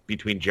think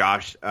between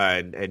Josh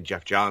and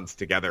Jeff Johns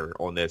together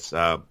on this,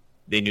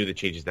 they knew the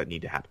changes that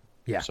need to happen.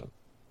 Yeah. So.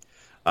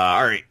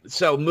 All right,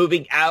 so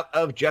moving out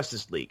of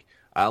Justice League.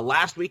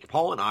 Last week,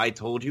 Paul and I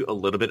told you a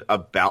little bit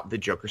about the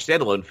Joker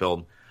standalone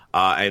film.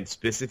 and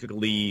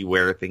specifically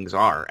where things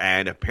are.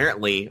 And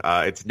apparently,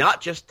 it's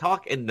not just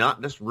talk and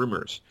not just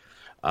rumors.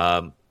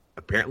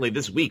 Apparently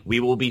this week we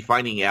will be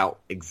finding out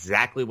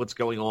exactly what's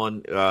going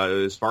on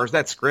as far as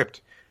that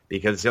script,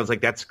 because it sounds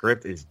like that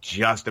script is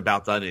just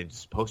about done and it's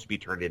supposed to be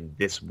turned in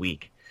this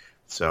week.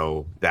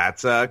 So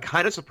that's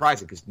kind of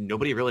surprising because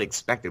nobody really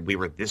expected we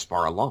were this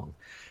far along.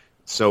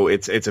 So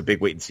it's a big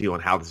wait and see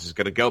on how this is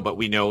going to go. But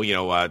we know,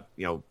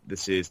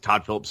 this is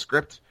Todd Phillips'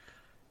 script,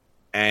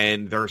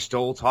 and there's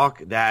still talk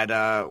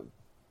that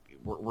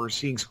we're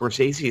seeing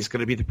Scorsese is going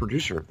to be the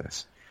producer of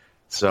this.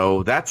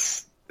 So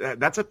that's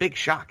a big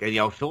shock.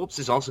 And, Phillips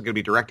is also going to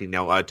be directing.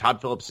 Now,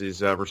 Todd Phillips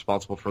is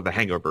responsible for The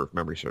Hangover, if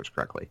memory serves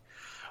correctly.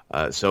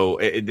 So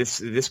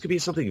this could be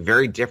something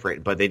very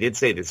different. But they did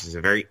say this is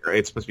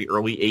it's supposed to be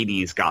early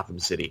 80s Gotham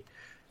City.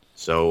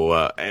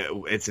 So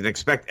it's an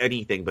expect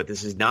anything, but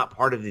this is not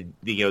part of the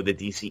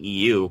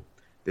DCEU.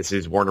 This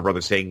is Warner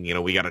Brothers saying,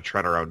 we got to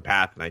tread our own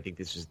path. And I think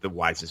this is the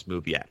wisest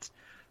move yet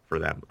for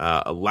them.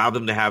 Allow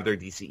them to have their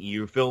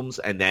DCEU films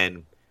and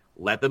then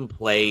let them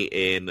play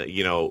in,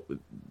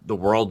 the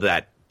world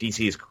that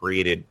DC has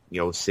created,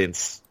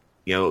 since,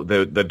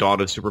 the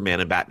dawn of Superman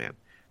and Batman.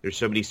 There's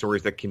so many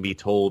stories that can be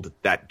told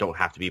that don't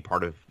have to be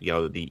part of,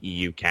 the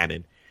EU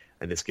canon.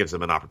 And this gives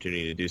them an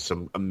opportunity to do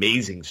some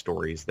amazing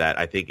stories that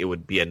I think it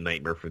would be a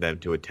nightmare for them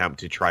to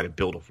attempt to try to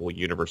build a full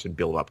universe and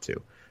build up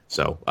to.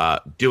 So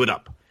do it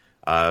up.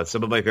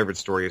 Some of my favorite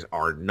stories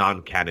are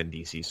non-canon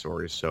DC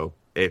stories. So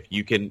if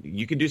you can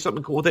do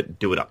something cool with it,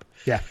 do it up.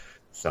 Yeah.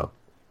 So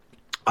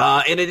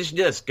in addition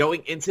to this,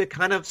 going into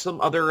kind of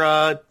some other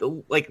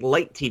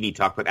light TV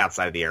talk, but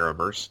outside of the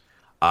Arrowverse,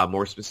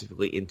 more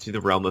specifically into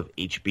the realm of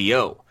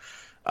HBO.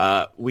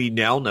 We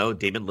now know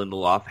Damon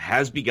Lindelof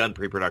has begun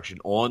pre-production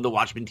on the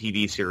Watchmen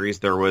TV series.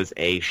 There was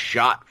a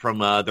shot from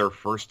their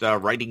first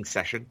writing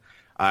session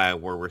where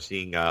we're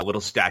seeing a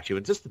little statue,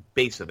 and just the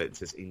base of it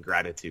says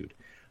 "Ingratitude."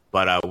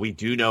 But we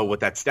do know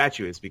what that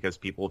statue is because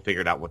people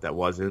figured out what that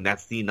was, and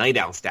that's the Night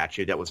Owl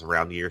statue that was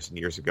around years and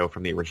years ago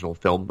from the original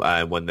film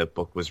when the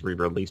book was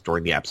re-released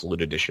during the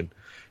Absolute Edition.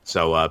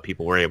 So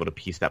people were able to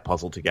piece that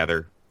puzzle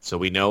together. So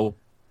we know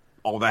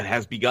all that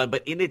has begun.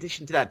 But in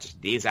addition to that,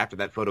 just days after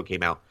that photo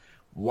came out,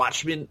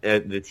 Watchmen,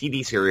 the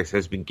TV series,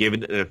 has been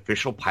given an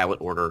official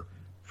pilot order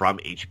from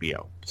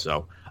HBO.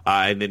 So,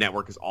 and the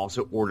network has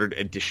also ordered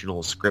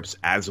additional scripts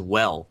as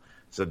well.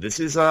 So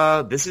this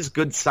is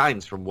good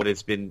signs from what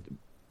has been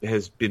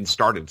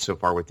started so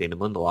far with Damon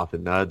Lindelof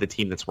and the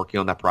team that's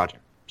working on that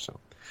project. So,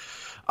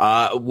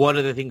 one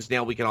of the things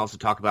now we can also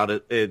talk about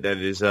that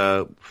is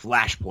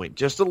Flashpoint,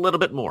 just a little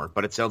bit more,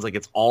 but it sounds like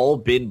it's all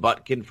been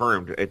but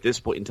confirmed at this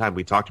point in time.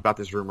 We talked about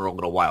this rumor a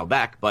little while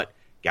back, but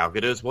Gal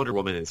Gadot's Wonder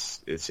Woman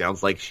it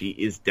sounds like she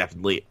is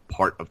definitely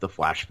part of the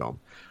Flash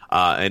film.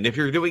 And if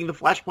you're doing the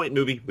Flashpoint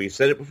movie, we've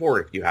said it before,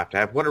 if you have to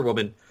have Wonder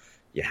Woman,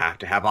 you have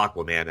to have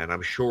Aquaman. And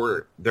I'm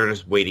sure they're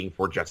just waiting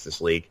for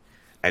Justice League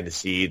and to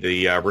see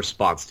the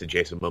response to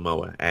Jason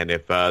Momoa. And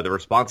if the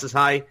response is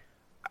high,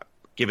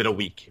 give it a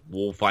week.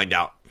 We'll find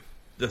out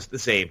the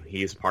same.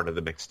 He is part of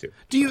the mix too.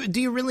 Do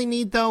you really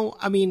need, though?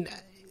 I mean,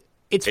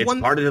 it's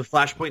part of the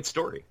Flashpoint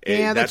story.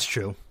 Yeah, that's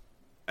true.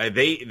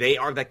 They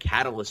are the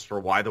catalyst for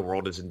why the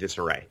world is in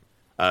disarray.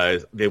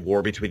 The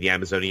war between the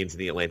Amazonians and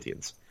the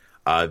Atlanteans.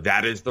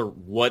 That is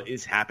what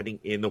is happening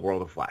in the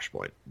world of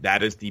Flashpoint.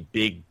 That is the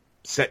big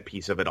set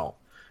piece of it all.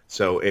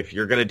 So if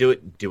you're going to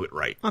do it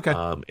right.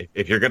 Okay.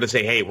 If you're going to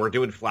say, hey, we're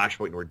doing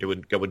Flashpoint and we're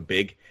going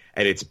big,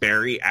 and it's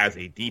Barry as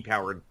a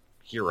depowered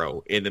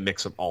hero in the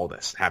mix of all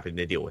this, having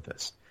to deal with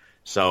this.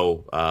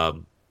 So,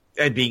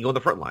 and being on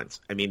the front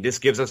lines. I mean, this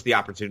gives us the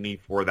opportunity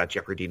for that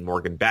Jeffrey Dean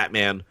Morgan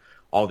Batman,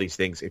 all these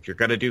things. If you're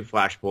going to do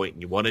Flashpoint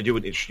and you want to do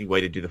an interesting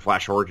way to do the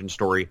Flash origin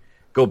story,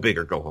 go big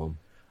or go home.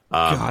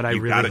 God, I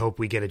really hope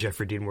we get a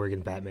Jeffrey Dean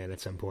Morgan Batman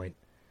at some point.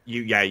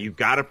 You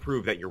got to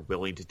prove that you're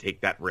willing to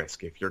take that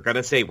risk. If you're going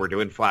to say we're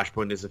doing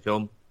Flashpoint as a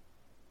film,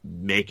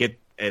 make it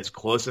as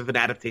close of an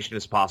adaptation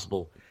as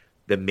possible.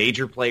 The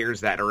major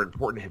players that are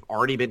important have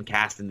already been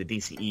cast in the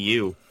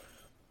DCEU.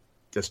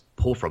 Just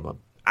pull from them.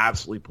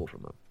 Absolutely pull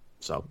from them.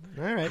 So,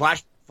 all right.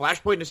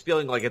 Flashpoint is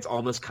feeling like it's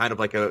almost kind of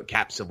like a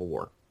Cap Civil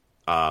War.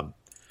 And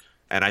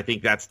I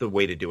think that's the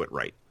way to do it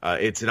right.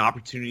 It's an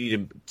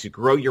opportunity to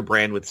grow your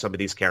brand with some of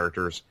these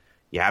characters.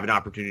 You have an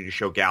opportunity to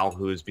show Gal,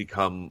 who has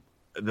become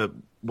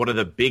one of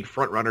the big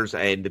front runners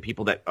and the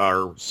people that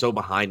are so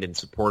behind and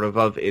supportive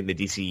of in the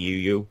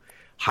DCEU.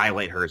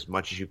 Highlight her as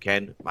much as you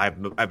can. I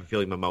have a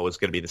feeling Momoa is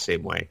going to be the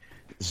same way.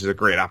 This is a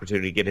great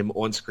opportunity to get him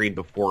on screen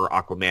before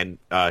Aquaman,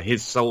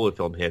 his solo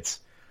film hits,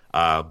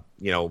 or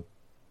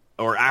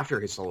after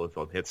his solo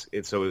film hits.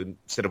 So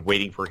instead of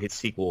waiting for his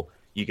sequel,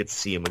 you get to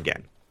see him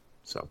again.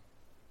 So,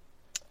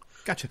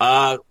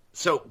 gotcha.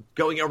 So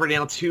going over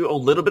now to a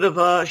little bit of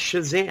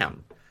Shazam,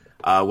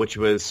 which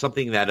was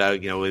something that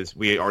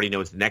we already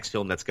know is the next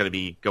film that's going to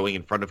be going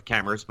in front of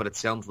cameras. But it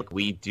sounds like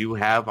we do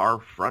have our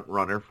front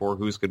runner for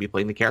who's going to be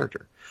playing the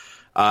character,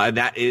 and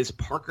that is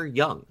Parker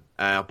Young.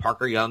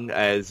 Parker Young,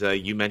 as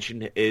you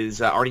mentioned,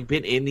 is already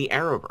been in the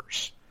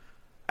Arrowverse,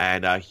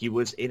 and he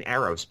was in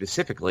Arrow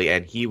specifically,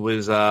 and he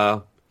was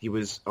he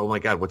was, oh my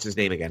God, what's his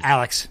name again?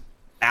 Alex,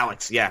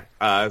 yeah.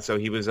 So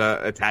he was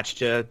attached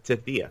to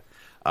Thea,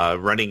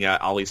 running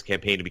Ollie's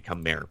campaign to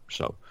become mayor.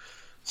 So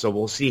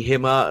we'll see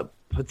him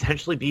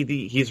potentially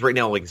be he's right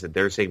now, like I said,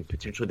 they're saying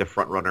potentially the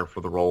front runner for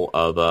the role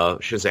of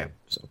Shazam.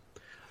 So,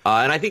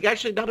 and I think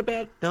actually not a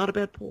bad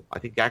pull. I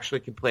think actually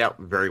it can play out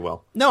very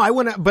well.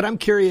 No, but I'm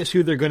curious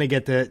who they're going to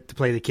get to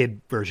play the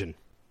kid version.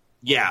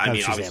 Yeah, I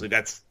mean, Shazam. obviously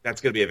that's going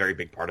to be a very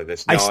big part of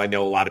this. Now, I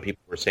know a lot of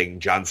people were saying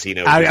John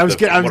Cena was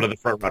one of the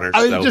front runners.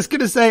 I was just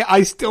going to say,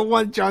 I still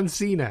want John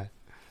Cena.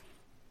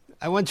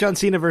 I want John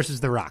Cena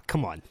versus The Rock.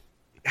 Come on.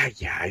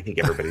 Yeah, I think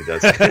everybody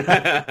does.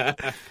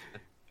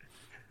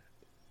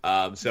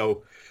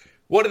 So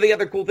one of the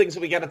other cool things that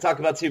we got to talk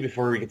about too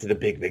before we get to the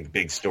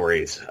big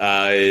stories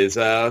is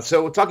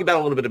so talking about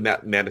a little bit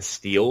of Man of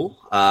Steel,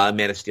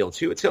 Man of Steel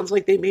 2. It sounds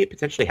like they may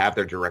potentially have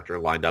their director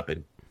lined up,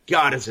 and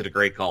God, is it a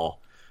great call!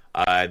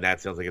 And that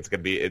sounds like it's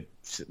going to be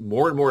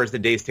more and more as the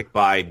days tick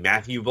by.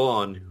 Matthew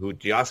Vaughn, who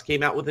just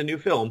came out with a new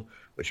film,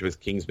 which was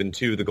Kingsman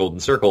 2: The Golden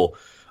Circle,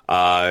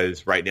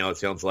 is right now it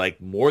sounds like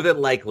more than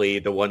likely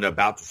the one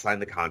about to sign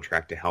the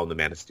contract to helm the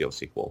Man of Steel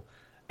sequel.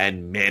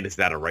 And man, is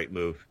that a right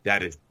move?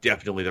 That is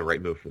definitely the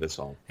right move for this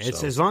all.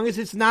 It's as long as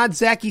it's not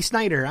Zack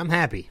Snyder, I'm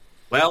happy.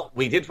 Well,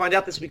 we did find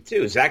out this week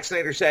too. Zack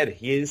Snyder said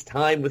his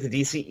time with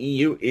the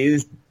DCEU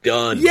is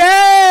done.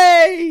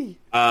 Yay!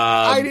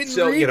 I didn't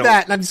read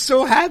that, and I'm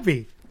so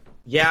happy.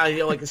 Yeah,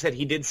 like I said,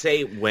 he did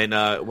say when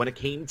it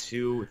came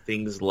to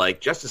things like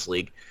Justice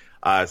League,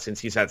 since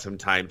he's had some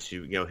time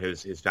to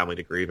his family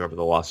to grieve over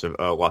the loss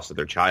of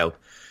their child.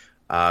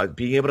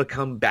 Being able to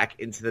come back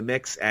into the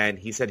mix, and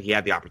he said he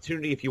had the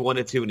opportunity if he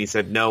wanted to, and he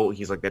said no.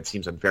 He's like, that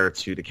seems unfair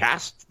to the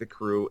cast, the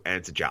crew,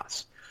 and to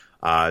Joss.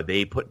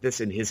 They put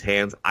this in his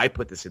hands. I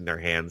put this in their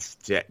hands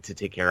to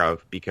take care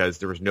of because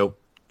there was no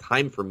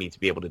time for me to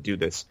be able to do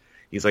this.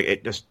 He's like,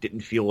 it just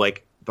didn't feel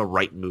like the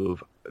right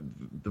move.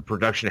 The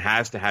production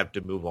has to have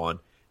to move on.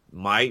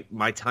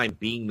 My time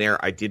being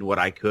there, I did what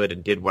I could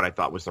and did what I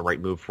thought was the right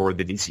move for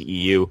the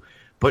DCEU.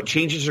 But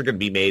changes are going to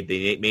be made.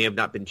 They may have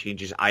not been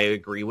changes I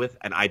agree with,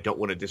 and I don't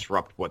want to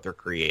disrupt what they're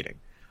creating.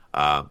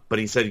 But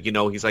he said,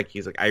 he's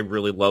like, I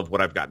really love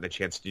what I've gotten a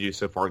chance to do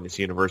so far in this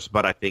universe,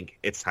 but I think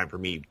it's time for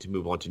me to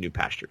move on to new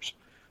pastures.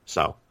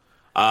 So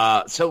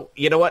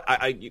you know what?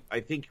 I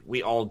think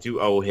we all do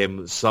owe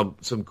him some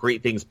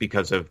great things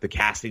because of the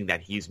casting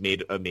that he's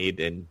made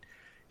and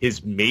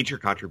his major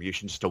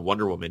contributions to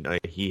Wonder Woman.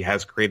 He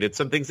has created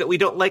some things that we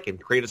don't like and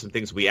created some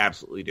things we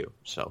absolutely do.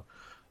 So,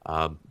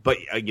 but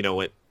you know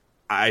what?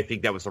 I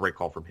think that was the right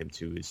call from him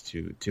too, is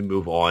to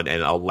move on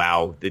and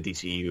allow the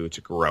DCU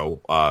to grow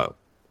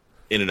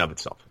in and of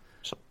itself.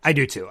 So. I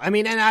do too. I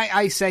mean, and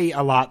I say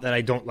a lot that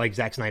I don't like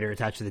Zack Snyder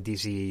attached to the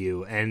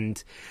DCEU,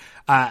 and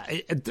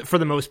for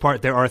the most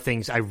part, there are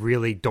things I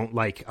really don't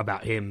like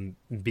about him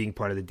being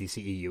part of the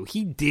DCEU.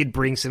 He did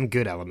bring some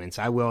good elements,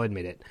 I will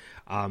admit it,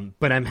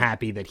 but I'm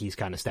happy that he's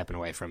kind of stepping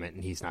away from it,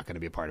 and he's not going to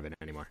be a part of it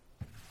anymore.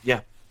 Yeah.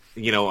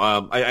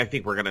 I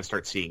think we're going to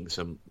start seeing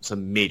some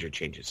major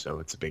changes, so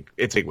it's a big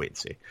wait and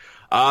see.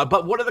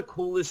 But one of the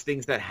coolest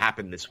things that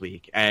happened this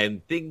week,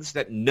 and things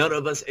that none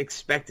of us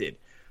expected,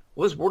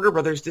 was Warner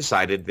Brothers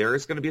decided there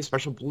is going to be a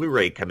special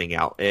Blu-ray coming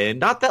out, and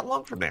not that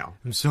long from now.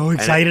 I'm so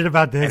excited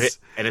about this.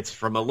 And it's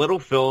from a little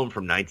film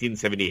from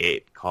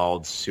 1978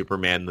 called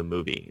Superman the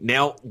Movie.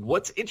 Now,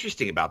 what's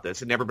interesting about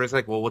this, and everybody's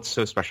like, well, what's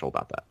so special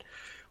about that?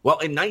 Well,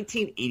 in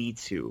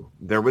 1982,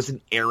 there was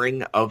an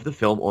airing of the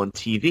film on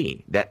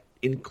TV that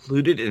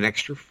included an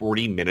extra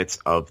 40 minutes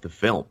of the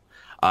film.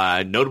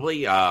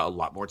 Notably, a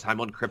lot more time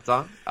on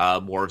Krypton,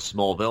 more of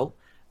Smallville,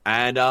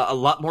 and a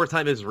lot more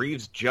time as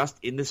Reeves just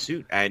in the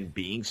suit and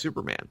being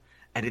Superman.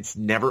 And it's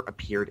never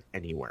appeared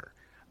anywhere.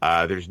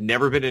 There's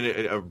never been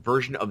a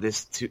version of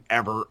this to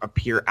ever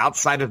appear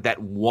outside of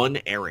that one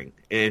airing.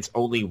 And it's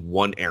only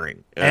one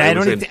airing.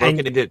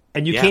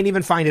 And you can't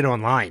even find it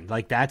online.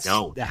 Like, that's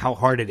how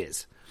hard it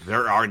is.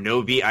 There are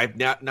no I've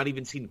not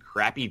even seen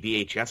crappy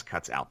VHS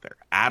cuts out there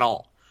at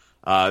all.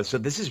 So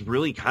this is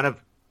really kind of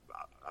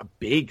a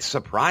big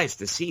surprise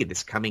to see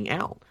this coming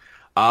out.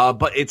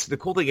 But the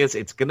cool thing is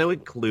it's going to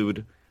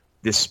include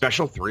this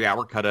special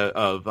 3-hour cut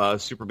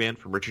of Superman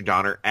from Richard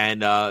Donner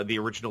and the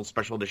original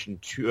special edition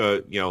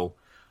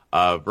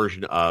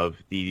version of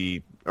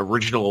the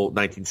original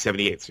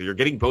 1978. So you're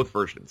getting both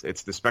versions.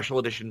 It's the special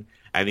edition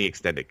and the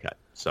extended cut.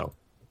 So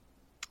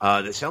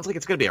this sounds like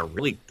it's going to be a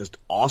really just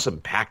awesome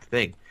packed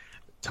thing.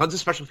 Tons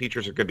of special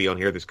features are going to be on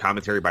here. There's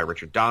commentary by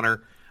Richard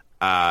Donner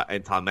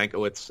and Tom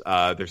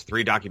Mankiewicz. There's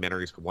 3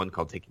 documentaries, one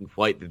called Taking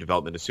Flight, The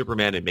Development of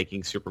Superman and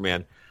Making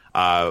Superman,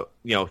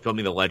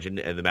 filming the legend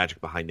and the magic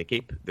behind Nick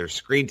Cape. There's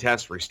screen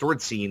tests,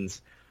 restored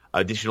scenes,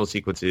 additional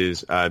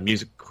sequences,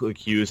 music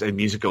cues, and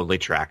music-only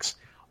tracks,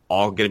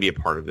 all going to be a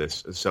part of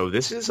this. So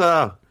this is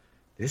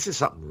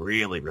something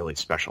really, really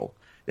special.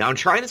 Now, I'm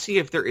trying to see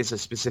if there is a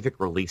specific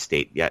release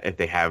date yet, if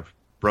they have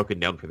broken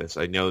down for this.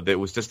 I know that it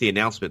was just the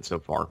announcement so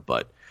far,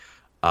 but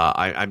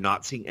I'm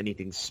not seeing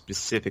anything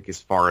specific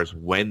as far as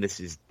when this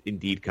is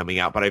indeed coming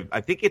out. But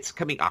I think it's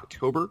coming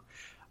October.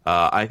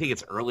 I think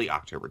it's early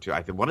October too.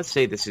 I want to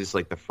say this is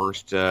like the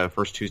first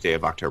Tuesday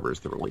of October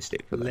is the release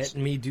date for this.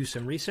 Let me do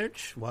some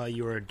research while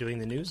you are doing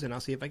the news, and I'll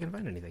see if I can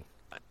find anything.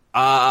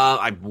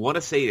 I want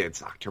to say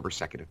it's October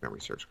 2nd, if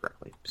memory serves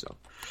correctly. So,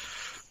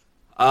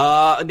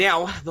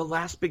 now the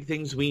last big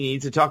things we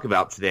need to talk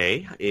about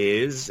today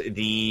is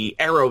the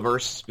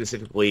Arrowverse,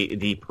 specifically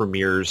the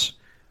premieres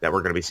that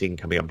we're going to be seeing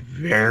coming up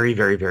very,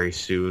 very, very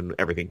soon.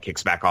 Everything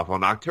kicks back off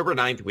on October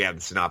 9th. We have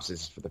the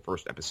synopsis for the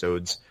first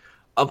episodes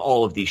of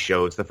all of these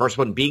shows. The first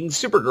one being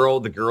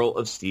Supergirl, the Girl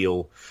of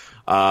Steel.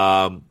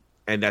 And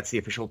that's the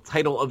official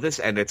title of this.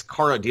 And it's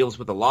Kara deals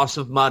with the loss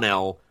of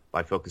Mon-El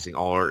by focusing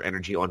all her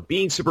energy on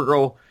being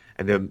Supergirl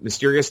and the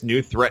mysterious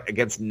new threat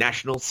against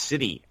National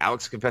City.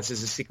 Alex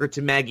confesses a secret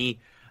to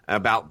Maggie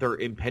about their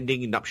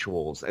impending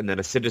nuptials. And then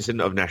a citizen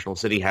of National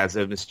City has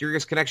a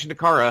mysterious connection to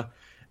Kara,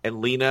 and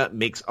Lena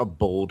makes a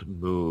bold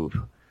move.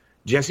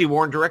 Jesse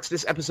Warren directs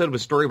this episode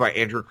with story by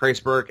Andrew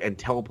Kreisberg and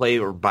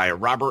teleplay by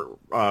Robert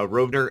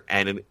Rovner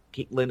and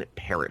Caitlin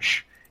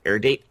Parrish. Air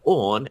date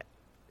on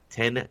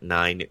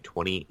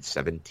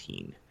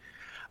 10/9/2017.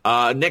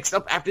 Next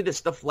up after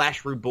this, The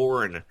Flash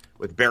Reborn.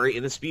 With Barry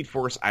in the Speed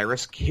Force,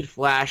 Iris, Kid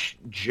Flash,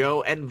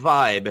 Joe, and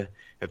Vibe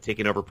have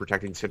taken over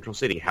protecting Central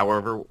City.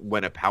 However,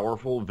 when a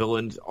powerful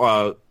villain,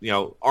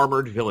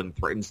 armored villain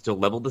threatens to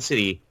level the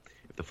city,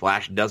 if the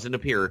Flash doesn't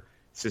appear,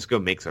 Cisco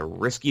makes a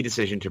risky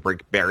decision to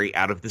break Barry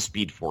out of the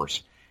Speed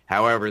Force.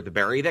 However, the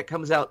Barry that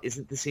comes out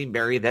isn't the same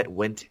Barry that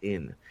went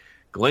in.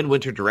 Glenn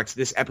Winter directs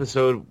this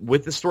episode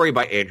with the story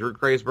by Andrew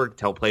Kreisberg,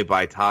 teleplay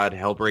by Todd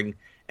Helbring,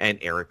 and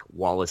Eric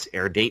Wallace.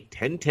 Air date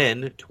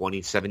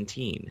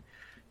 10/10/2017.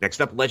 Next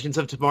up, Legends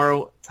of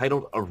Tomorrow,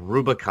 titled A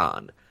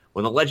Rubicon.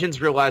 When the Legends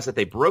realize that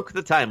they broke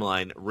the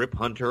timeline, Rip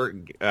Hunter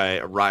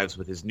arrives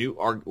with his new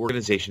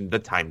organization, the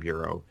Time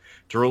Bureau,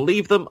 to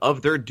relieve them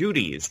of their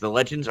duties. The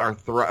Legends are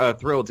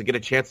thrilled to get a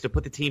chance to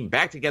put the team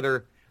back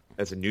together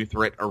as a new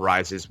threat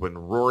arises when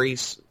Rory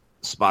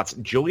spots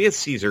Julius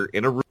Caesar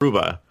in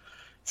Aruba.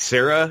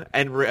 Sarah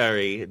and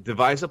Ray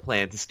devise a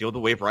plan to steal the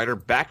Wave Rider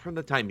back from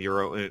the Time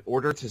Bureau in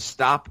order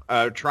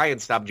to try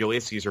and stop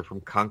Julius Caesar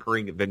from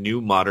conquering the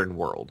new modern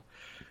world.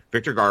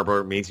 Victor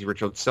Garber, Maisie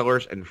Richard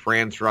Sellers, and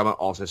Franz Drama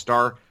also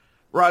star.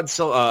 Rod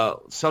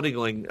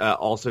Soldingling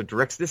also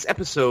directs this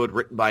episode,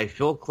 written by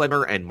Phil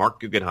Klemmer and Mark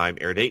Guggenheim.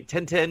 Air date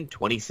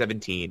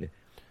 10/10/2017.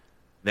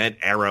 Then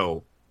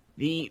Arrow.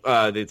 The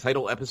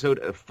title episode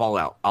of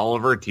Fallout.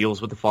 Oliver deals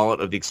with the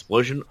fallout of the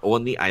explosion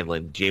on the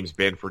island. James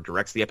Banford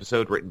directs the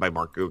episode, written by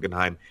Mark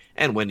Guggenheim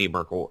and Wendy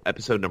Merkel.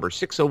 Episode number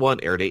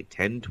 601, air date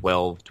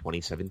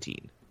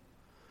 10/12/2017.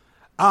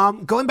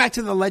 Going back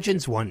to the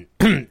Legends one,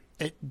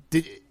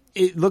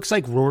 it looks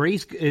like Rory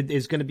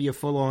is going to be a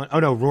full-on... Oh,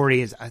 no,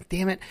 Rory is...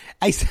 damn it.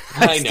 I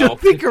still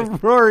think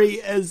of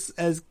Rory as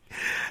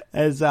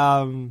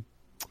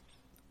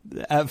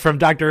from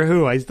Doctor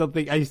Who. I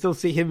still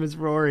see him as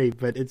Rory,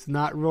 but it's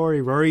not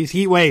Rory. Rory's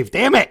Heatwave.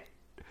 Damn it!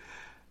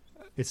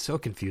 It's so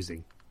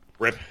confusing.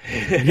 Rip.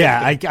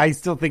 Yeah, I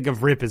still think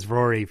of Rip as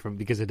Rory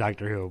because of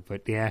Doctor Who,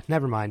 but yeah,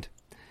 never mind.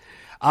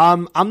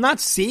 I'm not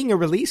seeing a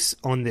release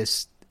on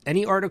this.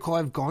 Any article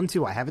I've gone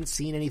to, I haven't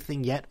seen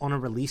anything yet on a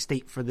release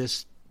date for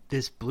this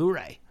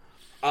Blu-ray.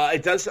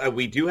 It does.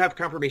 We do have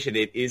confirmation.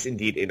 It is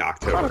indeed in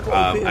October.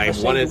 I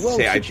wanted to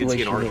say I did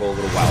see an article a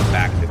little while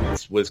back that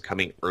this was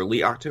coming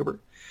early October.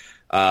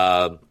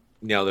 Now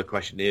the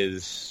question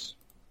is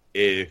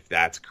if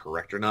that's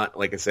correct or not.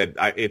 Like I said,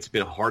 it's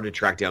been hard to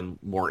track down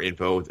more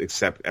info,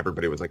 except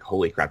everybody was like,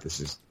 holy crap, this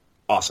is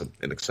awesome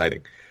and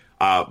exciting.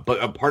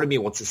 But a part of me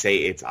wants to say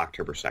it's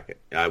October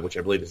 2nd, which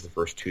I believe is the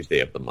first Tuesday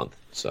of the month.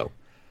 So,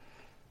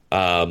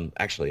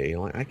 actually, you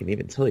know what? I can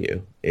even tell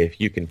you if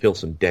you can fill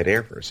some dead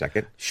air for a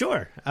second.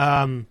 Sure.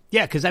 Yeah,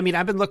 because I mean,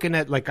 I've been looking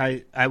at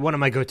one of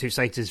my go-to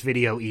sites is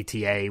Video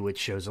ETA, which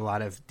shows a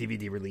lot of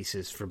DVD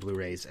releases for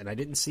Blu-rays, and I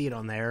didn't see it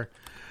on there.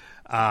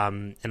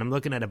 And I'm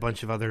looking at a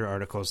bunch of other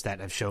articles that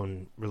have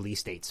shown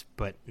release dates,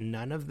 but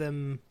none of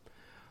them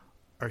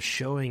are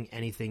showing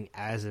anything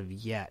as of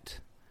yet.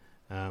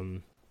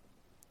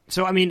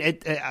 So I mean,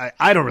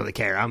 I don't really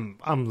care.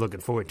 I'm looking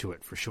forward to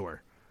it for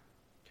sure.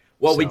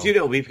 Well, we do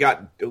know we've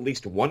got at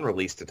least one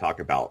release to talk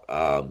about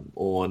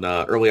on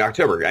early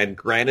October. And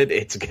granted,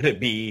 it's going to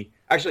be...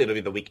 Actually, it'll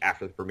be the week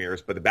after the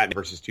premieres, but the Batman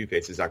vs.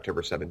 Two-Face is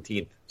October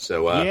 17th.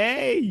 So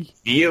yay!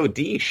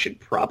 VOD should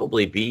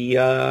probably be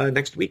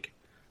next week.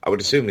 I would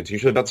assume it's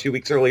usually about 2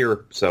 weeks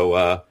earlier.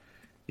 So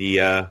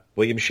the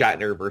William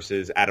Shatner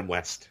versus Adam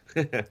West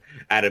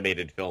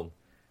animated film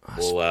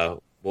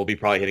will be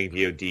probably hitting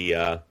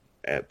VOD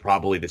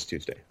probably this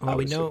Tuesday. Well,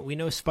 we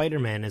know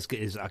Spider-Man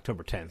is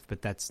October 10th,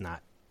 but that's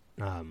not...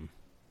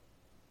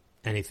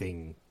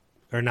 anything,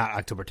 or not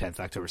October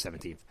 10th, October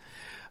 17th.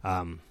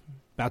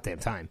 About damn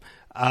time.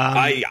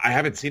 I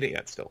haven't seen it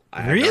yet still.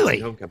 I have really? not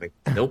seen Homecoming.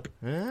 Nope.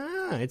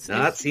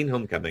 It's seen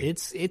Homecoming.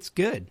 It's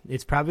good.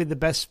 It's probably the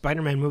best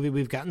Spider-Man movie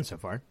we've gotten so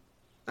far.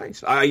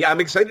 Nice. Yeah, I'm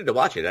excited to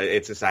watch it.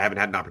 It's just I haven't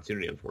had an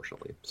opportunity,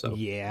 unfortunately. So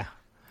yeah.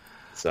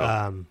 So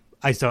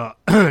I saw,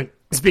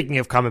 speaking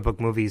of comic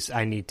book movies,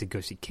 I need to go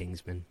see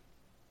Kingsman.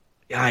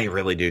 Yeah, I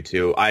really do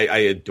too. I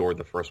adored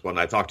the first one.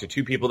 I talked to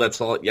two people that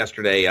saw it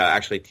yesterday.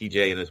 Actually,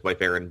 TJ and his wife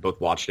Erin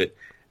both watched it,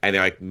 and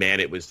they're like, "Man,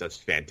 it was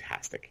just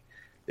fantastic."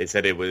 They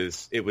said it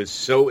was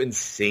so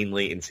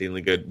insanely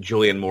good.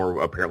 Julianne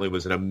Moore apparently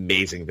was an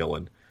amazing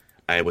villain.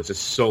 It was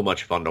just so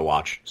much fun to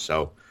watch.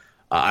 So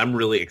I'm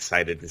really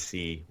excited to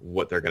see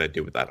what they're going to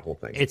do with that whole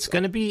thing. It's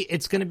gonna be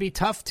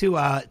tough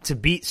to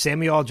beat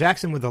Samuel L.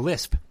 Jackson with a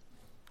lisp.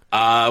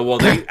 Well,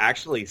 they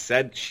actually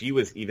said she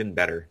was even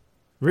better.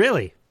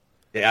 Really?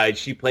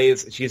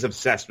 She's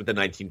obsessed with the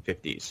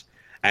 1950s,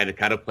 and it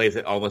kind of plays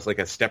it almost like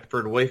a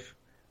Stepford wife,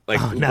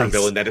 like a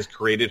villain that has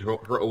created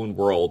her own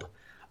world.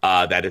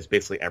 That is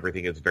basically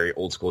everything is very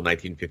old school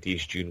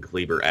 1950s June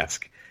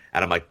Cleaver-esque.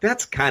 And I'm like,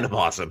 that's kind of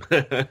awesome.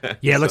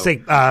 Yeah, it looks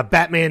like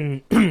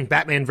Batman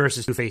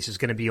versus Two-Face is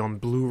going to be on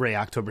Blu-ray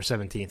October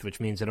 17th,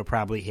 which means it'll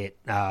probably hit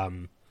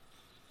this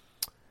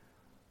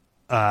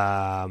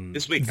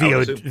week.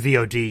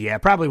 VOD, yeah,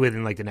 probably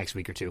within like the next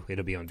week or two.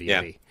 It'll be on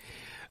VOD.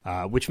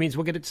 Yeah. Which means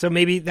we'll get it. So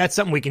maybe that's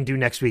something we can do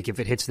next week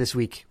if it hits this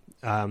week.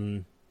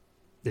 If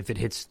it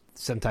hits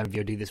sometime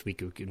VOD this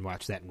week, we can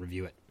watch that and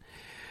review it.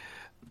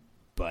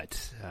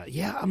 But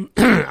yeah,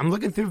 I'm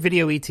looking through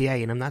Video ETA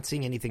and I'm not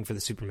seeing anything for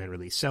the Superman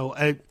release. So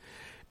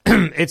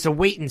it's a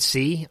wait and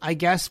see, I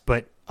guess.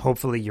 But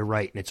hopefully you're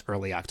right and it's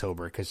early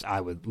October because I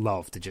would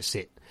love to just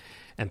sit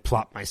and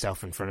plop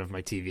myself in front of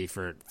my TV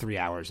for 3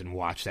 hours and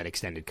watch that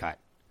extended cut.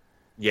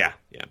 Yeah.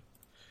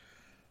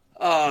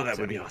 Oh, that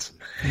would be awesome.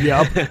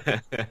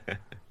 Yep.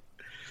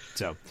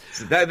 So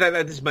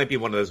that this might be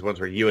one of those ones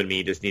where you and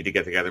me just need to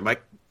get together.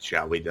 Mike,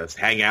 shall we just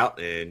hang out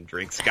and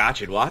drink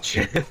scotch and watch?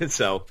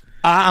 So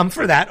I'm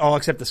for that, all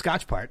except the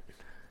scotch part.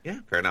 Yeah,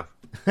 fair enough.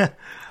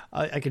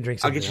 I can drink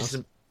something else.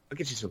 I'll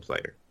get you some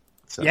later.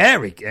 So. Yeah, there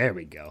we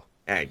go.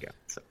 There you go.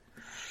 So.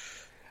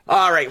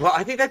 All right. Well,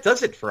 I think that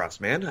does it for us,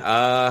 man.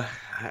 I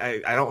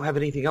don't have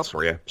anything else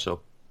for you.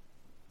 So.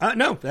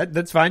 No,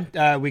 that's fine.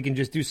 We can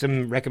just do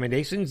some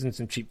recommendations and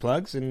some cheap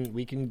plugs, and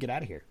we can get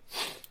out of here.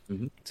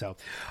 Mm-hmm. So,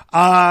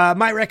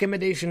 my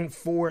recommendation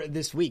for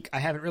this week, I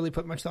haven't really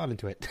put much thought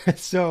into it.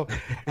 So,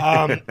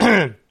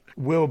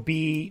 will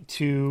be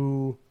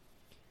to,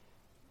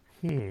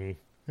 I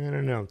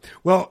don't know.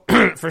 Well,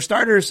 for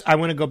starters, I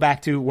want to go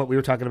back to what we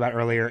were talking about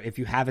earlier. If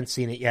you haven't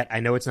seen it yet, I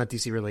know it's not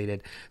DC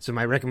related, so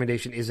my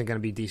recommendation isn't going to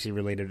be DC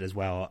related as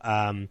well.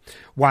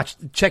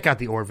 Check out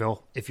The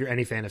Orville if you're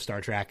any fan of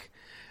Star Trek.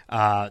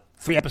 3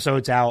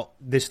 episodes out.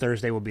 This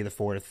Thursday will be the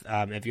 4th.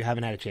 If you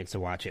haven't had a chance to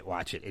watch it,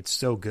 watch it. It's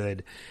so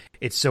good.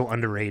 It's so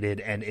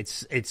underrated, and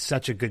it's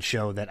such a good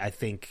show that I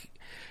think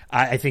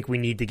we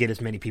need to get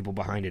as many people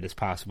behind it as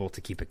possible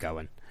to keep it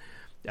going.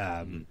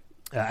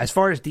 As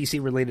far as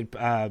DC related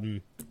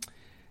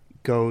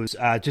goes,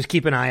 just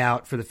keep an eye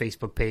out for the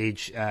Facebook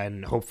page,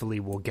 and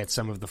hopefully we'll get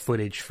some of the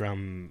footage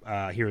from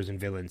Heroes and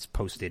Villains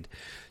posted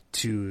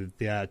to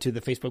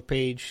the Facebook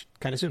page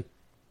kind of soon.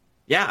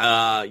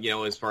 Yeah,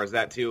 as far as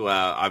that too,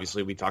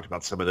 obviously we talked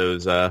about some of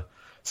those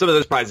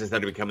prizes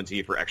that are coming to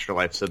you for Extra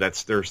Life. So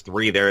there's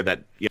 3 there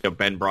that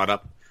Ben brought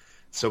up.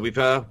 So we've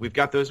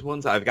got those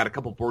ones. I've got a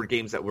couple board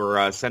games that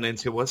were sent in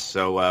to us.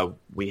 So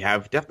we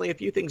have definitely a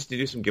few things to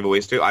do some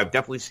giveaways to. I've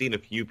definitely seen a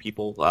few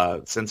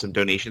people send some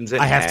donations in.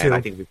 I have too. I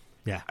think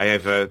I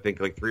think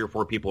like 3 or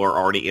 4 people are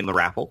already in the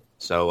raffle.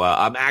 So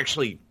I'm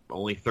actually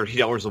only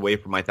 $30 away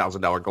from my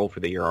 $1,000 goal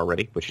for the year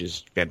already, which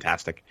is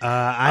fantastic.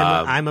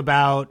 I'm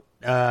about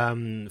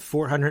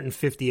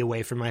 450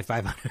 away from my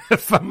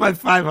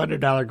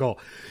 $500 goal.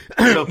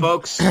 So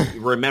folks,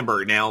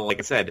 remember now, like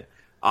I said,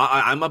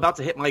 I'm about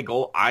to hit my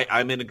goal.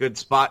 I'm in a good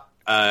spot.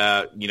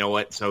 You know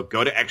what? So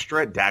go to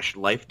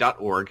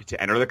extra-life.org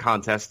to enter the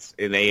contests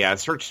in a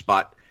search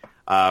spot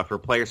for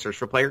player. Search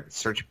for player.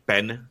 Search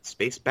Ben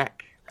Space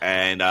Beck,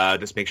 and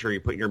just make sure you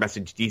put your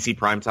message DC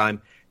Primetime.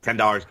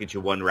 $10 gets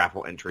you 1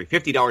 raffle entry.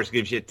 $50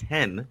 gives you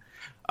 10.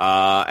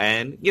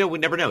 And we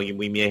never know.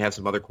 We may have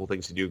some other cool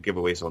things to do,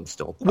 giveaways on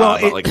still. Well,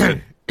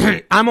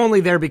 I'm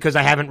only there because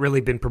I haven't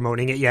really been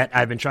promoting it yet.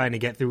 I've been trying to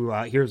get through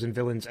Heroes and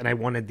Villains, and I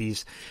wanted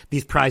these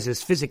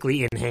prizes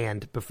physically in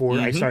hand before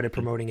I started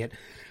promoting it.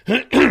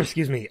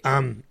 Excuse me.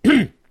 But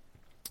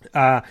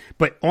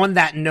on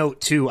that note,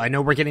 too, I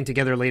know we're getting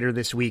together later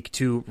this week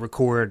to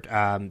record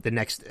the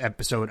next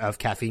episode of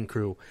Caffeine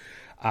Crew,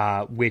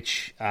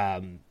 which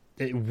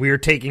we're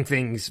taking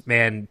things,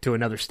 man, to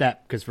another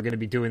step because we're going to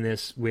be doing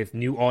this with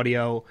new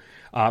audio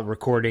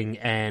recording,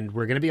 and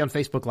we're going to be on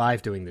Facebook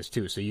Live doing this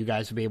too. So you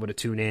guys will be able to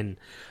tune in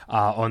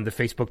on the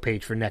Facebook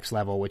page for Next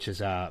Level, which is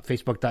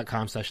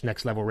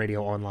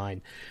facebook.com/nextlevelradio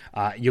online.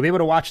 You'll be able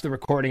to watch the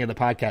recording of the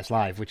podcast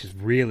live, which is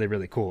really,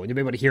 really cool. And you'll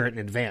be able to hear it in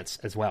advance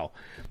as well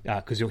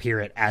because you'll hear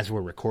it as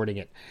we're recording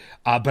it.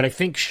 But I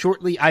think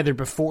shortly, either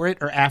before it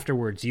or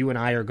afterwards, you and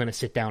I are going to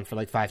sit down for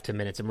like 5-10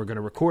 minutes, and we're going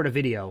to record a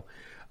video.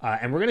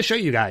 And we're going to show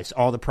you guys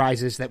all the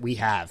prizes that we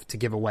have to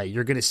give away.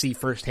 You're going to see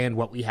firsthand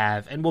what we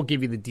have, and we'll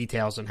give you the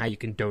details on how you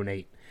can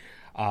donate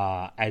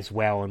as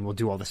well. And we'll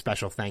do all the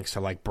special thanks to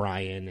like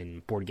Brian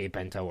and Board Game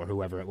Bento or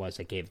whoever it was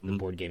that gave the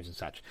board games and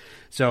such.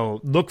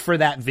 So look for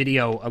that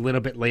video a little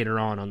bit later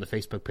on the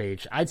Facebook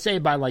page. I'd say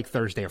by like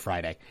Thursday or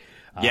Friday.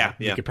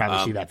 You could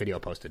probably see that video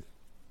posted.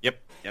 Yep,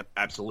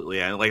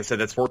 absolutely. And like I said,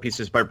 that's 4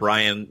 pieces by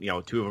Brian. 2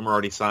 of them are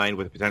already signed,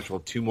 with the potential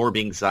of 2 more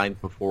being signed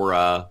before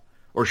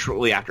or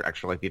shortly after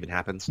Extra Life even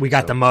happens. We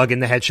got the mug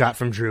and the headshot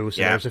from Drew,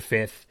 so there's a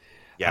 5th.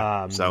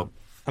 Yeah, so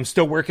I'm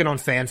still working on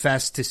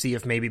FanFest to see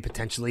if maybe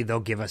potentially they'll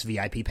give us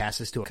VIP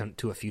passes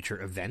to a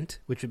future event,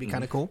 which would be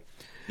kind of cool.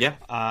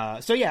 Yeah.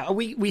 So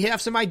we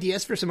have some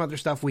ideas for some other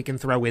stuff we can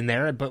throw in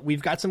there, but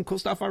we've got some cool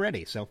stuff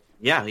already. So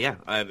yeah.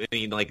 I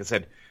mean, like I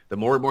said, the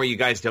more and more you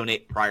guys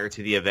donate prior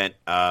to the event,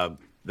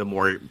 the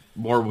more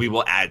we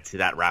will add to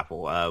that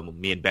raffle.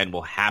 Me and Ben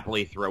will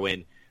happily throw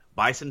in,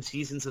 buy some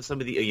seasons of some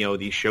of the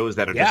these shows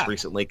that have just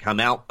recently come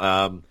out.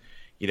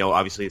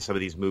 Obviously some of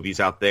these movies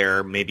out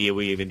there. Maybe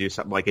we even do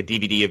something like a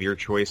DVD of your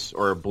choice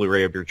or a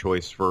Blu-ray of your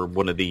choice for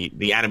one of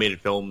the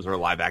animated films or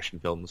live action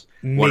films.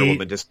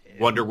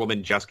 Wonder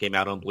Woman just came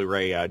out on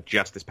Blu-ray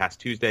just this past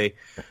Tuesday.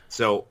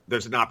 So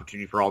there's an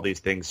opportunity for all these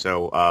things.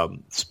 So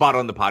spot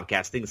on the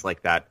podcast, things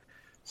like that.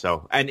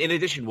 So, and in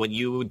addition, when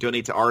you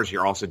donate to ours,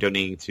 you're also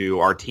donating to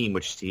our team,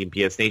 which is Team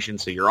PS Nation.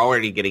 So you're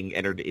already getting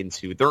entered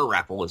into their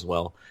raffle as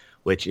well,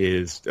 which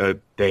is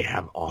they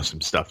have awesome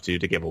stuff to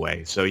give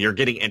away. So you're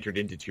getting entered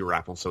into 2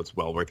 raffles, so it's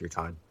well worth your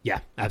time.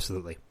 Yeah,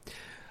 absolutely.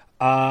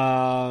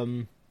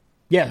 Your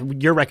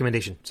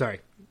recommendation.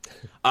 Sorry.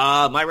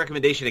 My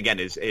recommendation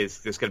again is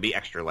there's going to be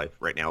Extra Life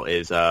right now.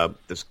 Is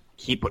just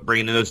keep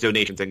bringing in those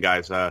donations in,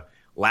 guys.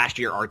 Last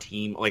year, our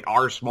team, like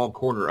our small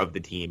corner of the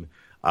team,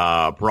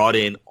 brought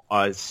in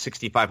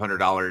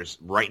 $6,500.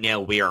 Right now,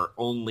 we are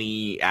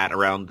only at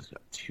around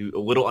a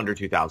little under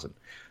 2,000.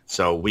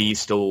 So we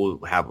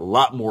still have a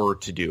lot more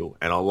to do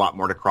and a lot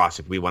more to cross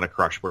if we want to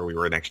crush where we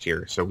were next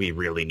year. So we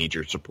really need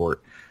your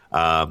support.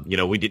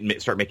 We didn't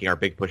start making our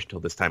big push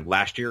until this time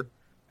last year,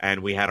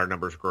 and we had our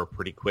numbers grow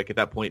pretty quick at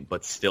that point.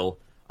 But still,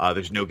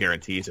 there's no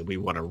guarantees, and we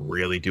want to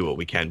really do what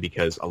we can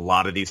because a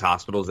lot of these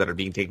hospitals that are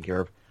being taken care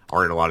of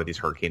are in a lot of these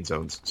hurricane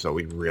zones. So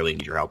we really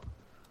need your help.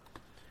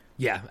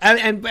 Yeah,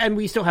 and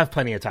we still have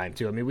plenty of time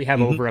too. I mean, we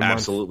have over a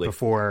month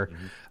before.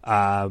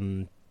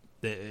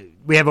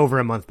 We have over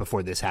a month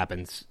before this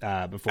happens,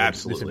 before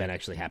this event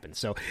actually happens.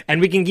 So,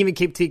 and we can even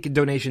keep taking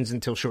donations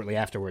until shortly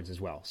afterwards as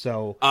well.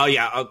 So,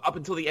 up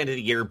until the end of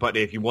the year. But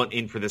if you want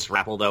in for this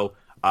raffle, though,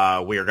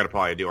 we are going to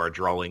probably do our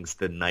drawings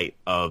the night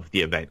of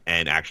the event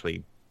and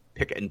actually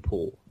pick and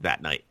pull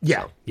that night.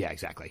 Yeah, yeah,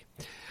 exactly.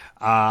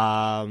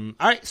 All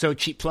right, so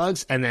cheap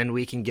plugs, and then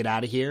we can get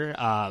out of here.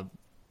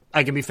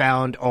 I can be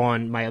found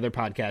on my other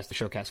podcast, the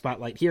Showcast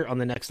Spotlight, here on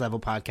the Next Level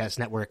Podcast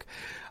Network,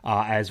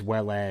 as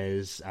well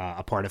as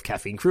a part of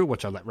Caffeine Crew,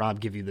 which I'll let Rob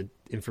give you the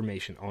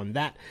information on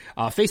that.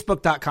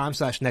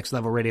 Facebook.com/Next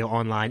Level Radio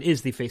Online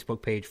is the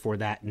Facebook page for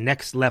that.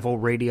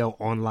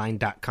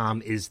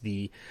 NextLevelRadioOnline.com is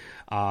the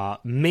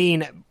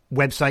main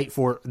website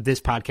for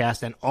this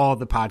podcast and all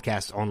the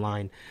podcasts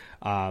online.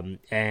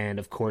 And,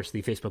 of course,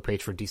 the Facebook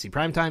page for DC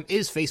Primetime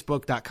is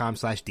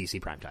Facebook.com/DC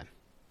Primetime.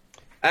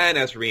 And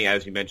as for me,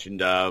 as you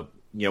mentioned,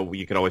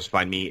 you can always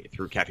find me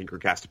through Caffeine Crew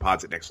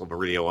Castapods at Next Level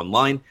Radio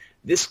Online.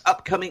 This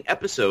upcoming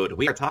episode,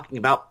 we are talking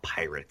about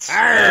pirates.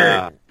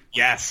 Yes,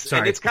 sorry.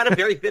 And it's kind of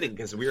very fitting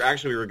because we were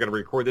going to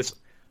record this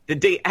the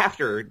day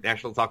after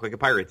National Talk Like a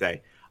Pirate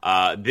Day.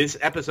 This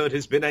episode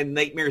has been a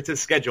nightmare to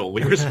schedule.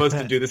 We were supposed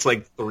to do this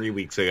like 3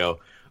 weeks ago,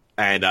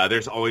 and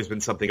there's always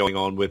been something going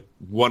on with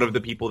one of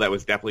the people that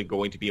was definitely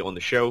going to be on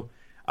the show.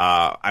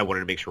 I wanted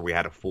to make sure we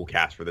had a full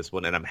cast for this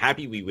one, and I'm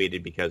happy we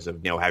waited because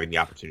of having the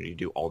opportunity to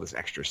do all this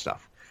extra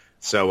stuff.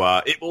 So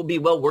it will be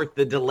well worth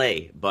the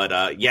delay.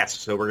 But yes,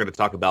 so we're going to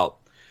talk about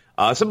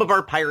some of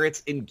our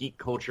pirates in geek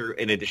culture,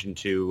 in addition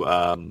to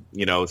some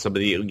of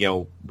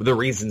the the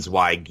reasons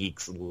why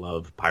geeks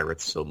love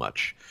pirates so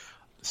much.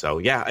 So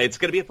yeah, it's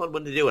going to be a fun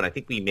one to do, and I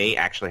think we may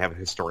actually have a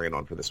historian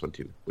on for this one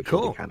too, which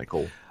will be kind of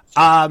cool.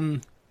 So.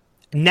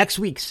 Next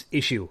week's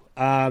issue.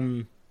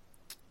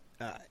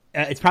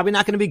 It's probably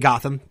not going to be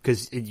Gotham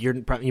because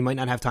you might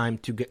not have time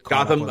to get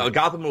caught Gotham. Up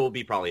Gotham will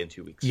be probably in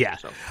 2 weeks. Yeah.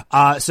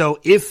 So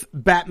if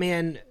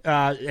Batman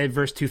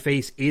vs.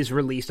 Two-Face is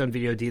released on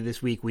VOD this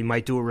week, we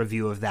might do a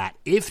review of that.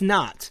 If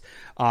not,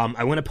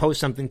 I want to post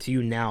something to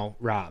you now,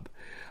 Rob.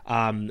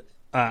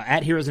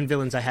 At Heroes and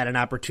Villains, I had an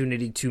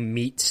opportunity to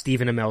meet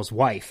Stephen Amell's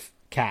wife,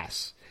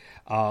 Cass,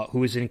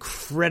 who is an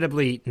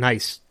incredibly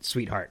nice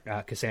sweetheart,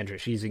 Cassandra.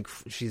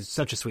 She's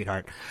such a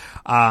sweetheart.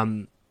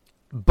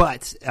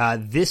 But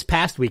this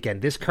past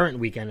weekend, this current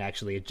weekend,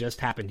 actually, it just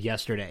happened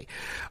yesterday.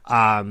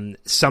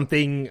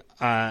 Something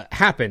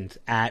happened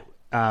at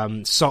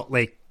Salt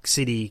Lake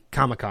City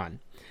Comic-Con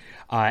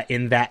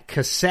in that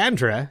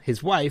Cassandra,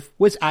 his wife,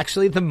 was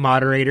actually the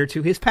moderator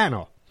to his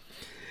panel,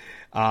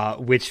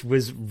 which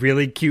was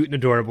really cute and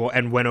adorable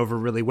and went over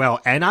really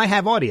well. And I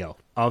have audio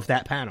of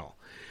that panel.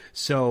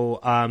 So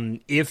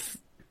if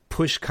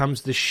push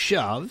comes to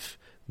shove,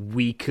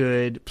 we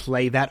could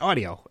play that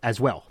audio as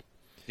well.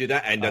 Do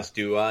that and just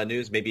do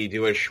news. Maybe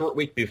do a short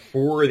week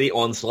before the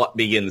onslaught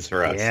begins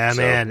for us. Yeah,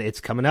 so. Man, it's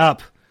coming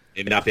up.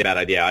 It may not be a bad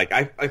idea. Like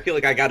I feel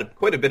like I got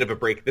quite a bit of a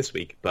break this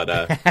week,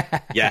 but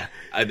yeah,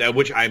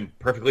 which I'm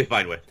perfectly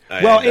fine with.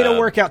 Well, it'll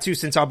work out too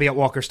since I'll be at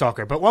Walker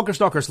Stalker, but Walker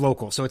Stalker's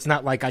local, so it's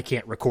not like I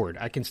can't record.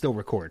 I can still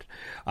record,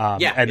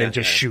 and then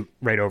just shoot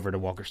right over to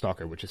Walker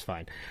Stalker, which is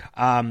fine.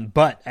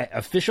 But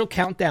official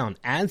countdown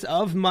as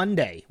of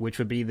Monday, which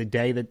would be the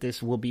day that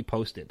this will be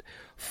posted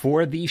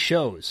for these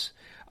shows.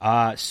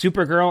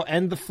 Supergirl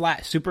and the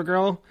Flash.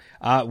 Supergirl,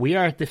 we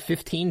are at the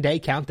 15-day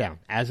countdown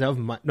as of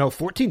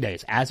 14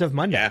 days as of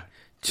Monday. Yeah,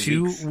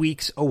 2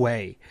 weeks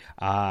away.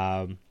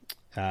 And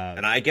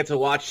I get to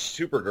watch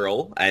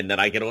Supergirl, and then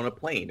I get on a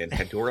plane and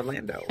head to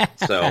Orlando.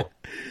 So,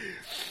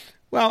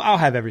 well, I'll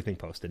have everything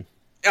posted.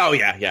 Oh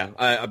yeah.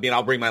 I mean,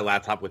 I'll bring my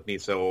laptop with me,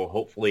 so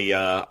hopefully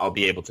I'll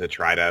be able to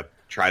try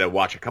to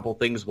watch a couple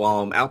things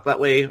while I'm out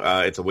that way.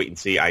 It's a wait and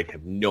see. I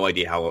have no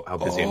idea how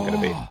busy I'm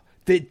going to be.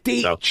 The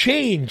date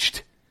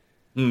changed.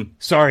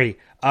 Sorry.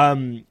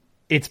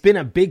 It's been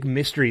a big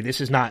mystery. This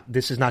is not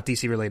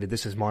DC related.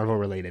 This is Marvel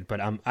related.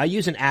 But I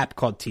use an app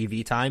called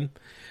TV Time,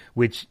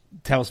 which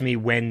tells me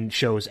when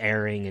shows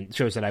airing and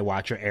shows that I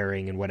watch are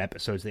airing and what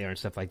episodes they are and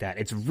stuff like that.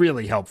 It's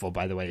really helpful,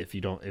 by the way, if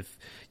you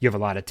have a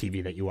lot of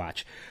TV that you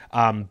watch.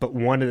 But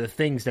one of the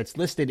things that's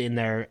listed in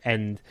there,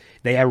 and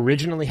they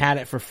originally had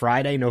it for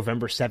Friday,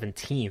 November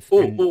 17th.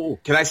 Oh,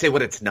 can I say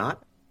what it's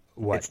not?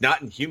 What? It's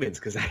not Inhumans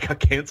because that got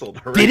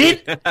canceled already.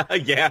 Did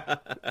it? Yeah.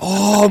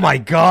 Oh my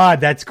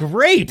God, that's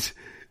great.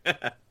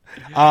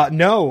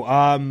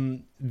 No.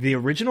 The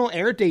original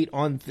air date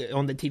on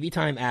the TV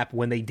Time app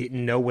when they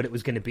didn't know what it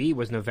was going to be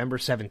was November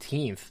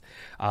 17th.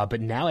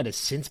 But now it has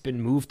since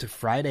been moved to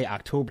Friday,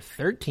 October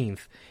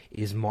 13th.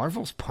 Is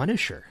Marvel's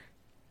Punisher,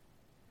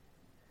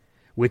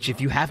 which if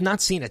you have not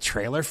seen a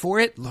trailer for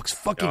it, looks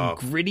fucking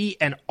gritty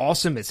and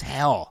awesome as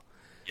hell.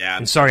 Yeah.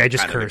 I'm sorry, I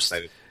just cursed.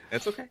 Excited.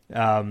 That's okay.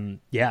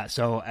 Yeah,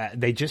 so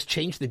they just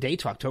changed the date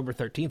to October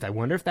 13th. I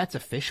wonder if that's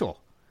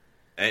official.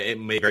 It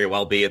may very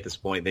well be at this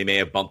point. They may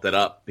have bumped it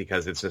up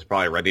because it's just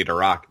probably ready to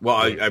rock. Well,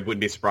 I wouldn't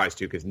be surprised,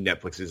 too, because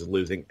Netflix is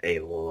losing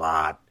a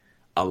lot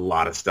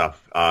of stuff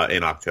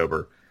in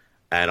October,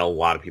 and a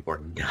lot of people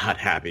are not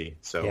happy.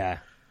 So yeah.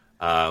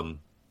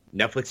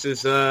 Netflix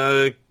is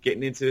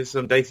getting into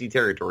some dicey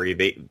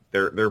territory.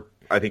 Their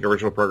I think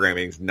original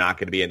programming is not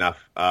going to be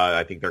enough.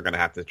 I think they're going to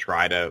have to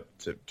try to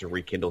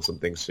rekindle some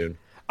things soon.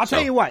 I'll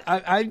tell you what,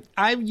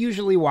 I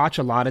usually watch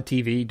a lot of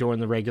TV during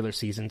the regular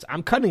seasons.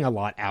 I'm cutting a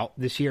lot out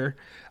this year,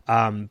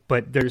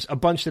 but there's a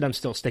bunch that I'm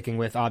still sticking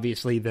with.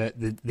 Obviously,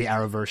 the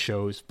Arrowverse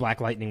shows,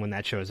 Black Lightning when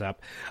that shows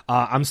up.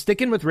 I'm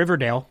sticking with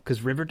Riverdale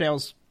because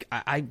Riverdale's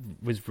I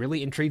was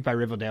really intrigued by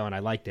Riverdale and I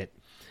liked it.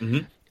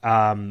 Mm-hmm.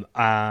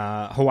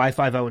 Hawaii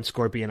Five-0 and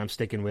Scorpion I'm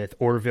sticking with.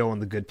 Orville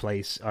and The Good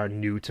Place are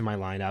new to my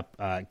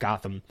lineup.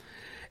 Gotham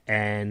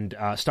and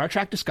Star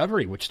Trek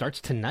Discovery, which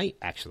starts tonight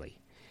actually.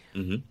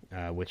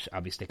 Mm-hmm. Which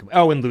I'll be sticking with.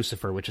 Oh, and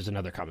Lucifer, which is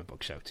another comic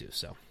book show too.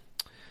 So,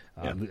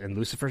 and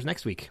Lucifer's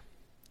next week.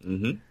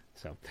 Mm-hmm.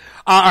 So,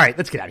 all right,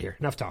 let's get out of here.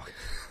 Enough talk.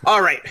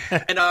 All right,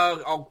 and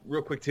I'll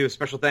real quick too.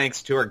 Special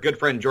thanks to our good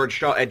friend George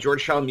Shaw at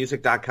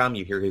GeorgeShawMusic.com.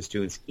 You hear his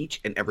tunes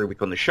each and every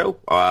week on the show.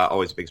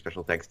 Always a big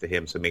special thanks to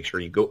him. So make sure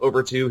you go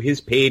over to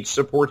his page,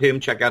 support him,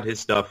 check out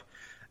his stuff,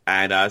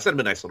 and send him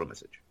a nice little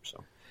message.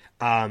 So.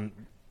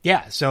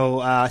 Yeah,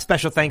 so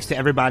special thanks to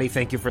everybody.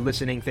 Thank you for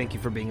listening. Thank you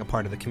for being a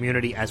part of the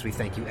community, as we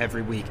thank you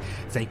every week.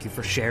 Thank you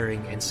for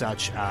sharing and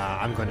such.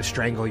 I'm going to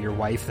strangle your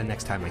wife the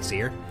next time I see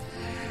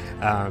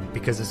her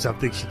because of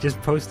something she just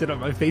posted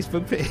on my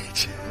Facebook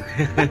page.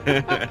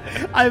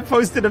 I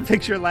posted a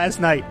picture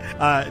last night.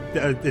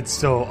 It's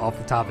so off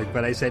the topic,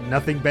 but I said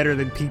nothing better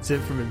than pizza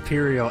from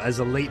Imperial as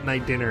a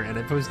late-night dinner, and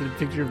I posted a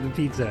picture of the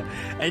pizza,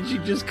 and she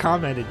just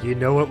commented, "You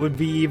know what would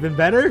be even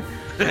better?"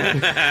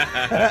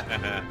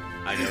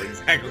 I know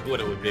exactly what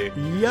it would be.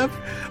 Yep.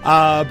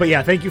 But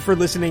yeah, thank you for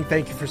listening.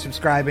 Thank you for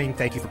subscribing.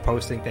 Thank you for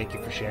posting. Thank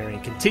you for sharing.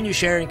 Continue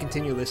sharing.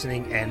 Continue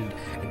listening. And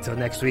until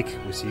next week,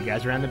 we'll see you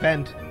guys around the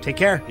bend. Take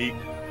care.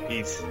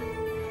 Peace.